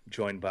Main,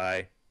 joined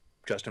by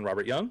Justin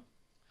Robert Young.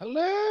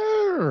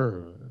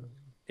 Hello.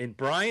 And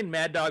Brian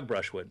Mad Dog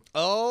Brushwood.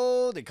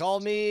 Oh, they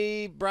call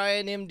me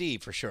Brian MD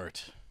for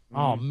short.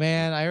 Oh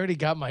man, I already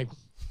got my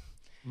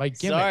gimmick.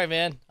 Sorry,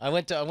 man. I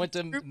went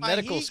to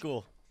medical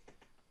school.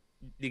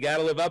 You got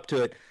to live up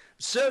to it.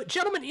 So,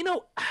 gentlemen,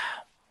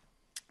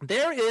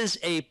 there is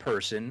a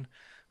person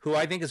who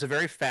I think is a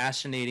very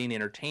fascinating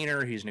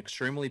entertainer. He's an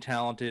extremely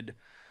talented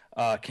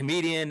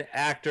comedian,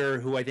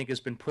 actor, who I think has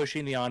been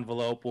pushing the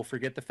envelope. We'll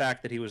forget the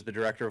fact that he was the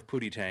director of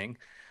Pootie Tang.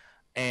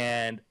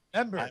 And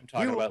Remember, I'm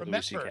talking you will about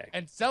Louis remember C.K.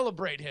 and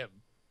celebrate him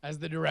as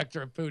the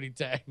director of Pootie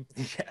Tang.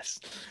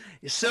 Yes.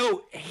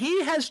 So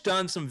he has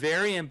done some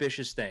very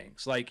ambitious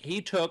things. Like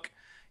he took,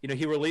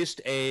 he released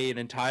an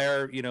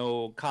entire,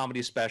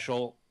 comedy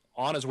special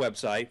on his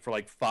website for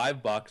like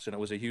 $5, and it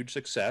was a huge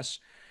success.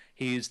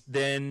 He's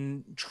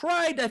then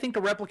tried, I think,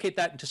 to replicate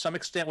that to some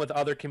extent with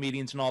other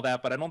comedians and all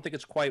that, but I don't think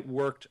it's quite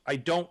worked.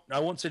 I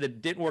won't say that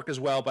it didn't work as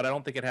well, but I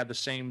don't think it had the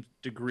same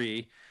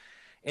degree.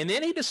 And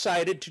then he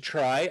decided to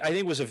try, I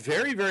think it was a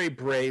very, very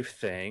brave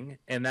thing,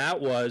 and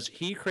that was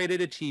he created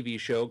a TV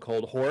show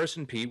called Horace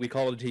and Pete. We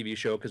call it a TV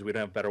show because we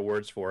don't have better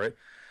words for it.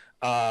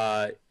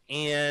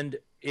 And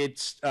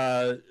it's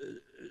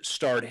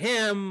starred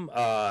him,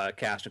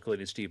 cast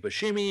included Steve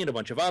Buscemi and a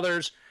bunch of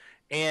others.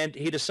 And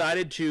he did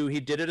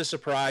it as a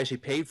surprise. He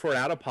paid for it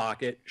out of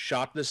pocket,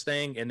 shot this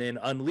thing, and then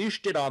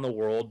unleashed it on the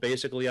world,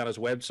 basically on his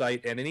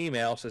website and an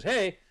email. Says,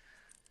 hey,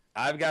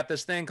 I've got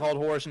this thing called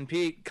Horace and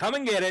Pete. Come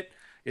and get it.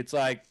 It's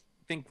like,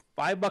 I think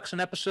 $5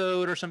 an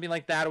episode or something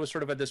like that. It was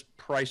sort of at this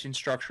pricing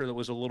structure that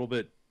was a little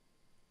bit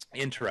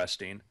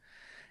interesting.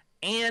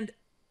 And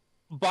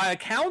by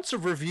accounts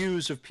of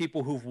reviews of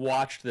people who've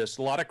watched this,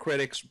 a lot of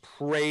critics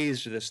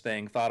praised this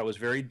thing, thought it was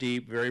very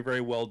deep, very,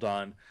 very well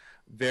done.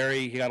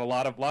 He got a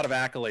lot of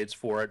accolades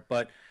for it,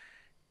 but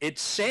its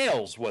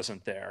sales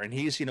wasn't there. And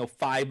he's, something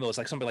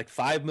like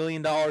 $5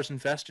 million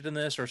invested in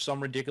this, or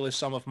some ridiculous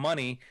sum of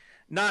money.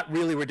 Not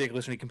really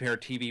ridiculous when you compare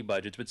TV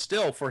budgets, but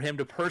still, for him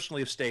to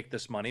personally have staked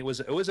this money, it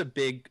was a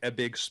big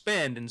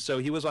spend. And so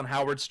he was on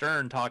Howard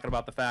Stern talking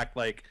about the fact,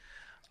 like,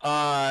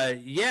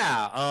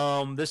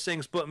 this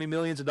thing's put me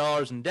millions of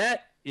dollars in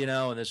debt,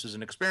 and this is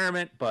an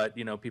experiment, but,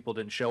 people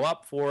didn't show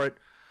up for it,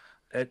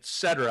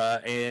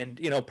 etc. And,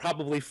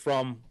 probably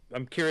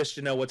I'm curious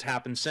to know what's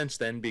happened since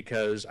then,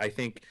 because I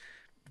think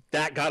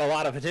that got a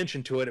lot of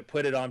attention to it. It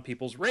put it on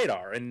people's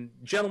radar. And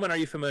gentlemen, are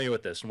you familiar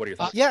with this? And what are your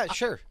thoughts? Yeah,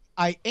 sure.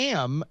 I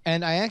am,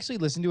 and I actually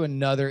listened to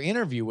another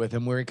interview with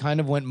him where he kind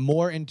of went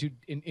more into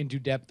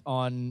depth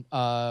on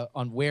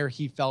where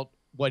he felt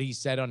what he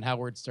said on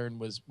Howard Stern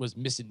was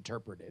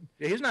misinterpreted.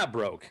 Yeah, he's not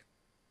broke.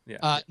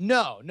 Yeah.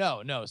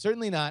 No,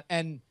 certainly not.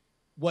 And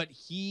what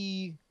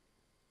he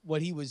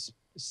was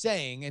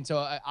saying, and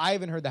so I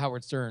haven't heard the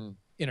Howard Stern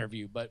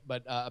interview, but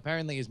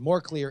apparently is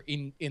more clear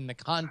in the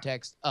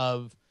context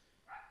of,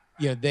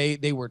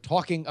 they were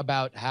talking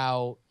about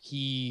how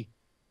he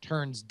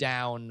turns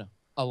down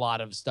a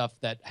lot of stuff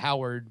that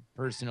Howard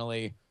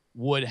personally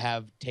would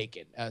have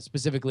taken,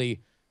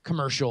 specifically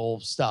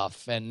commercial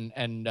stuff, and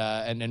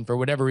for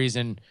whatever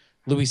reason,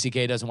 Louis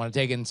C.K. doesn't want to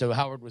take it, and so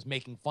Howard was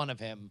making fun of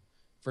him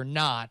for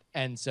not.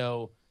 And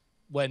so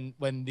when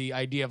the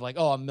idea of like,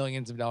 oh, I'm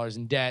millions of dollars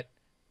in debt,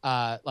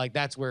 like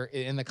that's where,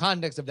 in the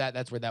context of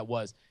that's where that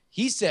was.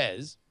 He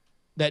says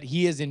that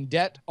he is in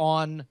debt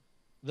on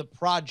the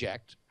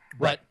project,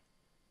 but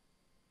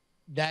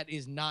that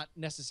is not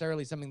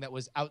necessarily something that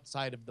was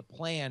outside of the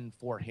plan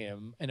for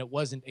him, and it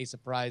wasn't a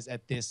surprise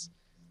at this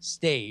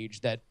stage.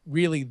 That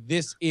really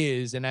this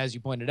is, and as you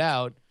pointed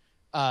out,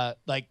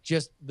 like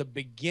just the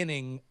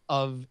beginning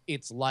of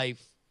its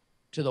life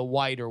to the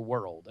wider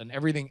world, and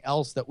everything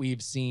else that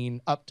we've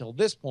seen up till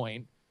this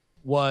point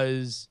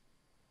was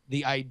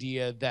the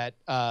idea that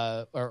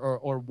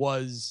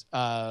was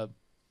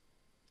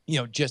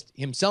just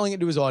him selling it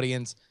to his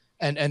audience,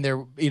 and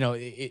there,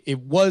 it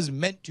was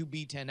meant to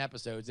be 10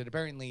 episodes, and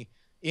apparently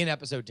in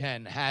episode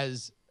 10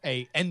 has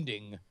a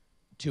ending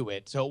to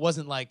it. So it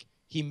wasn't like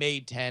he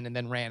made 10 and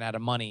then ran out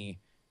of money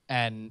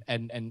and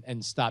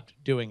stopped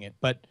doing it.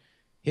 But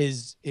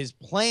his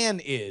plan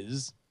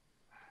is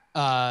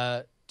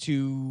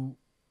to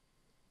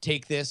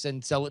take this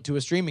and sell it to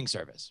a streaming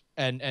service,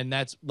 and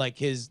that's like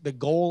the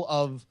goal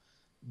of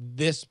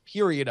this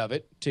period of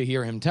it, to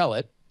hear him tell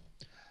it,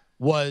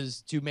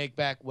 was to make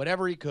back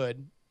whatever he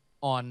could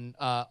on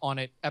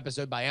it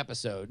episode by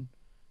episode,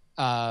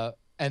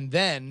 and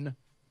then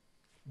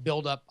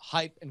build up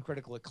hype and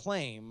critical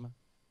acclaim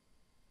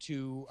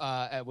to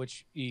at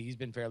which he's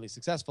been fairly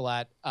successful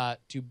at,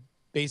 to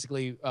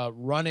basically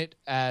run it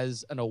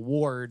as an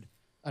award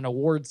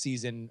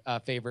season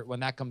favorite when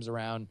that comes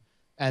around,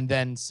 and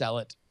then sell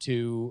it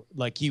to,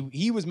 like,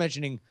 he was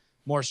mentioning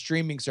more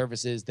streaming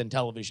services than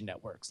television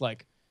networks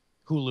like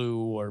Hulu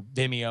or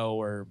Vimeo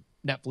or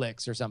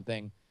Netflix or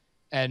something.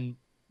 And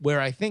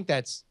where I think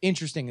that's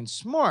interesting and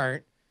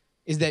smart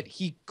is that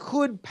he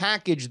could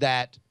package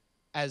that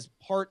as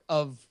part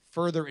of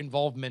further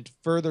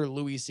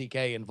Louis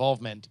C.K.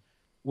 involvement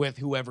with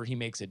whoever he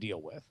makes a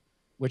deal with,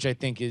 which I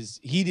think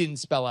he didn't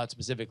spell out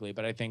specifically,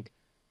 but I think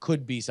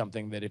could be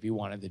something that if he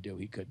wanted to do,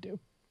 he could do.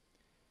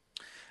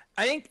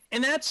 I think,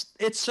 and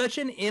it's such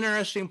an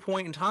interesting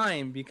point in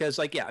time, because,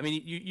 like, yeah, I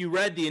mean, you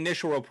read the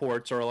initial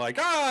reports are like,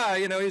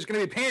 he's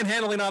going to be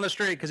panhandling on the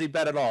street because he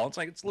bet it all. It's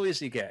like, it's Louis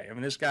C.K. I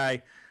mean, this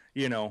guy,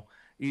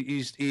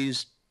 he's going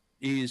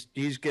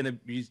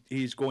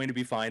to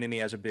be fine, and he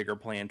has a bigger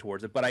plan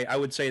towards it. But I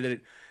would say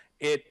that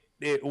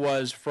it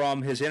was,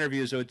 from his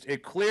interviews, so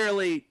it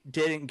clearly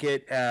didn't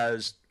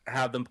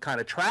have the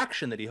kind of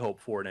traction that he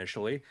hoped for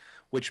initially,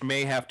 which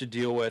may have to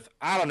deal with,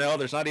 I don't know,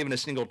 there's not even a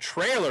single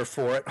trailer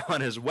for it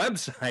on his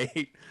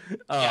website.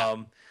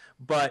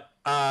 But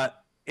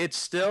it's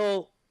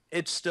still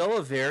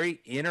a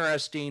very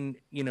interesting,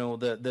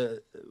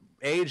 the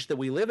age that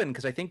we live in,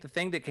 because I think the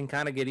thing that can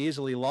kind of get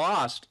easily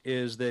lost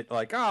is that,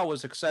 like, was it a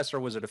success or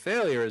was it a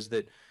failure, is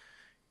that,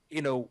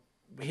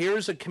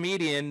 here's a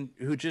comedian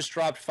who just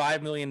dropped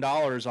 $5 million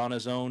on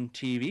his own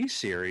TV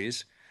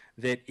series,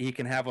 that he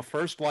can have a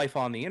first life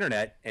on the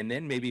internet and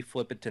then maybe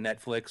flip it to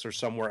Netflix or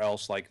somewhere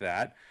else like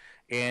that.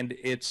 And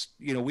it's,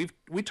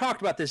 we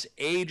talked about this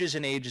ages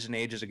and ages and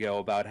ages ago,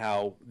 about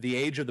how the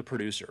age of the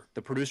producer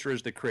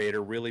as the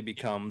creator really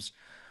becomes,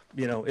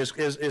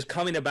 is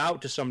coming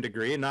about to some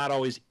degree, and not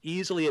always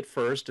easily at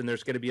first. And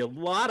there's going to be a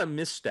lot of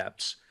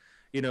missteps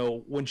You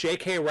know, when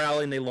J.K.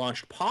 Rowling, they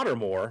launched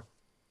Pottermore,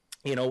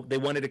 you know, they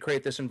wanted to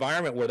create this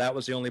environment where that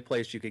was the only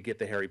place you could get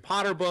the Harry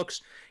Potter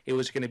books. It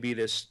was going to be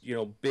this, you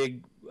know,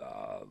 big,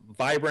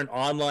 vibrant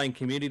online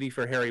community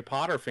for Harry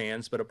Potter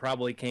fans, but it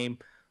probably came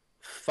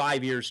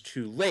 5 years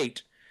too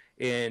late.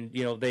 And,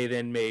 you know, they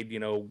then made, you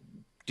know,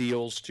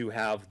 deals to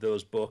have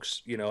those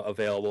books, you know,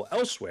 available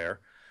elsewhere.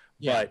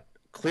 Yeah. But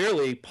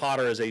clearly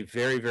Potter is a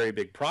very, very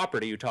big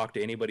property. You talk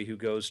to anybody who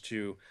goes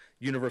to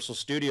Universal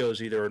Studios,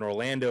 either in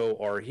Orlando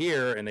or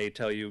here, and they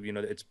tell you, you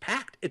know, it's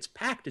packed,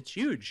 it's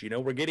huge. You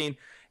know, we're getting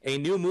a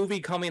new movie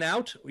coming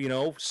out, you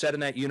know, set in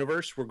that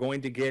universe. We're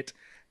going to get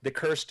The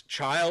Cursed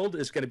Child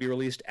is going to be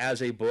released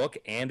as a book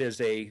and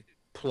as a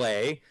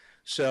play.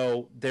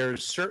 So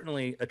there's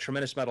certainly a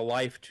tremendous amount of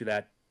life to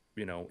that,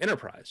 you know,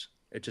 enterprise.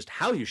 It's just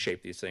how you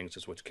shape these things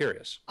is what's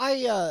curious.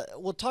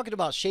 Well, talking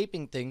about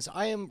shaping things,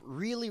 I am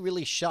really,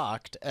 really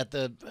shocked at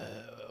the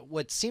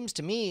what seems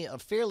to me a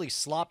fairly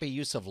sloppy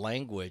use of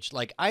language.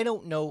 Like, I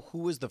don't know who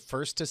was the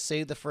first to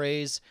say the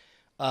phrase,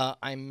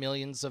 I'm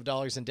millions of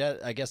dollars in debt.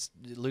 I guess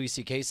Louis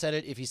C.K. said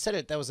it. If he said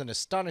it, that was an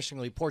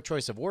astonishingly poor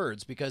choice of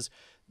words, because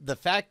the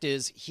fact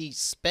is he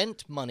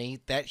spent money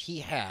that he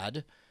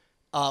had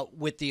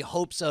with the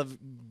hopes of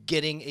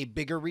getting a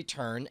bigger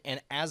return, and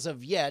as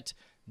of yet,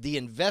 the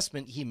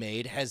investment he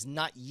made has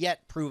not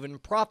yet proven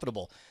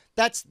profitable.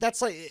 That's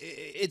like,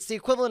 it's the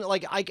equivalent.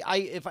 Like,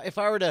 if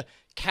I were to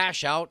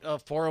cash out a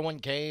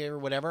 401k or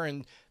whatever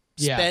and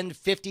spend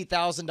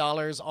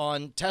 $50,000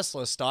 on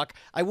Tesla stock,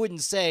 I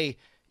wouldn't say,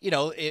 you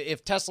know,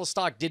 if Tesla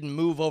stock didn't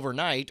move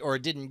overnight or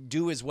it didn't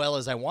do as well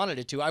as I wanted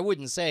it to, I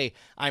wouldn't say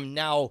I'm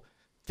now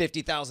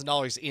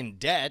 $50,000 in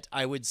debt.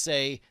 I would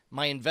say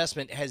my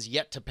investment has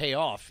yet to pay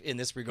off in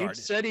this regard.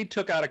 He said he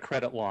took out a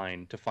credit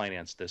line to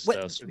finance this, but,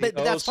 though. So but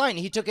that's fine.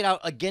 He took it out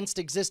against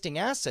existing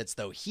assets,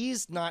 though.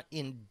 He's not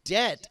in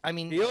debt. I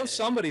mean, he owes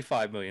somebody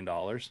 $5 million.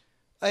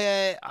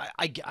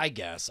 I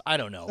guess. I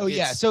don't know. Oh,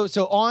 yeah. So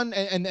on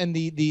and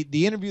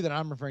the interview that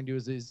I'm referring to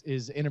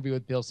is an interview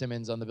with Bill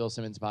Simmons on the Bill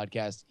Simmons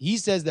podcast. He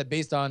says that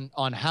based on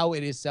how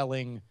it is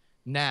selling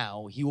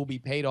now, he will be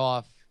paid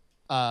off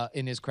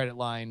in his credit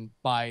line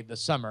by the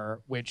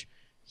summer, which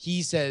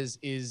he says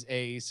is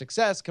a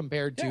success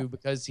compared to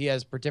because he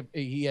has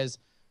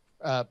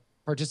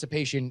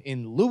participation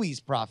in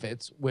Louis'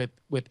 profits with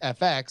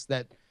FX,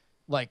 that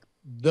like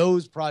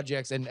those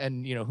projects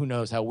and you know, who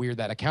knows how weird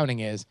that accounting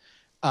is,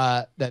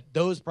 that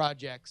those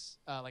projects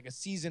like a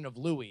season of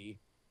Louis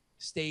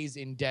stays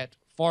in debt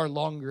far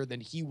longer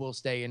than he will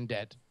stay in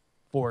debt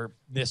for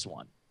this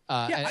one.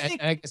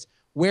 And I guess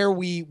where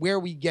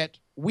we get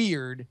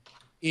weird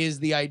is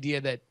the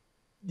idea that,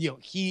 you know,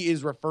 he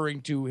is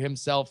referring to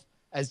himself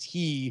as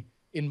he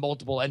in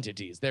multiple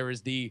entities. There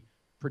is the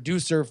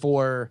producer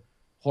for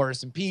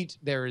Horace and Pete,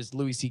 there is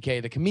Louis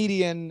C.K. the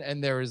comedian,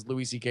 and there is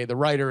Louis C.K. the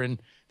writer,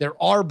 and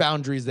there are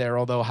boundaries there,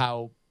 although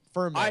how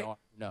firm they are.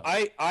 No.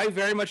 I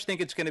very much think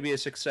it's going to be a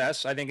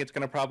success. I think it's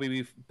going to probably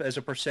be, as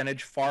a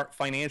percentage,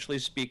 financially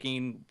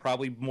speaking,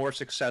 probably more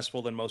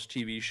successful than most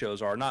TV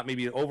shows are. Not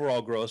maybe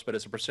overall gross, but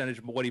as a percentage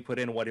of what he put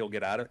in and what he'll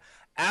get out of it.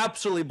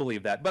 Absolutely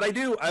believe that. But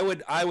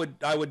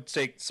I would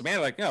say,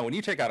 Samantha, like, no, when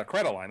you take out a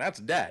credit line, that's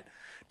debt.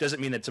 Doesn't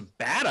mean it's a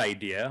bad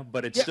idea,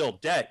 but it's still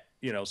debt.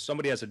 You know,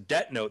 somebody has a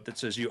debt note that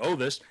says you owe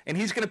this, and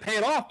he's going to pay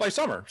it off by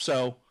summer.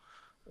 So,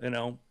 you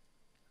know,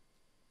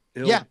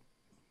 but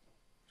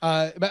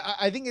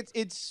I think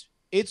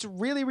it's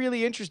really,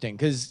 really interesting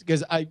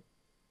because I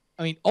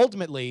mean,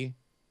 ultimately,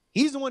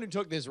 he's the one who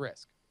took this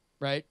risk,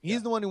 right?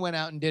 He's the one who went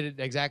out and did it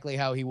exactly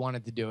how he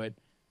wanted to do it.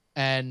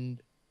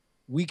 And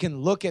we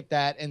can look at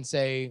that and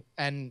say,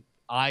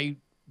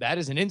 that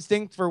is an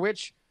instinct for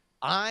which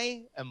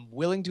I am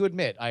willing to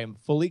admit I am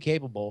fully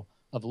capable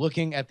of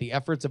looking at the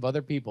efforts of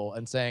other people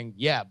and saying,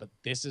 yeah, but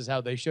this is how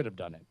they should have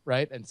done it,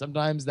 right? And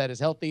sometimes that is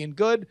healthy and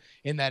good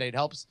in that it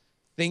helps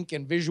think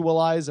and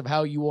visualize of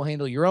how you will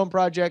handle your own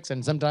projects,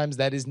 and sometimes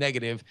that is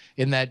negative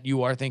in that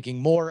you are thinking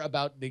more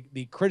about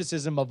the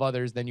criticism of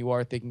others than you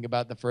are thinking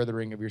about the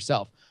furthering of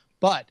yourself.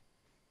 But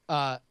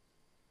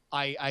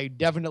I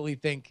definitely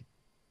think,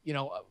 you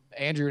know,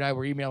 Andrew and I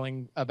were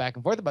emailing back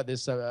and forth about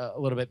this a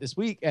little bit this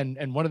week,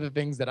 and one of the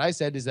things that I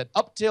said is that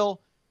up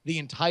till the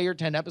entire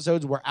 10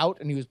 episodes were out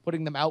and he was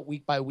putting them out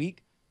week by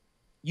week,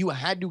 you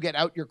had to get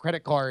out your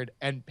credit card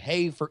and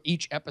pay for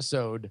each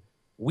episode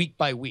week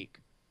by week.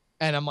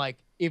 And I'm like,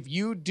 if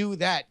you do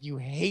that, you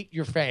hate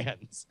your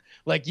fans.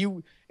 Like,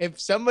 if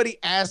somebody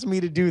asked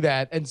me to do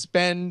that and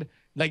spend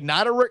like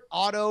not a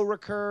auto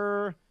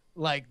recur,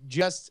 like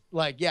just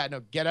like, get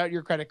out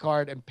your credit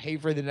card and pay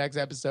for the next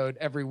episode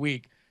every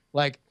week.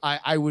 Like,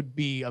 I would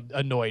be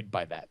annoyed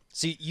by that.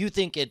 See, you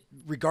think it,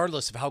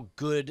 regardless of how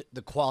good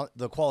the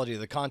quality of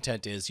the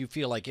content is, you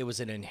feel like it was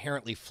an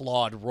inherently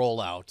flawed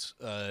rollout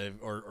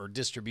or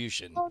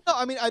distribution. Oh, no,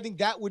 I mean, I think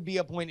that would be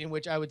a point in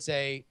which I would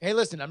say, hey,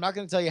 listen, I'm not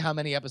going to tell you how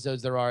many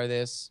episodes there are of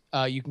this.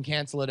 You can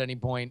cancel at any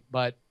point,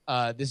 but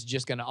this is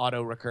just going to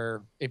auto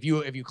recur. If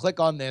you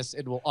click on this,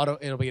 it'll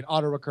be an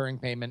auto recurring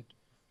payment,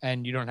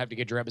 and you don't have to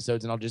get your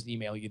episodes, and I'll just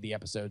email you the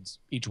episodes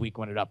each week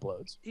when it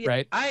uploads. Yeah,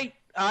 right?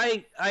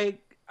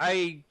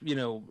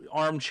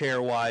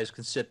 armchair wise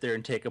can sit there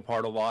and take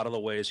apart a lot of the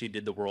ways he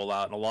did the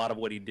rollout and a lot of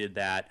what he did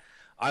that.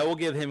 I will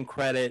give him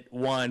credit,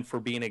 one, for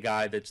being a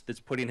guy that's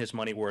putting his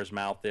money where his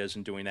mouth is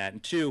and doing that,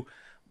 and two,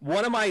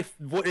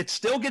 it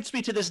still gets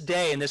me to this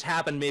day, and this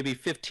happened maybe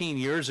 15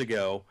 years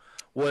ago,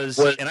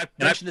 and I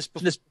mentioned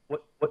this.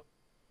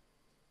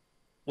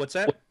 What's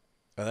that?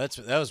 Oh,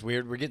 that was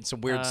weird. We're getting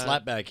some weird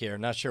slapback here.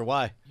 Not sure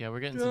why. Yeah,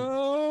 we're getting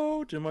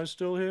Am I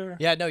still here?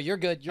 Yeah, no, you're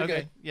good. You're Okay.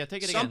 good. Yeah,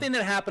 take it Something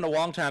that happened a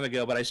long time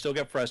ago, but I still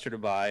get frustrated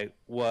by,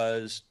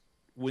 was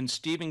when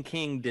Stephen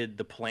King did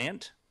The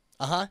Plant.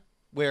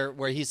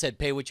 Where he said,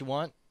 "Pay what you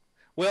want."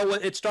 Well,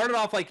 it started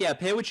off like, yeah,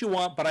 pay what you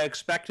want, but I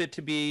expect it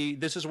to be,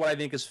 this is what I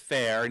think is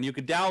fair, and you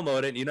could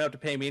download it, and you don't have to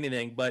pay me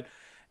anything. But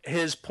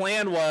his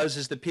plan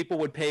is that people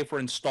would pay for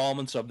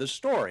installments of the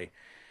story.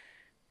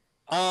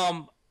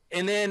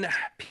 And then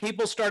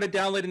people started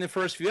downloading the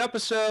first few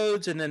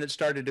episodes, and then it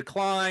started to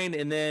decline,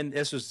 and then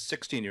this was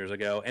 16 years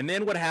ago. And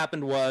then what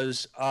happened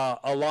was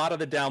a lot of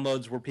the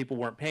downloads where people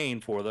weren't paying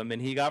for them, and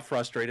he got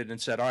frustrated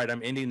and said, all right,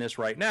 I'm ending this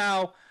right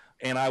now,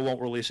 and I won't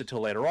release it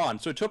till later on.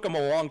 So it took him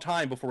a long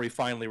time before he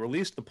finally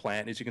released The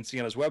Plant. As you can see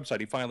on his website,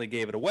 he finally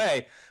gave it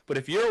away. But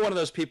if you're one of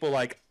those people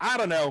like, I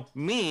don't know,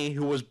 me,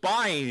 who was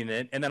buying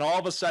it, and then all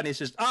of a sudden he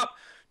says,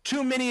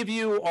 too many of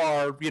you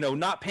are,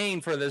 not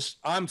paying for this,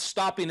 I'm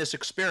stopping this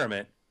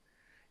experiment.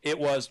 But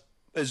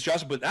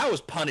that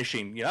was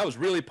punishing. That was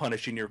really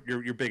punishing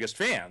your biggest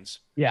fans.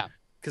 Yeah.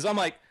 Because I'm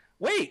like,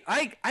 wait,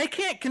 I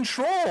can't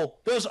control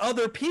those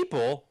other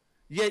people,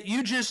 yet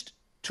you just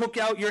took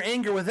out your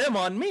anger with them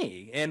on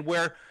me. And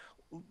where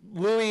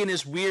Louis in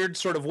his weird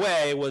sort of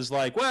way was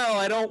like, well,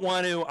 I don't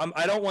want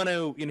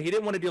to, he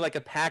didn't want to do like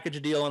a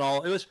package deal and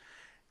all. I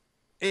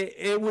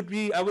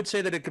would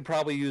say that it could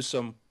probably use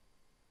some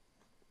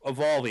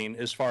evolving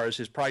as far as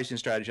his pricing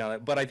strategy on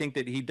it. But I think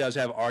that he does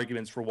have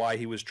arguments for why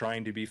he was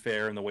trying to be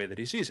fair in the way that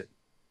he sees it.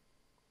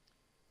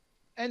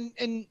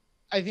 And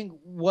I think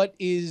what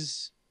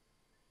is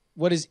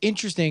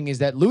interesting is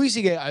that Louis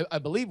C.K., I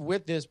believe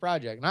with this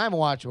project, and I haven't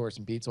watched Horace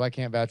and Pete, so I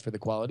can't vouch for the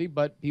quality,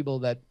 but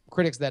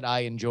critics that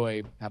I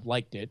enjoy have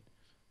liked it.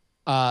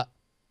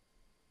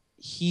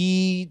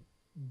 He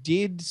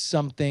did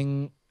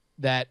something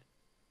that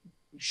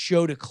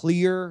showed a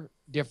clear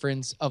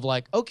difference of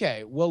like,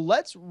 okay, well,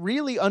 let's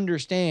really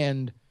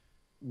understand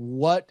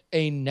what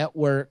a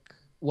network,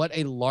 what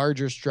a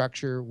larger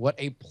structure, what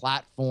a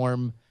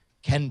platform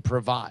can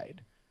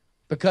provide.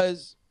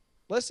 Because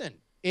listen,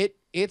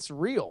 it's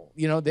real.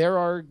 There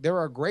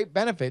are great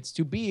benefits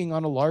to being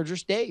on a larger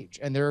stage,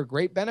 and there are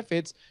great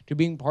benefits to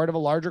being part of a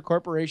larger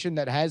corporation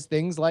that has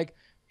things like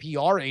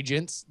PR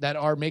agents that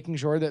are making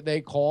sure that they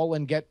call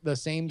and get the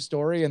same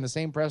story and the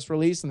same press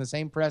release and the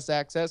same press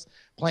access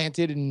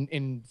planted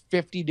in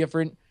 50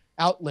 different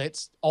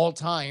outlets, all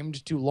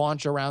timed to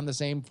launch around the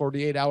same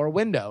 48-hour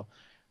window.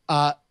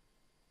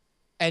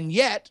 And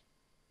yet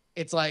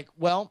it's like,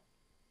 well,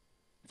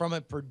 from a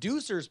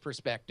producer's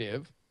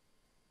perspective,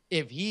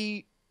 if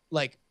we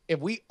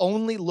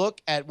only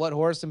look at what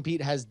Horace and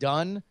Pete has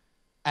done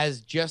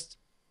as just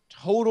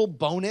total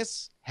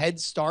bonus head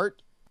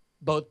start,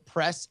 both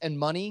press and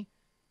money,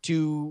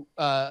 to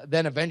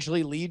then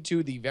eventually lead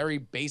to the very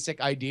basic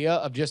idea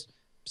of just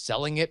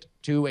selling it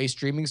to a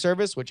streaming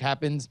service, which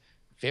happens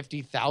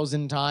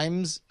 50,000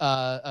 times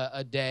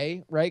a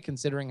day, right?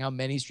 Considering how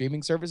many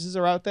streaming services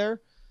are out there,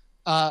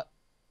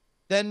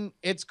 then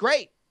it's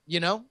great.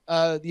 Then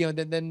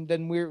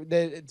we're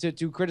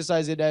to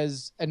criticize it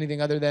as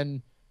anything other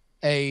than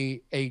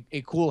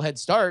a cool head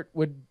start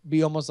would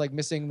be almost like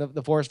missing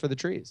the forest for the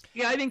trees.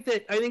 Yeah, I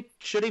think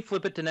should he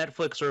flip it to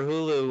Netflix or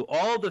Hulu,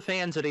 all the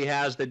fans that he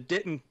has that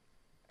didn't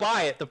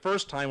buy it the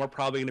first time are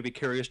probably going to be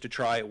curious to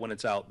try it when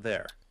it's out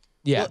there.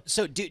 Yeah. Well,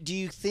 so do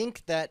you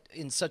think that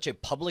in such a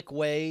public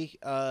way,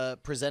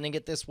 presenting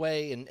it this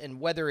way, and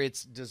whether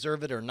it's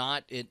deserved or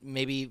not, it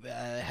maybe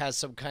has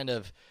some kind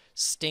of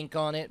stink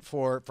on it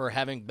for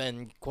having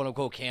been quote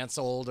unquote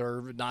canceled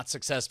or not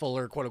successful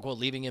or quote unquote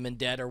leaving him in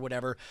debt or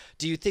whatever?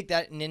 Do you think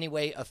that in any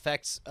way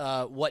affects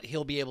what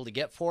he'll be able to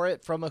get for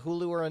it from a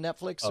Hulu or a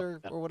Netflix or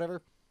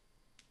whatever?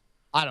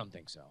 I don't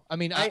think so. I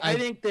mean, I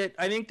think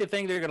the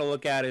thing they're going to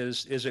look at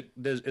is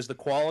the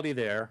quality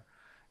there,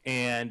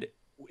 and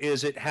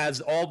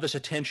has all this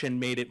attention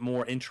made it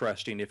more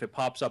interesting? If it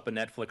pops up on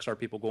Netflix, are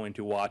people going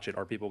to watch it?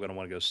 Are people going to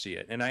want to go see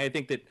it? And I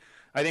think that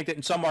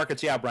in some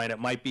markets, yeah, Brian, it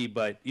might be,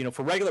 but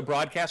for regular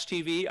broadcast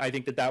TV, I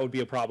think that would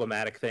be a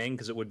problematic thing,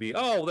 because it would be,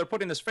 oh, they're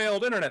putting this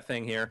failed internet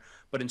thing here,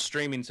 but in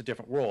streaming, it's a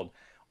different world.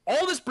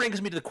 All this brings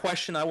me to the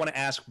question I want to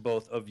ask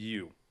both of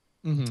you.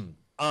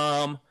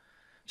 Mm-hmm.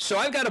 So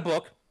I've got a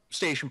book,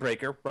 Station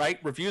Breaker, right?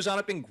 Reviews on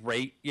it been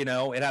great. It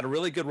had a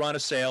really good run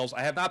of sales.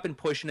 I have not been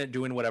pushing it,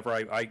 doing whatever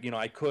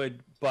I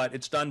could, but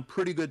it's done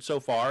pretty good so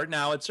far.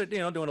 Now it's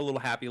doing a little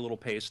happy, a little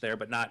pace there,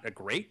 but not a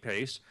great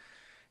pace.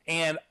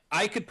 And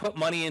I could put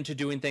money into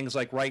doing things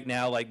like right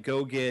now, like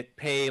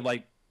pay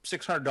like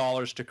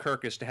 $600 to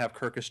Kirkus to have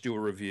Kirkus do a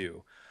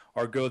review,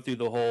 or go through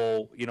the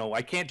whole,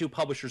 I can't do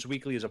Publishers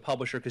Weekly as a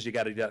publisher because you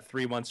got to do that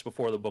 3 months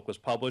before the book was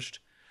published.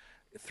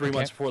 3 Okay.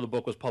 months before the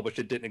book was published,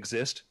 it didn't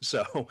exist.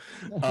 So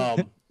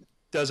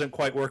doesn't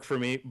quite work for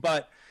me.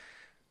 But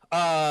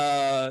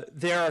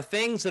there are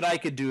things that I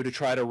could do to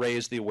try to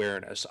raise the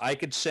awareness. I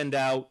could send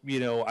out,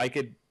 I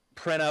could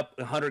print up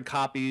 100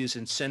 copies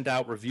and send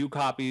out review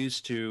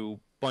copies to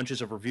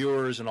bunches of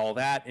reviewers and all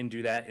that, and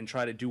do that and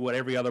try to do what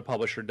every other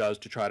publisher does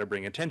to try to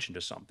bring attention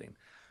to something.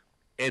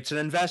 It's an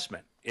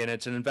investment, and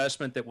it's an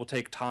investment that will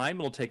take time.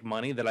 It'll take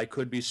money that I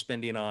could be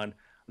spending on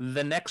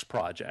the next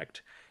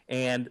project.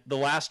 And the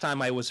last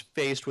time I was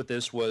faced with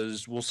this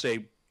was, we'll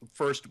say,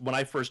 when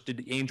I first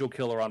did Angel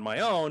Killer on my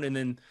own, and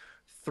then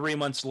 3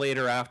 months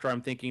later, after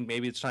I'm thinking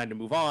maybe it's time to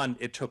move on,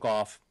 it took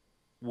off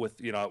with,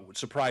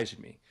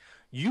 surprising me.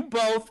 You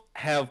both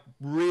have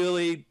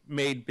really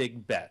made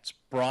big bets.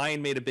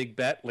 Brian made a big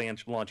bet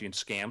launching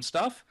Scam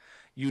Stuff.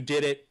 You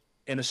did it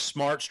in a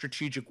smart,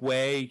 strategic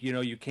way.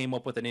 You came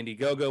up with an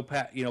Indiegogo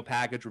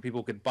package where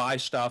people could buy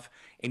stuff,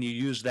 and you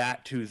used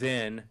that to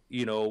then,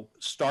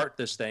 start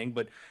this thing.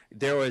 But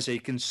there was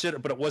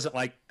but it wasn't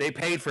like they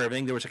paid for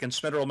everything. There was a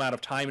considerable amount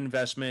of time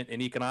investment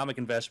and economic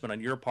investment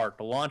on your part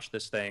to launch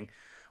this thing.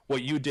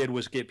 What you did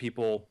was get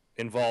people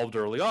involved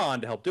early on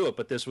to help do it.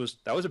 But that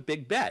was a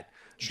big bet.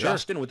 Sure.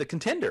 Justin with the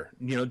Contender,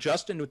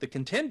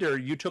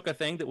 you took a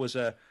thing that was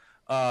a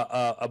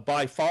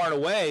by far and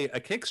away a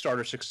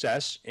Kickstarter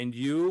success, and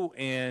you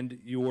and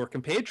your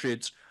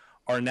compatriots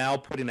are now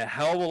putting a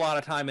hell of a lot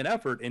of time and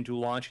effort into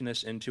launching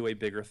this into a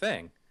bigger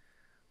thing.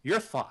 Your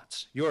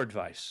thoughts, your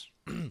advice.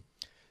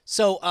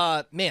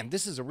 So, man,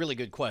 this is a really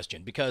good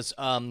question because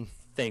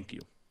thank you.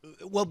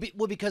 Well,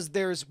 because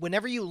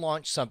whenever you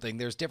launch something,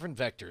 there's different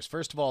vectors.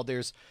 First of all,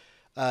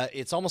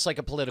 it's almost like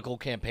a political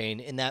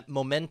campaign in that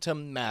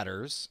momentum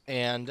matters,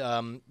 and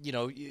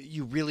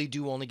you really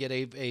do only get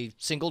a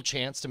single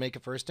chance to make a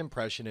first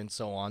impression and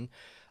so on.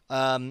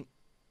 And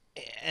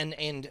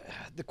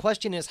the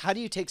question is, how do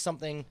you take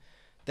something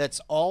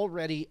that's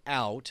already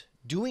out,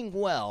 doing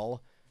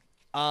well,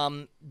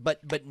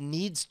 but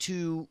needs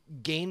to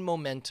gain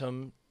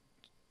momentum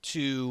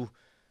to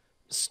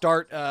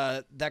start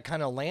that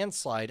kind of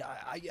landslide?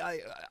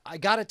 I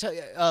gotta tell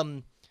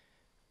you.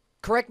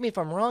 Correct me if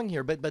I'm wrong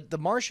here, but The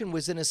Martian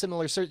was in a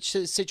similar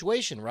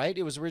situation, right?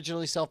 It was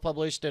originally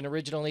self-published and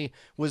originally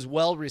was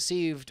well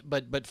received,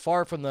 but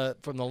far from the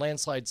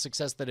landslide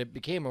success that it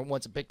became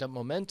once it picked up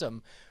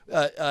momentum.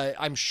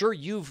 I'm sure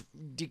you've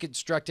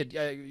deconstructed.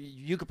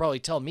 You could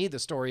probably tell me the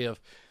story of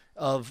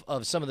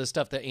some of the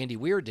stuff that Andy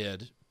Weir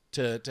did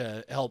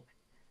to help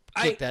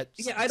kick that.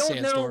 Yeah, I don't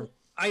sandstorm.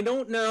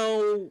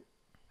 know.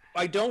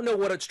 I don't know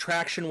what its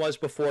traction was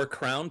before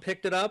Crown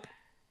picked it up.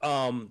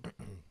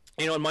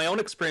 In my own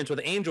experience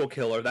with Angel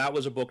Killer, that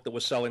was a book that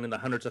was selling in the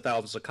hundreds of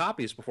thousands of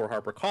copies before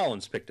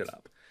HarperCollins picked it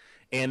up.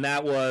 And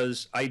that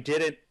was, I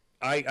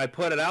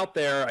put it out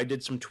there, I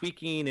did some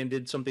tweaking and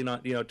did something,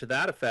 to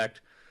that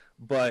effect,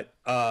 but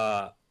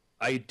I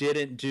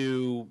didn't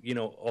do,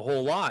 a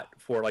whole lot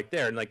for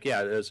there.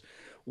 And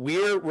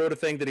Weir wrote a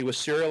thing that he was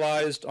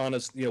serialized on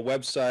his,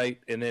 website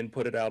and then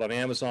put it out on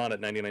Amazon at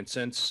 99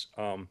 cents.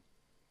 And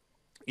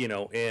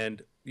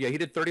he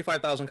did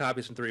 35,000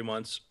 copies in 3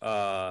 months.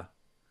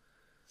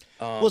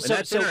 And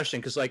that's interesting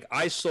because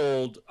I'd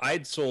sold,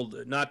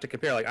 not to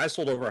compare, I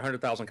sold over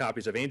 100,000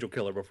 copies of Angel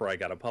Killer before I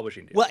got a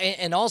publishing deal. Well,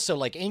 and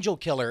also Angel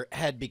Killer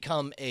had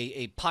become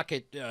a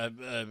pocket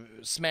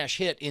smash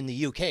hit in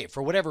the UK.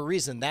 For whatever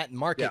reason, that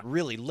market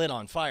really lit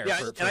on fire. Yeah,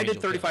 for I did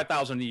Angel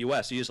 35,000 in the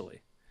US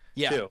easily.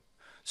 Yeah. Too.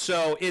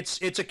 So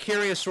it's a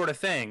curious sort of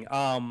thing.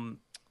 And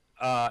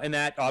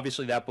that,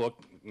 obviously, that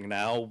book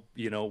now,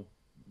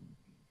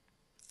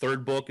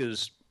 third book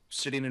is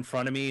sitting in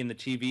front of me, and the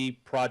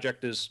TV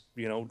project is,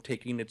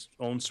 taking its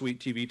own sweet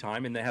TV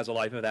time, and it has a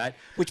life of that.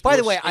 Which, by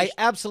the way, I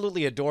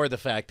absolutely adore the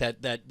fact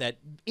that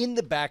in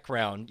the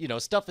background,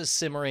 stuff is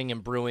simmering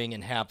and brewing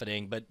and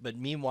happening, but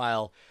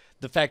meanwhile,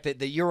 the fact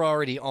that you're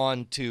already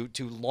on to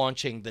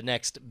launching the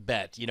next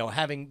bet,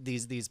 having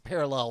these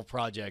parallel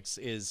projects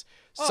is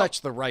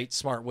such the right,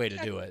 smart way to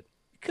do it.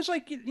 Because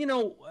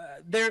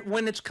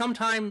when it comes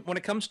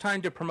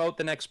time to promote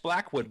the next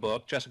Blackwood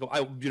book, Jessica,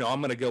 I'm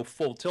going to go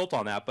full tilt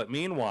on that. But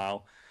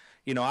meanwhile,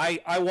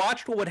 I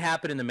watched what would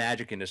happen in the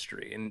magic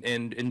industry,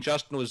 and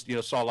Justin was,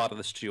 saw a lot of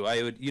this too.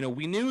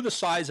 We knew the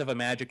size of a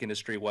magic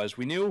industry was.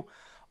 We knew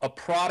a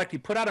product, you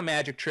put out a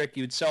magic trick,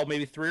 you'd sell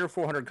maybe 300 or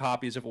 400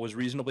 copies if it was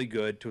reasonably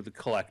good to the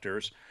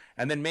collectors.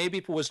 And then maybe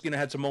if it was,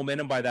 had some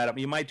momentum by that,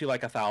 you might do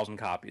 1,000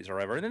 copies or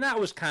whatever. And then that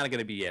was kind of going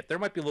to be it. There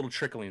might be a little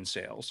trickling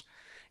sales.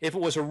 If it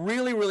was a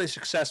really, really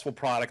successful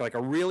product, like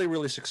a really,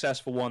 really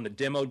successful one that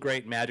demoed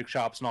great in magic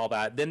shops and all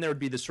that, then there would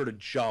be this sort of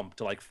jump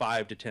to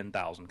 5,000 to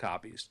 10,000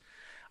 copies.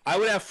 I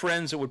would have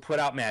friends that would put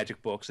out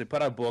magic books. They'd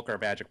put out a book or a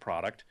magic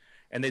product,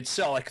 and they'd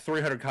sell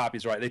 300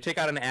 copies right. They'd take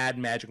out an ad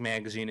in Magic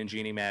Magazine and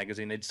Genie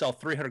Magazine. They'd sell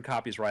 300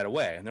 copies right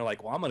away, and they're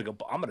like, "Well, I'm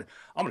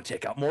gonna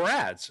take out more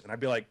ads." And I'd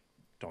be like,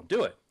 "Don't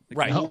do it."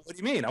 Right. Well, what do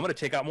you mean? I'm gonna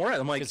take out more ads.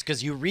 I'm like, it's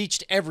because you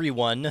reached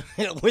everyone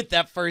with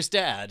that first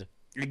ad.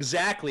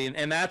 Exactly,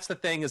 and that's the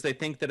thing, is they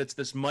think that it's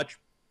this much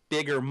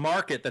bigger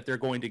market that they're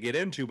going to get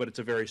into, but it's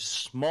a very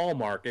small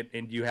market,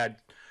 and you had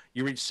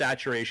you reach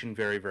saturation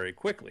very, very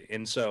quickly.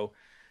 And so,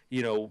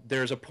 you know,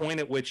 there's a point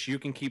at which you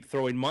can keep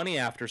throwing money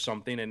after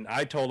something. And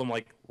I told him,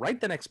 like,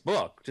 write the next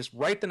book. Just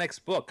write the next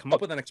book. Come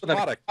up with the next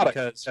product.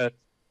 Because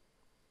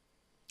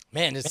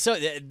Man, it's so.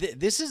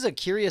 This is a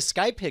curious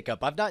Skype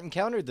hiccup. I've not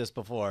encountered this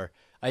before.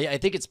 I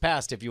think it's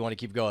past if you want to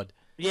keep going.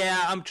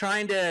 yeah, I'm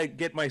trying to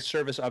get my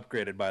service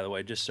upgraded, by the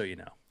way, just so you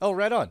know. Oh,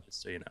 right on.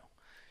 Just so you know.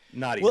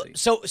 Not easy.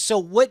 Well, so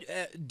what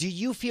do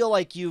you feel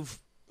like you've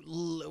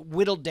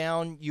whittled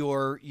down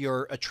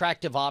your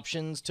attractive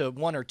options to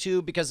one or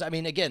two? Because I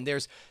mean, again,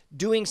 there's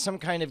doing some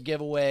kind of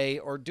giveaway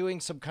or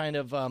doing some kind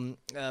of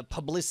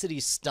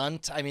publicity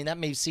stunt. I mean, that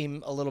may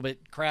seem a little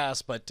bit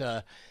crass, but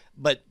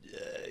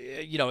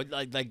you know,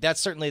 like that's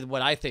certainly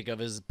what I think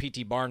of as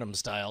P.T. Barnum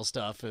style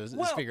stuff. Is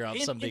figure out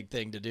some big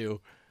thing to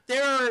do.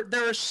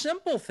 There are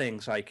simple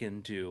things I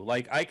can do.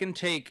 Like I can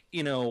take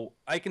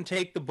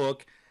the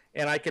book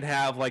and I could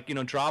have, like, you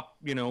know, drop,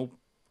 you know,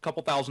 a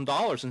couple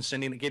 $1,000s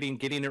and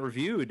getting it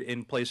reviewed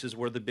in places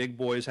where the big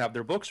boys have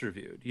their books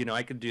reviewed. You know,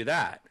 I could do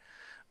that.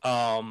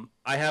 I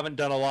haven't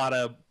done a lot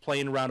of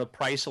playing around with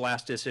price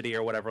elasticity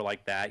or whatever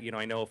like that. You know,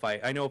 I know if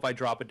I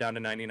drop it down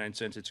to 99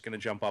 cents, it's going to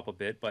jump up a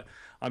bit, but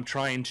I'm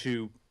trying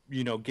to,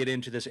 you know, get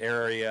into this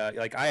area.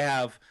 Like I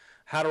have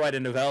How to Write a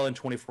Novella in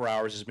 24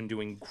 Hours has been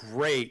doing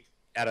great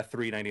at a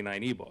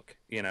 $3.99 ebook,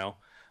 you know?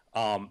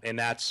 And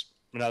that's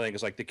another thing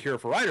is like The Cure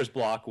for Writer's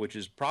Block, which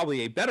is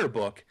probably a better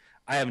book.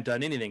 I haven't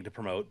done anything to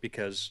promote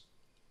because,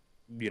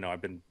 you know,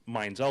 I've been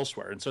minds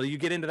elsewhere. And so you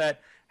get into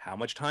that, how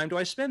much time do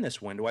I spend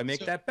this? When do I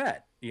make that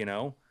bet? You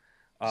know?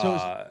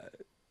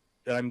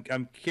 And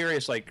I'm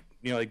curious, like,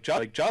 you know, like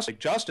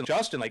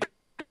Justin, like,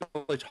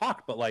 really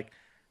talked, but like,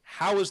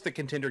 how is the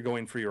Contender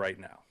going for you right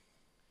now?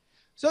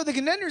 So the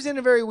Contender's in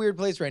a very weird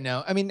place right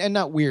now. I mean, and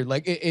not weird,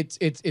 like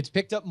it's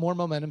picked up more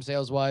momentum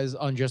sales wise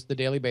on just the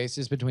daily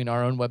basis between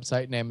our own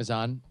website and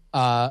Amazon.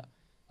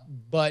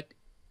 But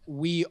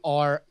we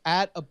are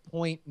at a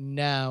point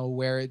now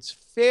where it's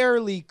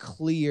fairly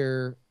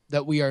clear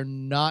that we are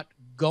not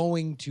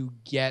going to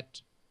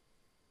get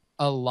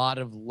a lot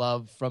of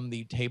love from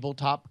the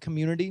tabletop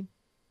community.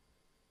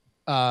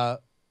 You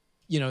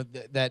know,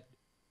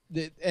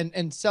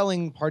 and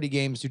selling party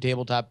games to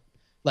tabletop,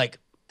 like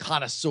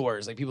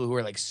connoisseurs, like people who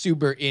are like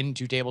super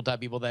into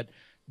tabletop, people that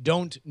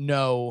don't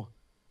know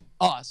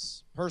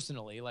us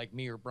personally, like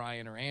me or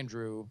Brian or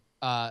Andrew,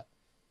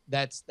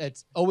 that's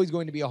always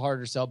going to be a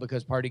harder sell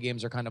because party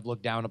games are kind of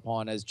looked down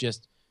upon as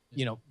just,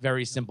 you know,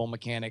 very simple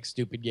mechanics,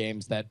 stupid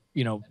games that,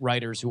 you know,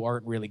 writers who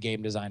aren't really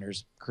game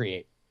designers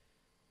create.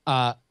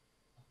 And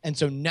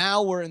so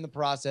now we're in the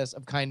process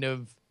of kind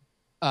of,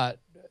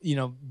 you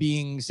know,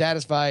 being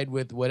satisfied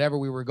with whatever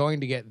we were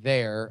going to get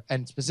there.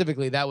 And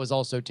specifically that was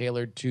also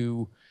tailored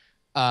to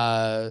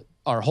our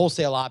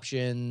wholesale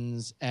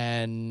options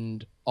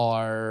and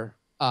our,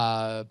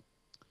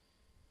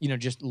 you know,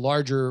 just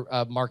larger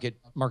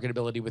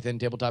marketability within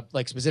tabletop.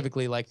 Like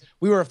specifically, like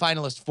we were a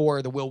finalist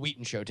for the Will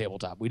Wheaton Show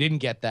tabletop. We didn't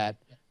get that,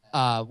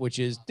 which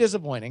is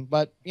disappointing,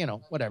 but you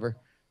know, whatever.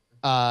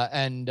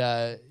 And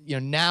you know,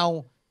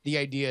 now the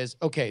idea is,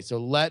 okay, so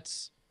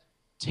let's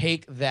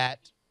take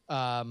that,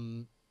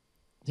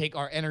 take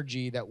our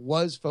energy that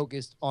was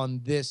focused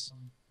on this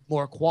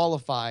more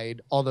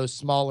qualified, although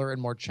smaller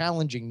and more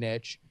challenging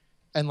niche,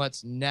 and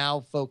let's now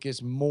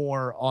focus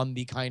more on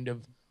the kind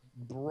of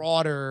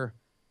broader,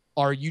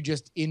 are you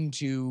just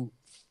into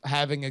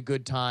having a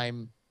good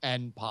time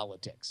and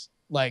politics?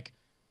 Like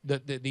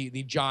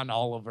the John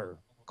Oliver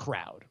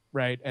crowd,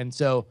 right? And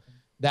so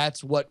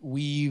that's what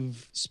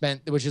we've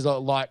spent, which is a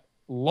lot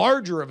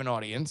larger of an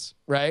audience,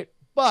 right?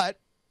 But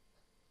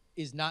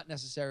is not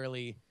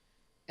necessarily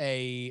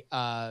a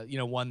you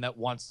know, one that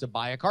wants to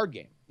buy a card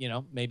game. You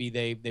know, maybe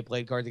they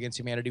played Cards Against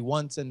Humanity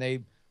once and they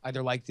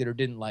either liked it or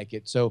didn't like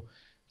it. So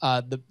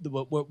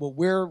what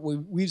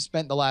we've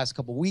spent the last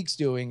couple weeks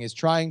doing is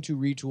trying to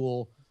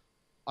retool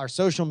our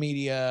social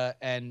media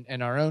and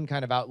our own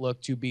kind of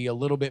outlook to be a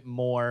little bit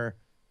more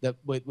that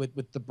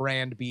with the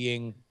brand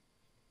being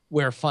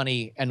we're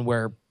funny and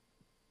we're,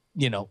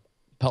 you know,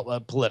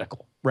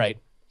 political, right?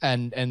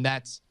 And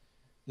that's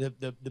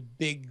the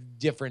big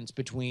difference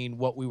between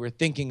what we were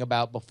thinking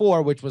about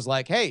before, which was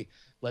like, hey,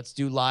 let's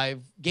do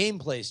live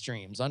gameplay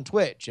streams on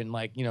Twitch. And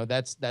like, you know,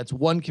 that's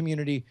one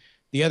community.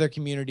 The other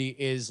community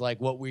is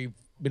like what we've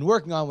been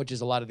working on, which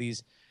is a lot of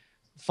these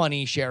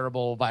funny,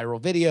 shareable,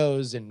 viral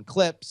videos and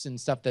clips and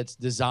stuff that's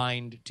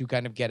designed to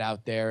kind of get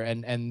out there.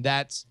 And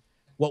that's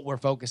what we're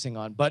focusing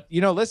on. But,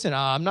 you know, listen,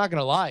 I'm not going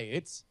to lie.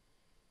 It's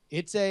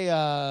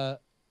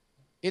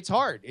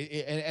hard.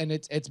 And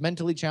it's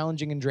mentally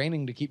challenging and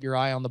draining to keep your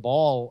eye on the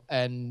ball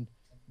and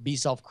be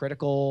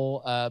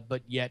self-critical,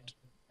 but yet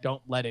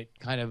don't let it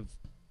kind of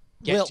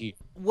get to you.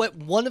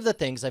 One of the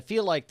things I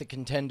feel like the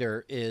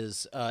Contender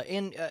is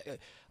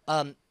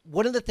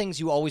one of the things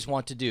you always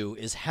want to do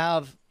is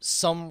have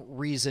some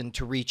reason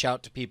to reach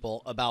out to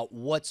people about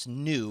what's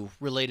new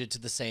related to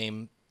the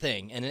same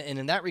thing. And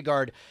in that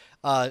regard,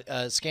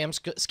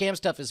 Scam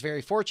Stuff is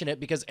very fortunate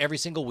because every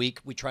single week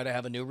we try to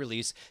have a new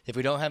release. If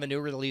we don't have a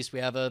new release, we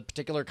have a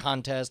particular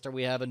contest or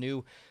we have a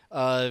new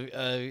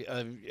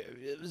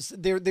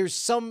there's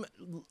some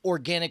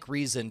organic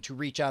reason to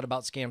reach out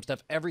about Scam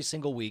Stuff every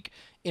single week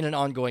in an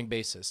ongoing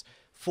basis.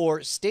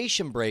 For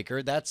Station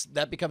Breaker,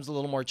 that becomes a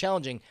little more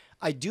challenging.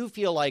 I do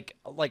feel like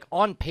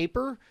on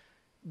paper,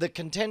 the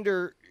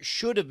contender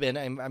should have been,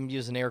 I'm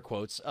using air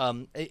quotes,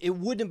 it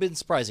wouldn't have been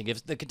surprising.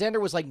 If the contender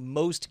was like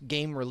most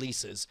game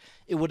releases,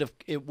 you would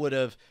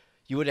have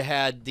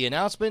had the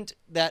announcement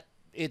that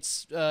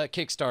it's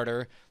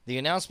Kickstarter, the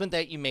announcement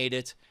that you made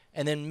it,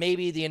 and then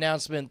maybe the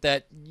announcement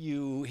that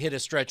you hit a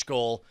stretch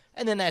goal,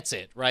 and then that's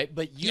it, right?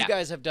 But you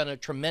guys have done a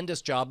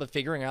tremendous job of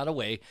figuring out a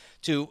way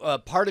to,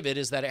 part of it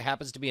is that it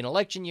happens to be an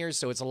election year,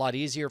 so it's a lot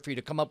easier for you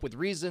to come up with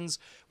reasons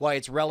why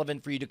it's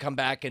relevant for you to come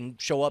back and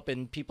show up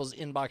in people's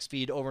inbox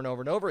feed over and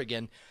over and over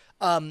again.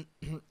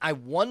 I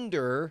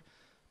wonder,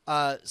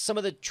 some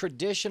of the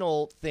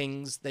traditional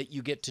things that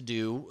you get to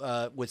do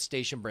with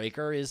Station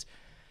Breaker is,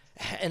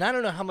 and I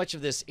don't know how much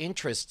of this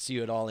interests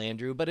you at all,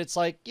 Andrew, but it's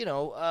like,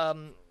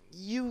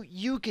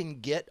 you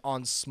can get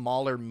on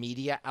smaller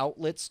media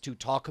outlets to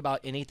talk about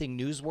anything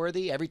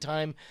newsworthy every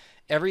time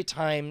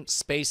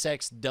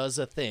SpaceX does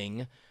a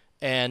thing.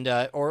 And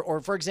or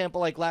for example,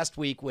 like last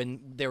week when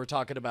they were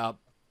talking about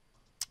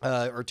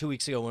or 2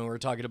 weeks ago when we were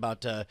talking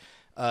about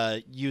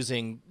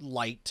using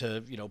light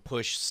to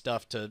push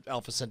stuff to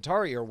Alpha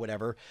Centauri or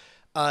whatever,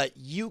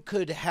 you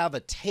could have a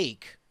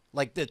take.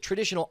 Like the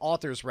traditional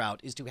author's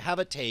route is to have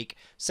a take,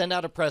 send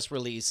out a press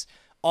release,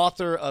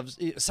 author of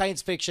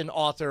science fiction,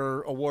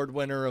 author, award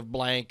winner of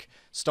blank,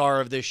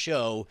 star of this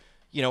show,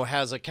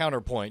 has a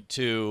counterpoint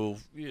to,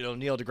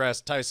 Neil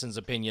deGrasse Tyson's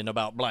opinion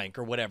about blank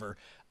or whatever.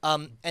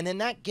 And then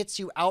that gets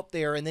you out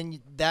there. And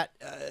then that,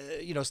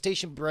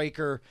 Station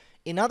Breaker,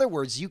 in other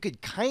words, you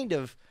could kind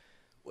of,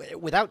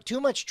 without too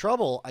much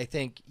trouble, I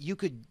think you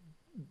could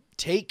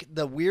take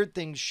the Weird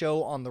Things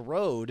show on the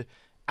road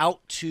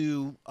out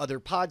to other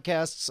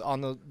podcasts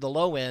on the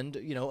low end,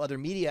 other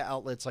media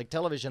outlets like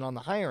television on the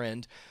higher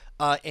end,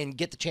 and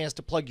get the chance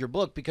to plug your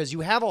book because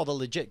you have all the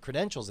legit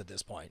credentials at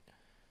this point.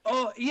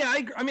 Oh yeah,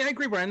 I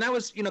agree, Brian. That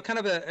was kind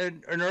of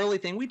an early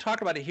thing. We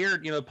talked about it here.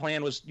 The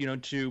plan was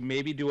to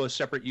maybe do a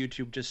separate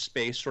YouTube just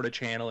space sort of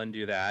channel and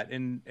do that.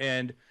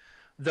 And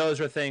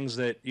those are things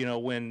that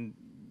when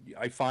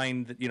I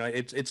find that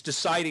it's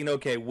deciding,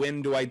 okay,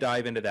 when do I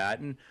dive into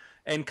that?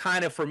 And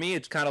kind of for me,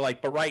 it's kind of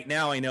like, but right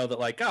now I know that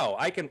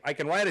I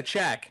can write a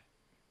check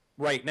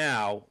right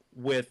now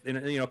with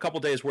a couple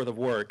days worth of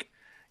work,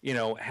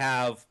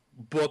 have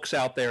books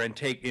out there and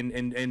take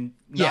and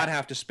not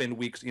have to spend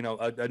weeks, and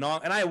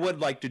I would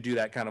like to do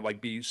that, kind of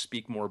like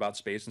speak more about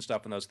space and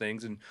stuff and those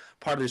things. And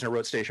part of the reason I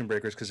wrote Station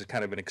Breakers because it's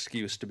kind of an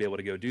excuse to be able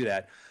to go do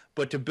that.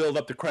 But to build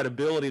up the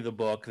credibility of the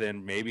book,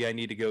 then maybe I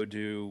need to go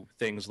do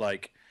things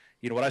like,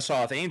 what I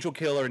saw with Angel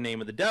Killer and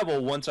Name of the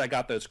Devil. Once I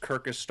got those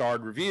Kirkus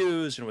starred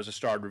reviews and it was a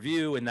starred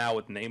review, and now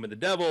with Name of the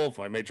Devil, if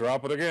I may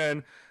drop it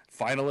again,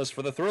 finalist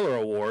for the Thriller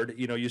Award,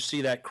 you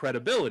see that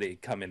credibility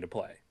come into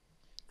play.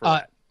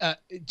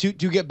 To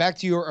get back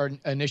to your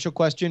initial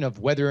question of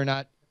whether or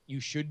not you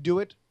should do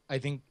it, I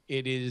think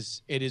it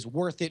is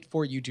worth it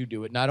for you to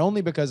do it. Not only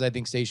because I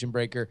think Station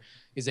Breaker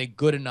is a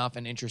good enough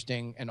and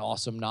interesting and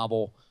awesome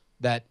novel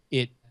that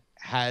it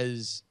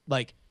has,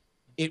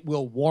 it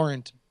will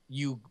warrant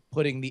you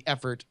putting the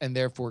effort and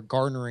therefore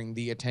garnering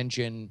the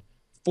attention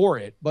for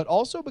it, but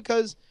also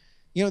because,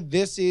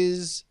 this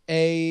is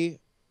a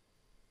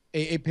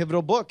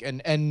pivotal book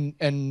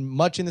and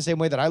much in the same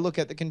way that I look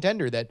at The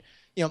Contender, that,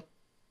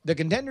 The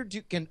Contender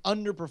can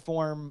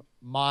underperform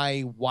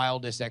my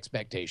wildest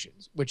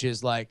expectations, which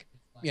is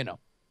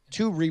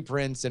 2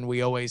 reprints, and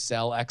we always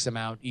sell X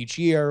amount each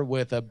year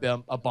with a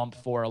bump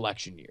for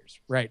election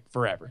years, right?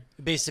 Forever.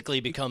 It basically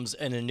becomes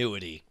an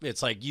annuity.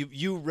 It's like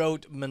you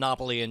wrote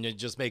Monopoly and it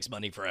just makes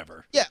money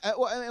forever. Yeah,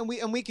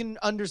 and we can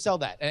undersell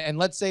that. And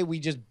let's say we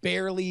just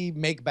barely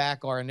make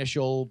back our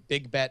initial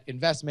big bet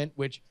investment,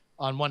 which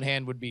on one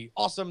hand would be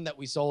awesome that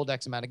we sold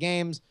X amount of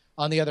games.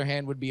 On the other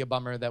hand would be a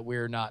bummer that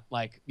we're not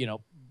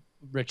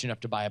rich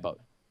enough to buy a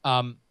boat.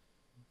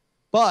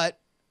 But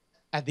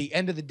at the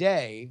end of the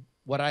day,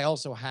 what I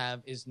also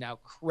have is now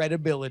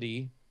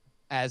credibility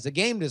as a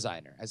game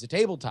designer, as a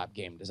tabletop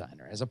game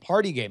designer, as a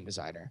party game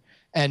designer.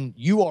 And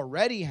you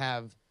already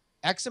have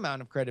X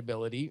amount of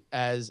credibility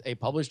as a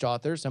published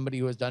author, somebody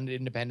who has done it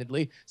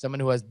independently,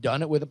 someone who has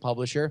done it with a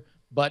publisher.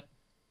 But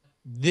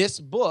this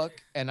book,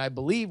 and I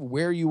believe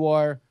where you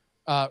are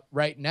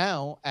right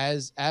now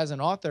as an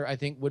author, I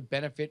think would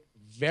benefit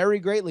very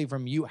greatly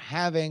from you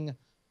having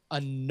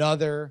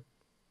another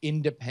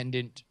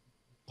independent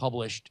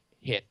published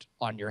hit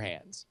on your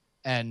hands,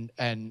 and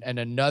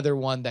another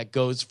one that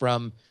goes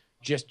from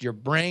just your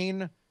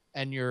brain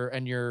and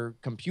your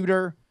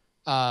computer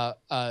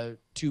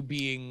to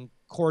being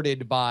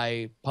courted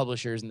by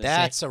publishers. And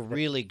That's a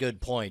really good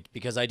point,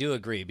 because I do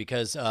agree,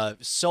 because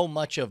so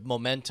much of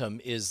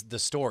momentum is the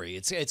story.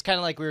 It's kind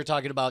of like we were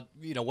talking about,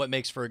 what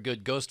makes for a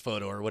good ghost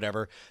photo or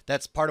whatever.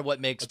 That's part of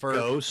what makes for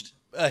ghost.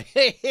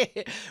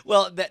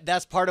 Well,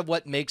 that's part of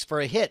what makes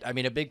for a hit. I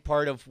mean, a big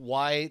part of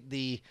why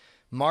The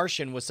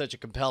Martian was such a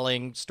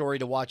compelling story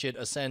to watch it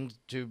ascend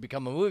to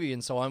become a movie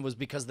and so on was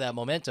because of that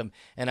momentum.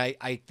 And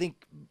I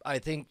think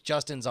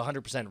Justin's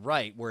 100%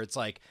 right, where it's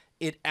like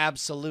it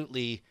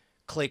absolutely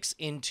clicks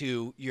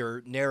into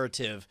your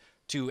narrative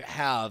to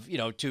have,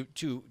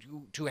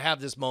 to have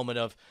this moment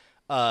of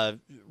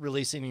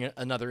releasing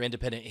another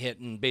independent hit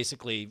and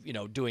basically,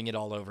 doing it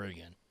all over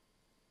again.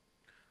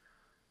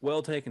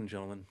 Well taken,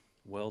 gentlemen.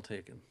 Well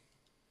taken.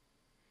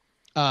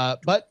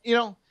 But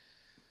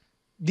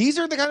these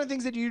are the kind of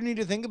things that you need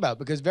to think about,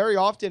 because very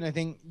often I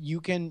think you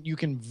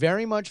can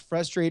very much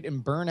frustrate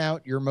and burn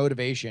out your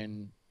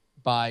motivation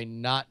by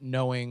not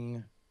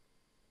knowing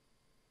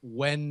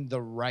when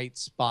the right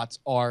spots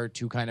are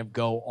to kind of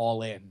go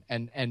all in,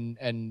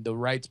 and the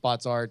right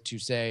spots are to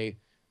say,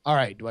 all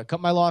right, do I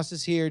cut my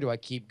losses here? Do I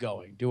keep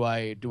going? Do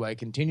I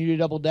continue to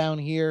double down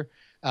here?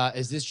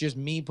 Is this just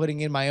me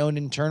putting in my own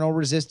internal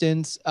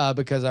resistance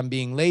because I'm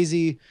being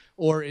lazy,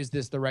 or is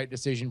this the right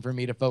decision for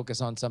me to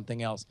focus on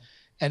something else?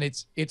 And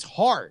it's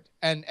hard,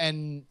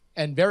 and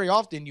very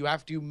often you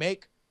have to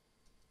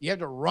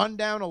run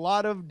down a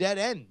lot of dead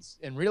ends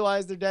and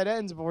realize they're dead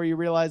ends before you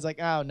realize,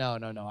 like, oh, no,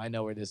 I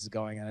know where this is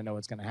going and I know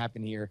what's going to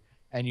happen here.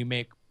 And you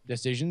make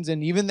decisions,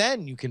 and even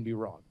then you can be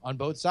wrong on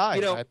both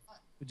sides.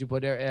 Would you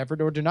put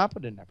effort or do not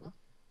put in effort?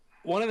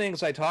 One of the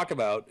things I talk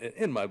about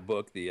in my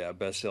book, the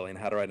best-selling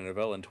How to Write a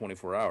Novella in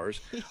 24 Hours,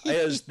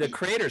 is the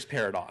creator's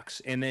paradox,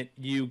 in that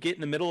you get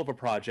in the middle of a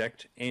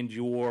project and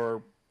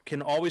you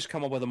can always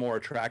come up with a more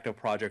attractive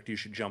project you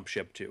should jump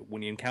ship to.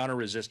 When you encounter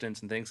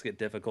resistance and things get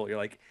difficult, you're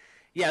like,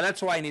 yeah,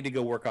 that's why I need to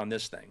go work on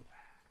this thing.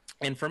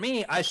 And for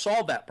me, I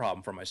solved that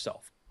problem for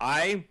myself.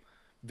 I'm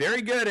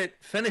very good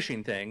at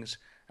finishing things.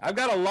 I've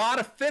got a lot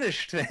of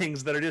finished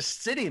things that are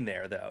just sitting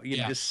there, though,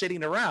 just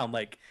sitting around.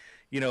 Like,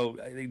 I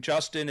think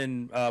Justin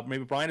and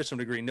maybe Brian to some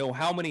degree know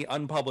how many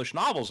unpublished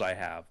novels I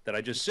have that I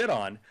just sit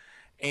on.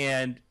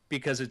 And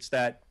because it's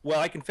that, well,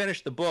 I can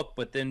finish the book,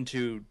 but then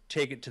to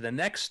take it to the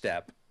next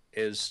step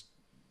is,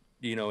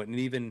 and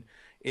even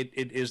it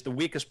is the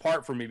weakest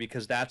part for me,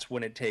 because that's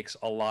when it takes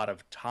a lot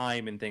of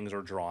time and things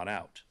are drawn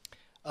out.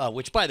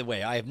 Which, by the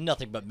way, I have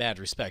nothing but mad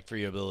respect for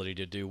your ability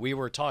to do. We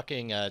were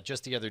talking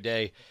just the other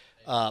day.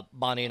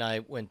 Bonnie and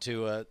I went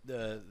to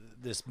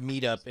this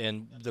meetup,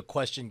 and the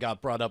question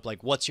got brought up,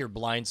 like, what's your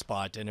blind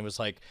spot? And it was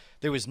like,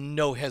 there was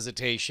no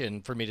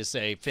hesitation for me to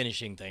say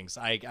finishing things.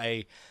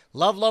 I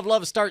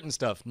love starting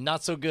stuff.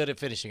 Not so good at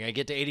finishing. I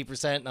get to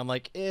 80% and I'm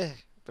like, the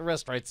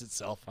rest writes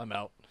itself. I'm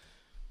out.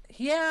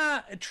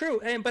 Yeah,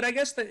 true. But I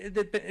guess for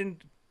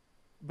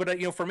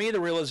me, the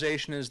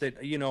realization is that,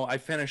 I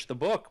finished the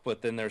book,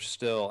 but then there's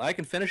still, I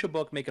can finish a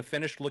book, make a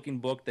finished looking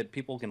book that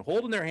people can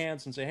hold in their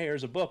hands and say, hey,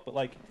 here's a book. But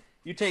like,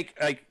 you take,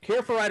 like,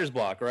 Care for Writer's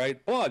Block,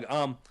 right? Blog.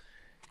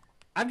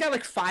 I've got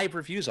like 5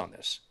 reviews on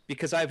this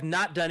because I've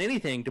not done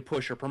anything to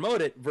push or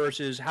promote it,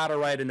 versus How to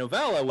Write a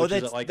Novella, which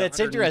is like that's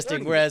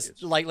interesting. Whereas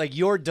like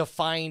your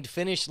defined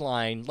finish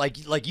line,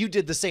 like you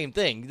did the same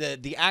thing.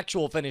 The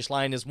actual finish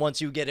line is once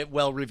you get it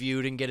well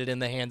reviewed and get it in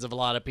the hands of a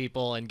lot of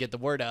people and get the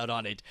word out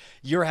on it.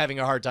 You're having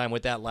a hard time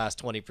with that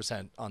last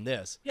 20% on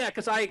this. Yeah,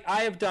 because I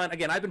have done,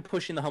 again, I've been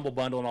pushing the Humble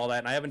Bundle and all that,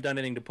 and I haven't done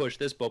anything to push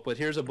this book. But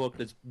here's a book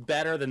that's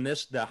better than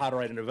this, the How to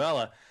Write a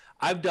Novella.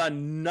 I've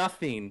done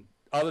nothing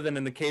other than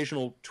an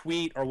occasional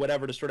tweet or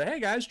whatever to sort of, hey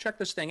guys, check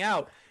this thing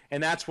out.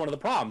 And that's one of the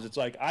problems. It's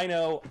like, I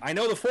know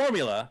the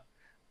formula,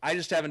 I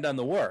just haven't done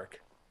the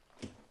work.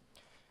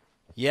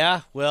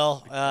 Yeah,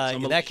 well,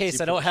 in that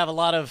case, I don't have a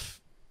lot of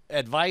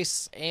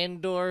advice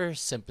and or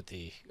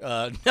sympathy.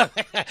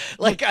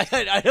 Like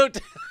I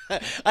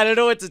don't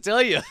know what to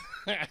tell you.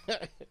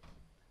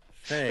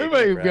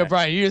 Hey,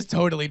 Brian, you just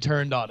totally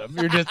turned on him.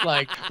 You're just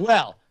like,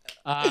 well,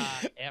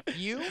 F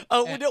you.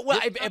 Oh, no, well,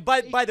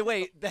 by the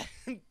way,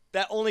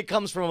 that only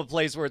comes from a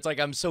place where it's like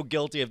I'm so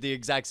guilty of the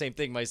exact same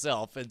thing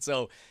myself, and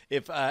so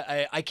if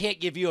I can't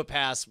give you a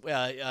pass,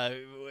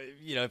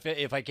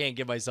 if I can't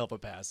give myself a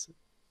pass.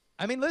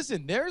 I mean,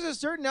 listen, there's a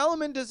certain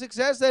element to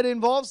success that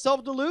involves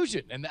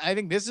self-delusion, and I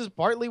think this is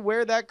partly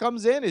where that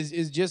comes in.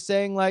 Is just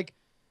saying like,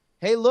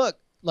 hey, look,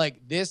 like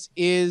this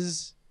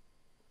is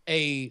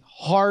a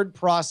hard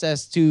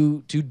process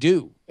to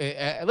do.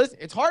 Listen,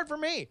 it's hard for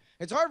me.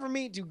 It's hard for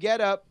me to get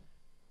up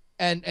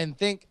and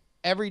think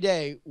every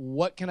day,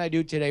 what can I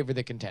do today for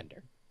the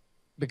contender?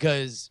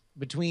 Because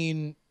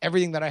between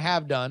everything that I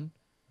have done,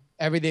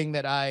 everything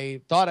that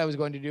I thought I was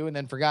going to do and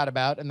then forgot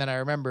about, and then I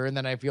remember, and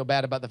then I feel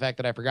bad about the fact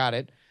that I forgot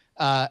it,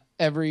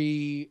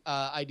 every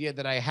idea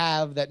that I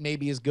have that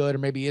maybe is good or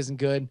maybe isn't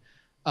good,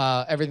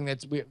 everything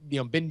that's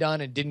been done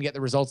and didn't get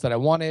the results that I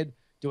wanted,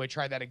 do I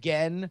try that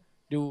again?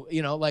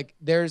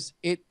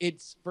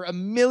 It's for a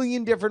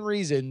million different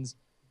reasons,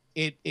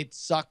 it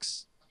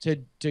sucks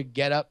to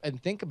get up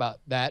and think about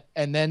that.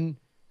 And then,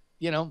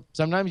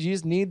 sometimes you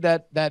just need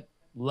that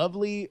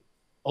lovely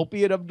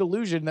opiate of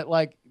delusion that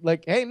like,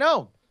 hey,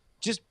 no,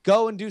 just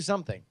go and do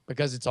something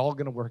because it's all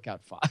going to work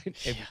out fine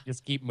if you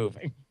just keep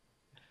moving.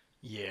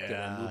 Did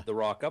I move the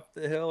rock up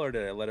the hill or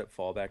did I let it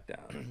fall back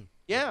down?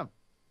 Yeah.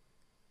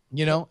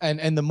 You know,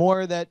 and the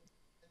more that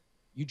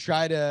you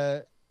try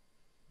to,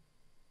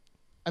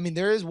 I mean,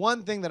 there is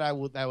one thing that I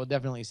will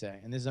definitely say,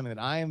 and this is something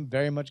that I am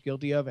very much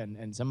guilty of,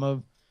 and some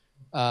of,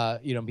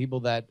 you know,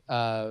 people that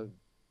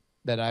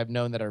I've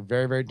known that are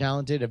very, very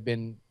talented have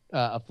been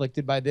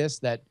afflicted by this,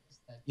 that,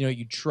 you know,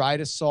 you try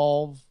to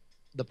solve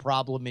the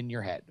problem in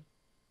your head,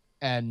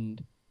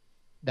 and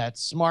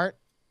that's smart,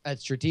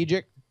 that's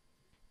strategic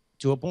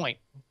to a point.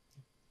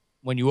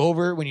 When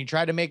you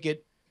try to make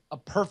it a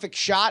perfect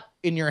shot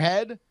in your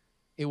head,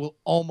 it will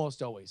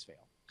almost always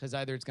fail, because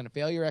either it's going to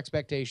fail your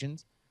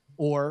expectations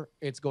or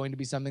it's going to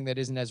be something that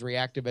isn't as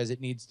reactive as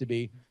it needs to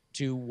be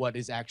to what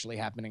is actually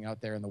happening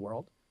out there in the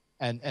world.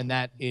 And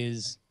that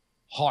is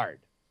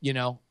hard, you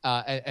know,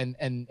 and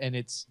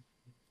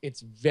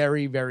it's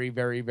very, very,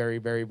 very, very,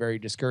 very, very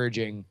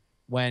discouraging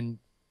when,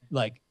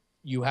 like,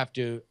 you have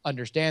to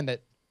understand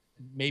that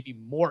maybe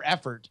more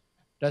effort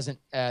doesn't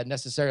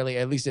necessarily,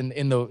 at least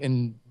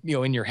in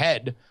your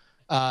head,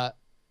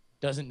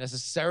 doesn't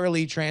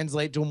necessarily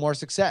translate to more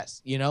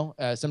success. You know,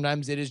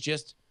 sometimes it is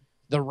just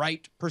the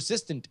right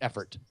persistent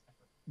effort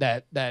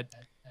that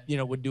you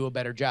know would do a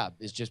better job.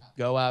 Is just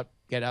go out,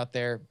 get out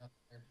there,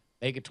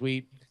 make a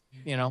tweet,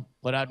 you know,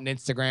 put out an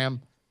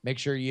Instagram, make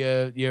sure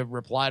you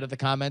reply to the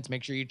comments,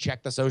 make sure you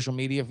check the social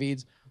media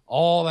feeds,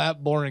 all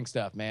that boring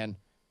stuff, man.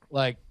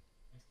 Like,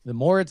 the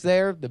more it's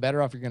there, the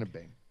better off you're gonna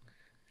be.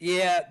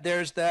 Yeah,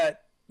 there's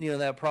that, you know,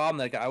 that problem.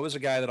 Like, I was a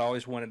guy that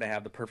always wanted to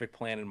have the perfect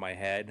plan in my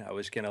head. I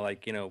was gonna,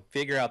 like, you know,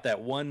 figure out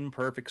that one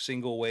perfect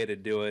single way to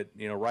do it.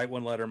 You know, write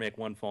one letter, make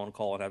one phone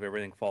call, and have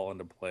everything fall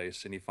into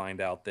place. And you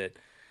find out that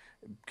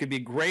could be a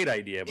great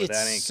idea, but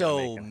that ain't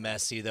so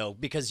messy though,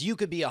 because you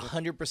could be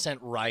 100%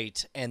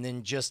 right, and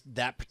then just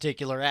that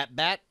particular at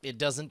bat it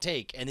doesn't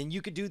take, and then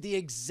you could do the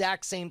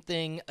exact same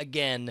thing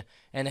again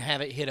and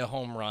have it hit a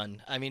home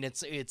run. I mean,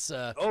 it's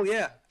oh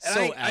yeah, and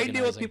so I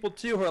deal with people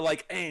too who are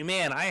like, hey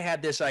man, I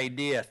had this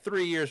idea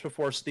 3 years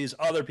before these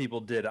other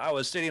people did. I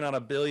was sitting on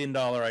 $1 billion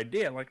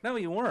idea. I'm like, no,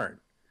 you weren't.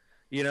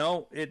 You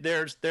know,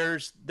 there's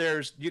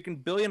you can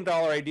 $1 billion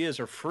ideas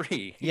are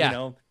free. Yeah. You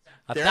know.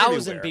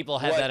 1,000 people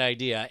had that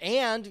idea,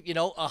 and, you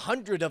know,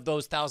 100 of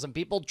those 1,000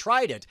 people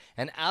tried it,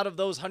 and out of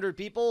those 100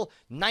 people,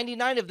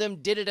 99 of them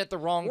did it at the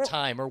wrong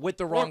time, or with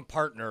the wrong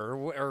partner,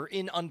 or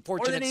in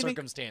unfortunate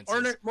circumstances.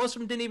 Or most of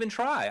them didn't even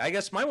try. I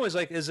guess mine was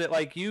like, is it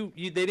like they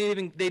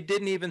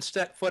didn't even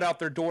step foot out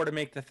their door to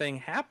make the thing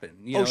happen?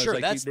 You know, sure,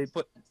 like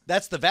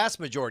that's the vast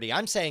majority.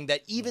 I'm saying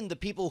that even the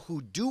people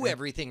who do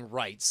everything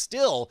right,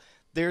 still,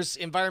 there's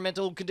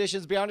environmental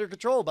conditions beyond your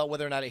control about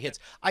whether or not it hits.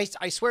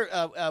 I swear,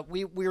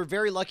 we were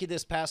very lucky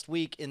this past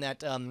week in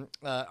that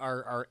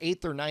our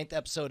 8th or 9th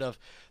episode of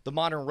The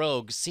Modern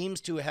Rogue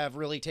seems to have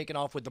really taken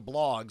off with the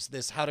blogs,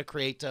 this how to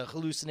create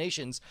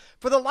hallucinations.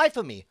 For the life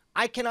of me,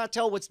 I cannot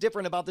tell what's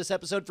different about this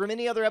episode from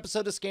any other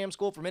episode of Scam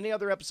School, from any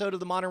other episode of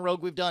The Modern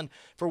Rogue we've done.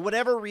 For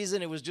whatever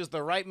reason, it was just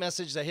the right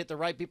message that hit the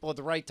right people at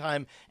the right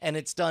time, and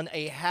it's done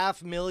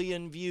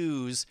 500,000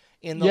 views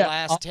in the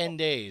last 10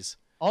 days.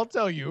 I'll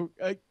tell you,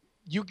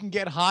 you can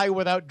get high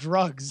without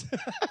drugs.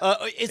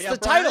 It's the Brian,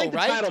 title, I think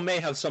right? The title may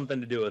have something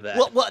to do with that.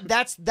 Well,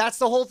 that's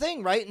the whole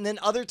thing, right? And then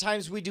other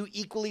times we do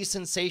equally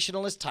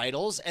sensationalist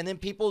titles, and then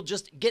people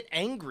just get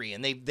angry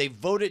and they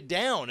vote it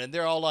down, and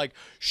they're all like,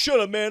 "Shut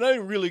up, man! I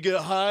didn't really get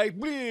high."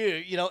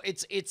 You know,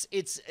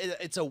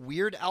 it's a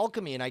weird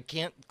alchemy, and I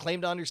can't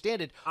claim to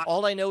understand it.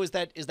 All I know is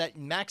that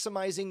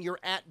maximizing your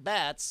at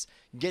bats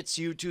gets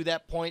you to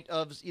that point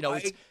of, you know,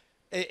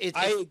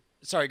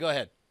 sorry, go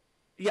ahead.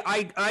 Yeah,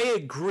 I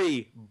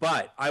agree,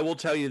 but I will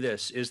tell you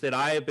this, is that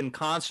I have been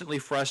constantly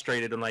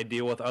frustrated when I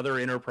deal with other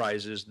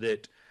enterprises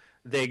that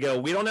they go,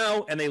 we don't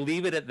know, and they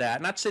leave it at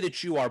that. Not to say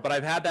that you are, but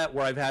I've had that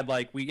where I've had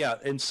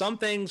and some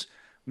things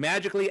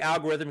magically,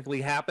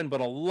 algorithmically happen,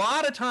 but a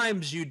lot of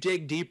times you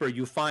dig deeper,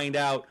 you find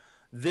out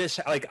this,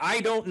 like, I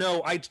don't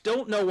know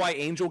why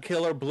Angel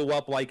Killer blew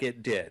up like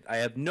it did. I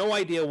have no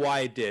idea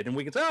why it did. And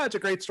we can say, oh, it's a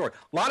great story.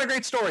 A lot of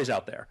great stories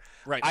out there.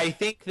 Right. I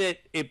think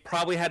that it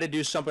probably had to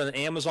do something with the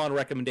Amazon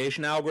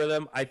recommendation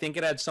algorithm. I think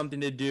it had something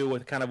to do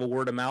with kind of a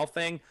word of mouth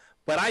thing.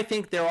 But I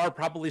think there are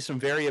probably some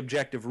very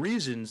objective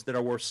reasons that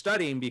are worth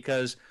studying,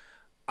 because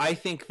I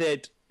think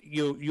that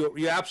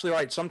you're absolutely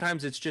right.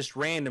 Sometimes it's just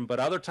random,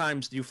 but other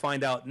times you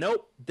find out,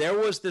 nope, there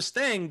was this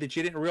thing that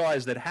you didn't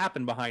realize that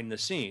happened behind the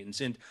scenes.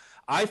 And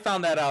I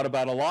found that out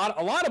about a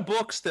lot of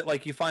books that,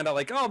 like, you find out,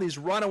 like, oh, these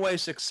runaway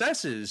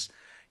successes.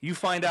 You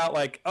find out,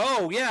 like,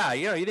 oh yeah,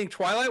 you know, you think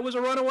Twilight was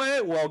a runaway?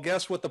 Well,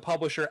 guess what the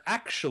publisher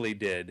actually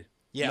did?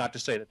 Yeah. Not to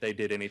say that they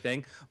did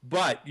anything,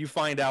 but you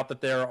find out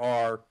that there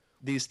are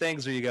these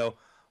things where you go,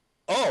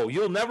 oh,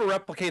 you'll never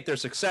replicate their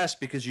success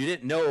because you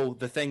didn't know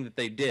the thing that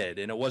they did,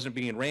 and it wasn't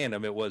being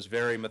random. It was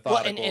very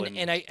methodical. Well,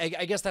 and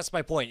I guess that's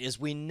my point, is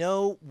we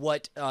know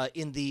what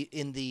in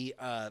the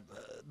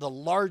the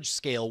large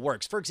scale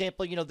works. For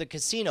example, the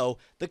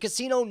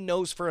casino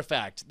knows for a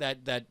fact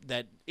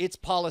that its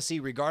policy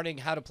regarding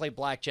how to play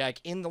blackjack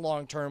in the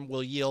long term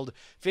will yield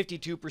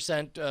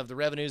 52% of the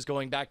revenues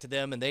going back to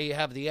them, and they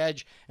have the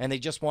edge, and they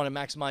just want to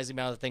maximize the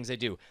amount of things they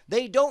do.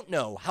 They don't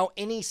know how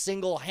any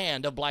single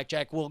hand of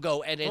blackjack will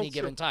go at any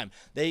given time.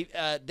 They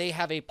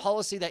have a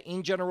policy that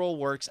in general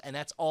works, and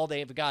that's all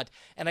they've got.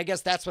 And I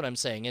guess that's what I'm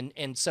saying.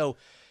 And so,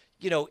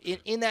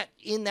 in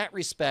that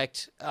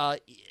respect,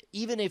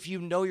 even if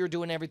you're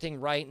doing everything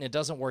right and it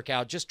doesn't work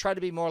out, just try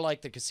to be more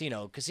like the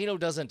casino. Casino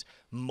doesn't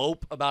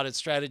mope about its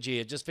strategy.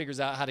 It just figures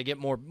out how to get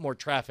more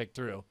traffic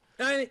through.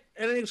 And I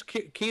think it's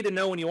key to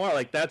know when you are.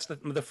 Like, that's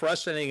the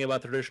frustrating thing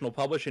about the traditional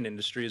publishing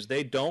industry is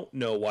they don't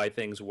know why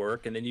things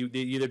work. And then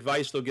the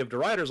advice they'll give to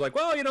writers like,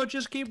 well,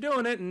 just keep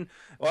doing it. And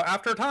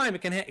after a time,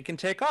 it can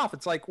take off.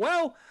 It's like,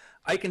 well,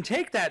 I can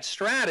take that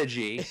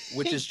strategy,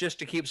 which is just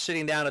to keep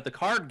sitting down at the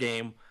card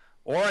game,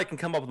 or I can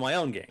come up with my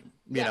own game,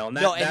 and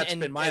that's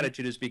been my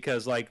attitude, is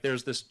because like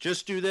there's this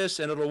just do this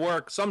and it'll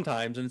work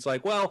sometimes, and it's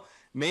like, well,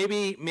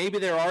 maybe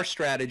there are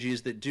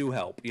strategies that do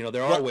help.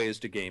 There are ways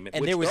to game it,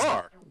 and which there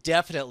are.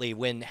 Definitely,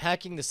 when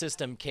Hacking the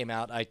System came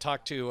out, I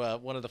talked to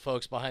one of the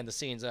folks behind the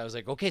scenes. I was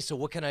like, okay, so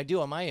what can I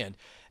do on my end?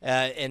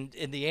 And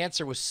the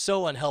answer was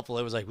so unhelpful.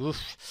 It was like,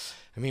 oof,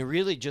 I mean,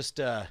 really just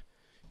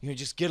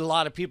just get a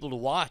lot of people to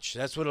watch.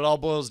 That's what it all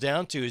boils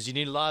down to, is you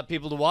need a lot of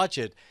people to watch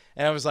it.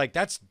 And I was like,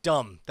 that's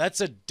dumb.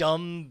 That's a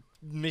dumb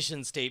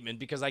mission statement,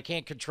 because I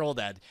can't control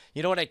that.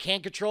 You know what I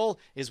can't control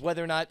is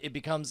whether or not it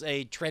becomes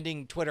a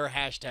trending Twitter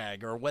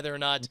hashtag, or whether or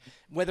not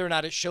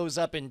it shows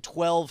up in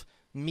 12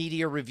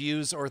 media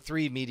reviews or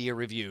 3 media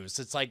reviews.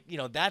 It's like,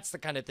 that's the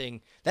kind of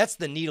thing, that's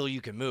the needle you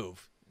can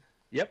move.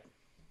 Yep.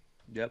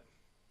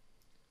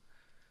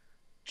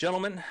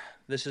 Gentlemen,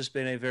 this has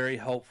been a very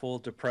helpful,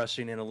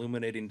 depressing, and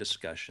illuminating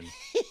discussion.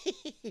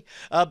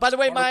 By the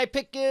way, my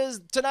pick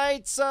is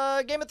tonight's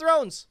Game of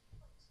Thrones.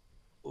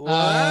 We're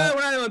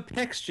not doing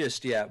picks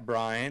just yet,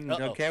 Brian.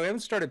 Okay, we haven't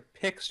started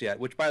picks yet,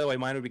 which, by the way,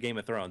 mine would be Game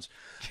of Thrones.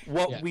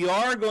 What we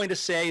are going to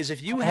say is,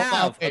 if you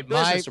have a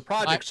business, a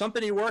project,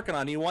 something you're working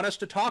on, you want us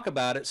to talk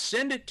about it,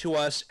 send it to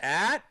us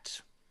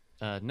at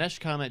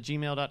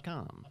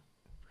neshcom@gmail.com.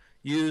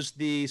 Use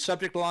the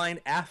subject line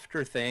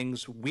After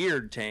Things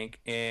Weird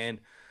Tank, and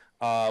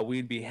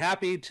we'd be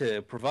happy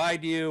to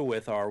provide you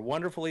with our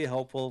wonderfully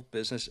helpful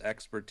business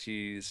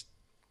expertise.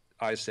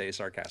 I say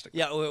sarcastic.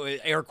 Yeah,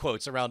 air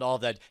quotes around all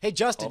that. Hey,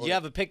 Justin, do you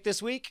have a pick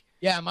this week?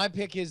 Yeah, my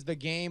pick is the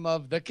game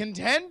of The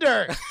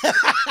Contender.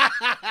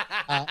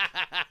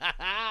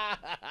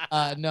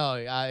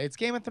 It's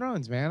Game of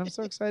Thrones, man. I'm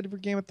so excited for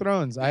Game of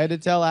Thrones. I had to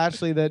tell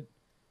Ashley that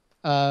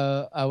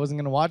I wasn't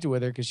going to watch it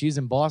with her because she's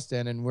in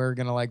Boston, and we're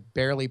going to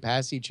barely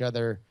pass each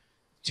other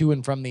to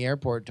and from the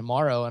airport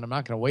tomorrow, and I'm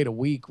not going to wait a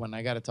week when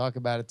I got to talk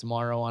about it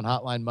tomorrow on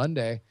Hotline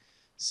Monday.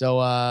 So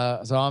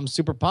I'm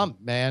super pumped,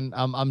 man.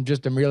 I'm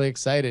really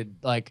excited.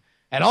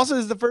 And also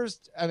this is the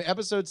first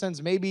episode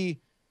since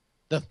maybe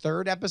the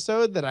 3rd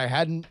episode that I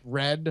hadn't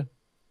read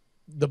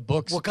the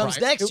books. What comes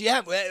next?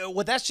 Yeah,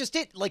 well, that's just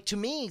it. To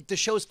me, the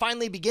show's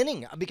finally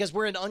beginning because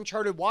we're in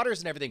uncharted waters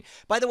and everything.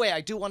 By the way, I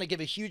do want to give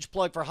a huge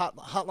plug for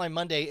Hotline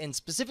Monday, and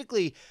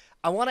specifically,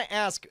 I want to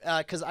ask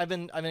because I've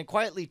been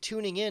quietly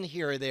tuning in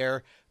here or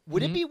there.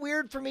 Would it be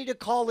weird for me to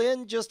call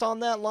in just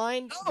on that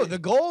line? No, the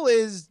goal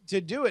is to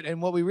do it,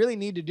 and what we really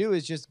need to do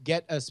is just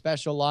get a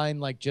special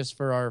line just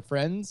for our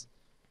friends.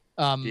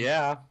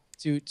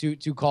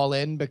 To call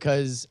in,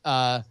 because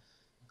I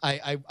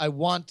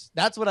want.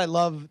 That's what I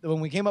love.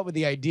 When we came up with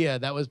the idea,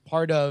 that was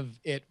part of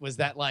it. Was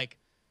that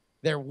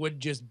there would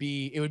just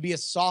be, it would be a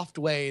soft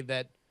way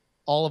that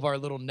all of our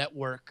little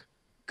network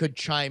could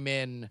chime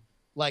in.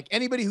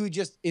 Anybody who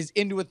just is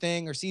into a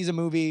thing or sees a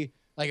movie.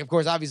 Of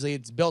course, obviously,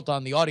 it's built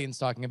on the audience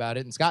talking about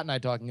it and Scott and I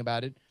talking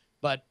about it.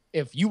 But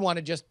if you want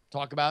to just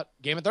talk about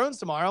Game of Thrones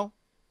tomorrow,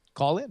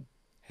 call in.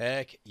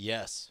 Heck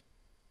yes.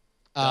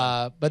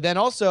 But then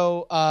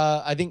also,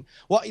 I think,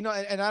 and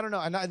I don't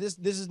know, this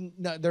is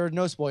there are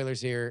no spoilers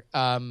here.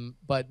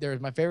 But there's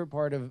my favorite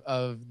part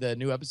of the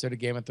new episode of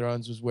Game of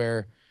Thrones was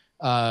where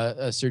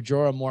Ser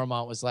Jorah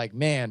Mormont was like,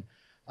 man,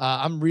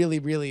 I'm really,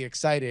 really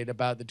excited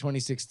about the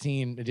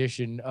 2016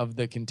 edition of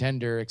the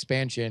Contender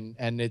expansion,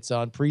 and it's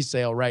on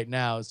pre-sale right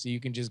now, so you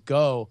can just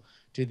go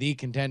to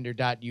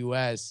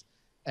thecontender.us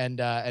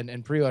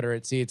and pre-order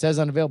it. See, it says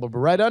unavailable, but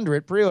right under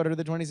it, pre-order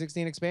the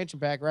 2016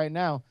 expansion pack right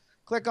now.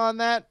 Click on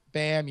that,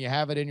 bam, you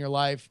have it in your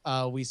life.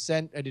 I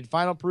did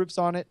final proofs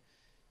on it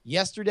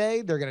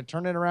yesterday. They're going to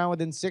turn it around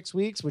within 6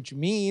 weeks, which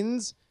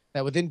means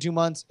that within 2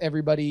 months,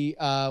 everybody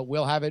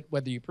will have it,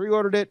 whether you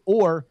pre-ordered it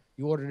or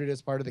you ordered it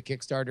as part of the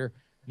Kickstarter.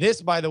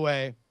 This, by the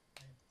way,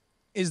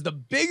 is the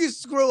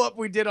biggest screw up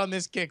we did on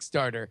this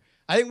Kickstarter.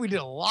 I think we did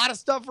a lot of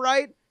stuff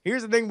right.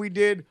 Here's the thing we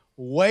did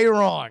way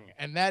wrong,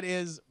 and that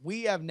is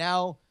we have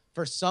now,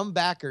 for some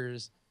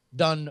backers,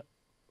 done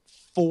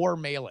 4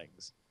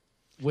 mailings,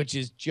 which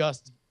is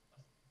just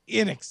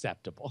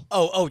unacceptable.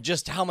 Oh,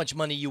 just how much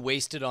money you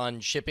wasted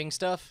on shipping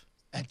stuff?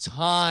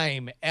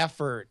 time,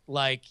 effort,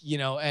 like, you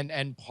know,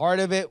 and part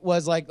of it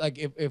was like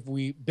if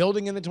we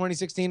building in the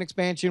 2016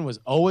 expansion was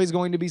always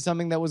going to be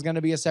something that was going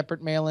to be a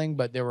separate mailing,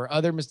 but there were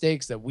other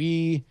mistakes that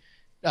we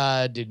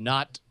did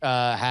not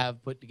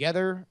have put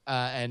together,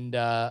 and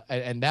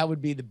that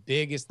would be the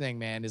biggest thing,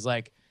 man, is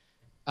like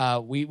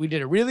we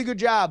did a really good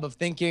job of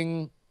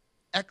thinking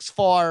X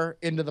far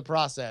into the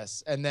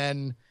process, and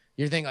then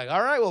you're thinking like,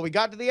 all right, well, we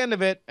got to the end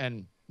of it,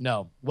 and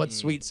no, what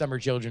sweet summer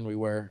children we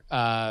were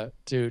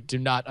to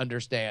not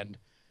understand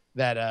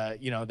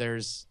that you know,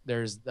 there's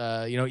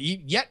you know,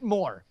 yet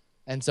more.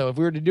 And so if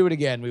we were to do it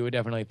again, we would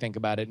definitely think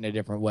about it in a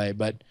different way.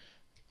 But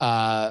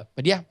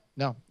yeah,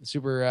 no,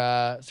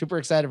 super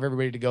excited for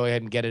everybody to go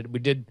ahead and get it.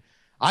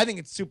 I think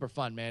it's super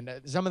fun,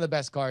 man. Some of the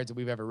best cards that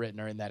we've ever written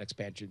are in that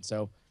expansion.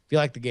 So if you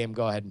like the game,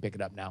 go ahead and pick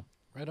it up now.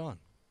 Right on.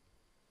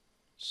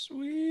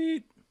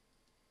 Sweet.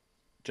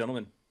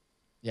 Gentlemen.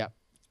 Yeah.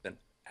 It's been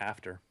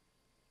after.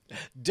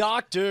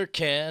 Dr.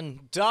 Ken,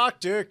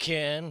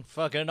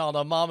 fucking all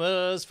the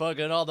mamas,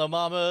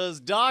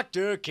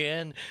 Dr.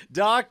 Ken,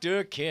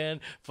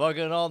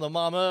 fucking all the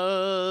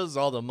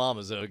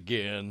mamas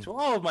again. To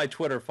all of my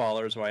Twitter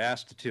followers who I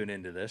asked to tune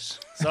into this.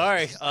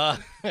 Sorry,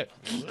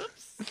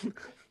 whoops.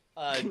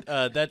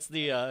 That's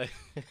the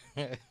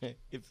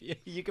if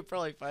you could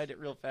probably find it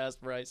real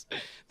fast, Bryce.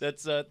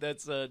 That's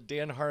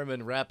Dan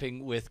Harmon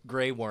rapping with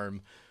Grey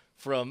Worm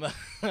from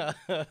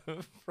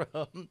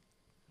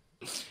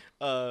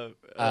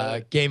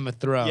Game of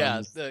Thrones.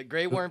 Yeah, the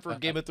Grey Worm from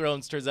Game of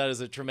Thrones turns out is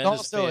a tremendous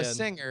also fan. a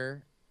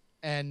singer,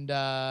 and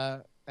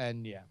yeah,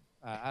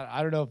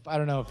 I don't know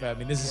if I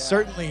mean, this is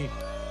certainly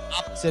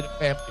opposite of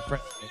family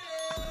friendly.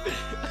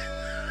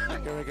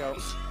 Here we go.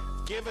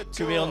 Give it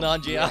to Kumail him.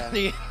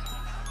 Nanjiani. Yeah.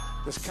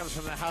 This comes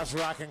from the house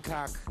rockin'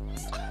 cock.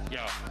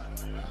 Yeah.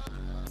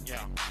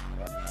 Yeah.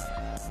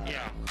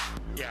 Yeah.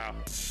 Yeah.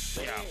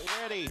 Stay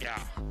ready.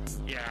 Yeah.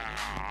 Yeah.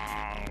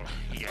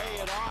 Yeah. Lay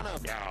it on him.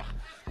 Yeah.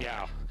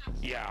 Yeah.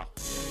 Yeah.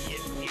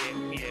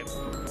 Yeah.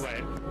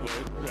 Wait.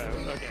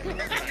 Okay.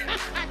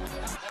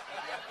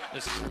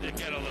 Let's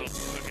get a little.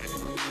 Okay.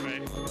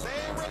 Right. They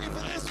ain't ready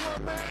for this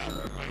one, man.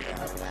 Okay.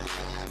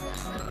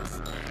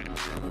 Alright.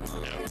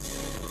 No.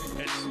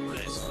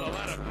 It's a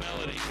lot of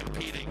melody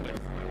competing, but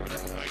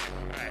okay.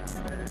 Alright.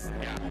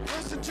 Yeah.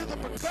 Listen to the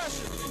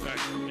percussion.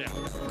 Right. Yeah.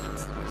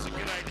 It's a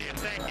good idea.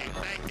 Thank you.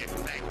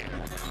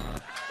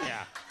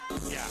 Yeah.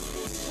 Yeah.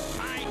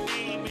 My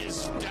name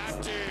is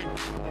Dr.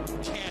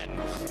 Ken.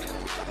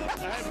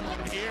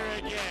 I'm here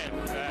again.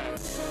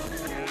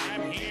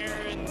 I'm here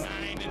in 9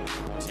 and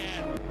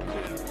 10.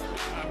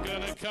 I'm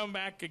gonna come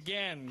back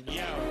again.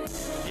 Yo.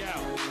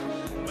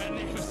 My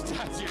name is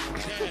Dr.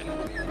 Ken.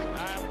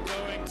 I'm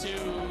going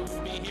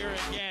to be here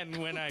again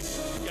when I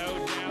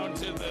go down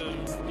to the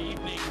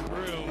evening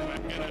room.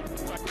 I'm gonna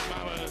fuck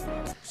mama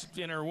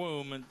in her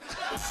womb and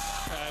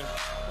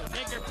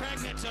make her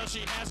pregnant till she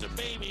has a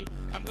baby.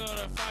 I'm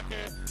gonna fuck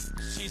her.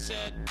 She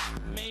said,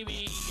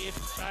 maybe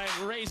if I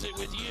raise it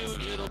with you,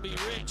 it'll be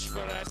rich.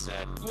 But I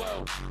said,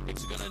 whoa,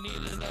 it's gonna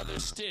need another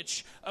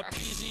stitch. A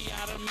peasy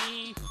out of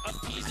me, a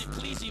peasy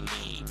pleasy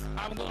me.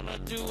 I'm gonna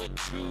do it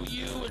to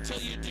you until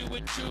you do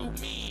it to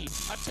me.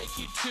 I take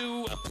you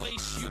to a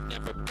place you've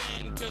never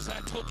been, cause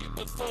I told you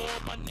before,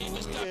 my name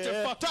is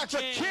Dr.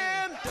 Fucking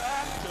Ken.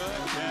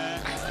 Dr. Ken.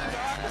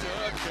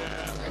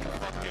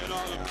 Fucking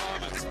all the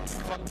mamas.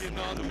 Fucking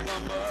all the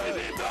mamas.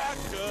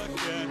 Dr.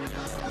 Ken.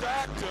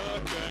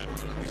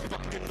 He's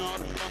fucking all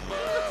the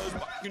mamas.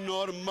 Fucking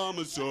all the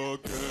mamas so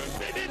good.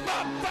 Baby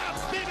bop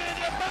bop, baby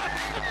bop bop.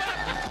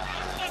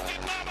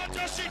 Fucking mama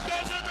till she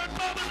goes in her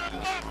mama and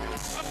bop.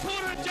 I put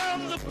her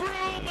down the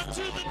broom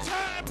until the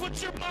time.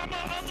 Put your mama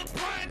on the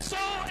pine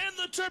saw and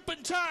the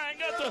turpentine.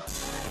 Got the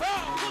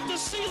put the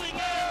ceiling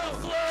on the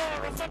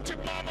floor. I fucked your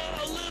mama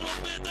a little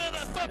bit, then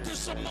I fucked her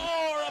some more.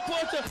 I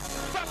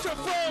fucked her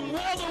from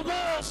wall to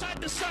wall,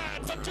 side to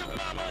side. Fucked your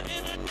mama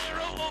in a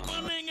narrow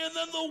opening and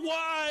then the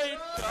wide.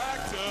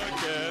 Dr.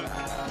 Ken.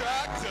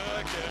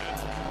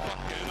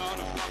 Fucking all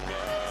the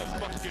mamas.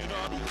 Fucking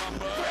all the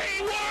mamas. Grey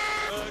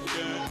Worm.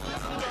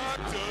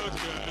 Dr.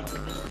 Ken.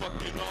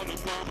 Fucking all the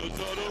mamas.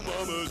 All the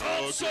mamas.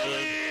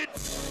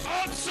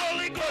 I'm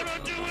solely gonna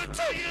do it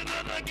to you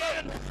then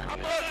again.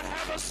 I'm gonna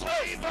have a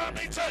slave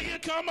army till you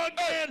come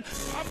again.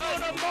 I'm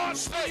gonna march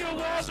through your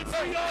walls and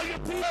free all your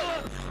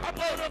people. I'm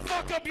gonna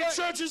fuck up your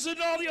churches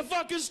and all your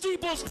fucking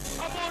steeples.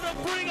 I'm gonna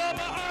bring all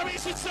my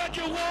armies inside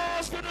your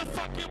walls. Gonna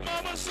fuck your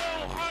mama so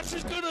hard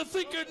she's gonna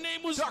think her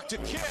name was Dr.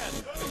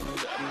 Ken.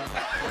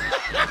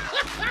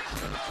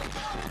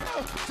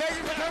 Thank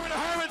you for coming to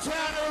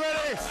Hermantown,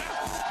 everybody.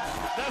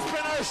 That's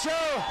been our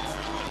show.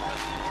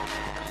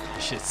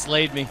 Shit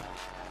slayed me.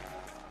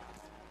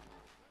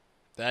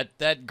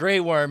 That Grey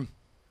Worm.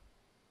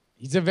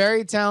 He's a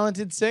very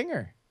talented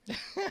singer.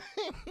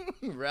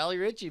 Rally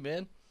Ritchie,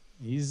 man.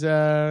 He's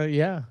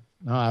yeah.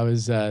 No,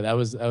 that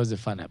was a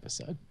fun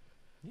episode.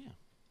 Yeah.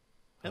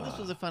 And this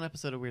was a fun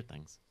episode of Weird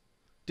Things.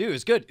 Dude, it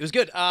was good. It was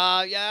good.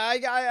 Yeah,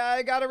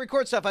 I gotta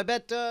record stuff. I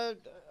bet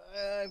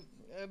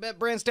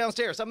Brand's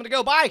downstairs. I'm gonna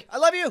go. Bye. I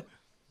love you.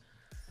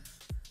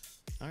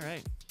 All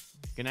right.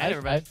 Good night,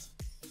 everybody.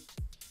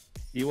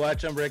 You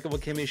watch Unbreakable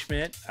Kimmy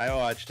Schmidt? I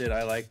watched it.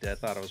 I liked it. I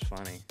thought it was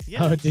funny.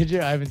 Yeah. Oh, did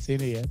you? I haven't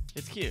seen it yet.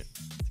 It's cute.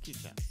 It's a cute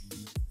show.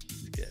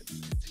 It's good.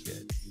 It's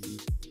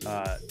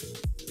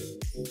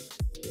good.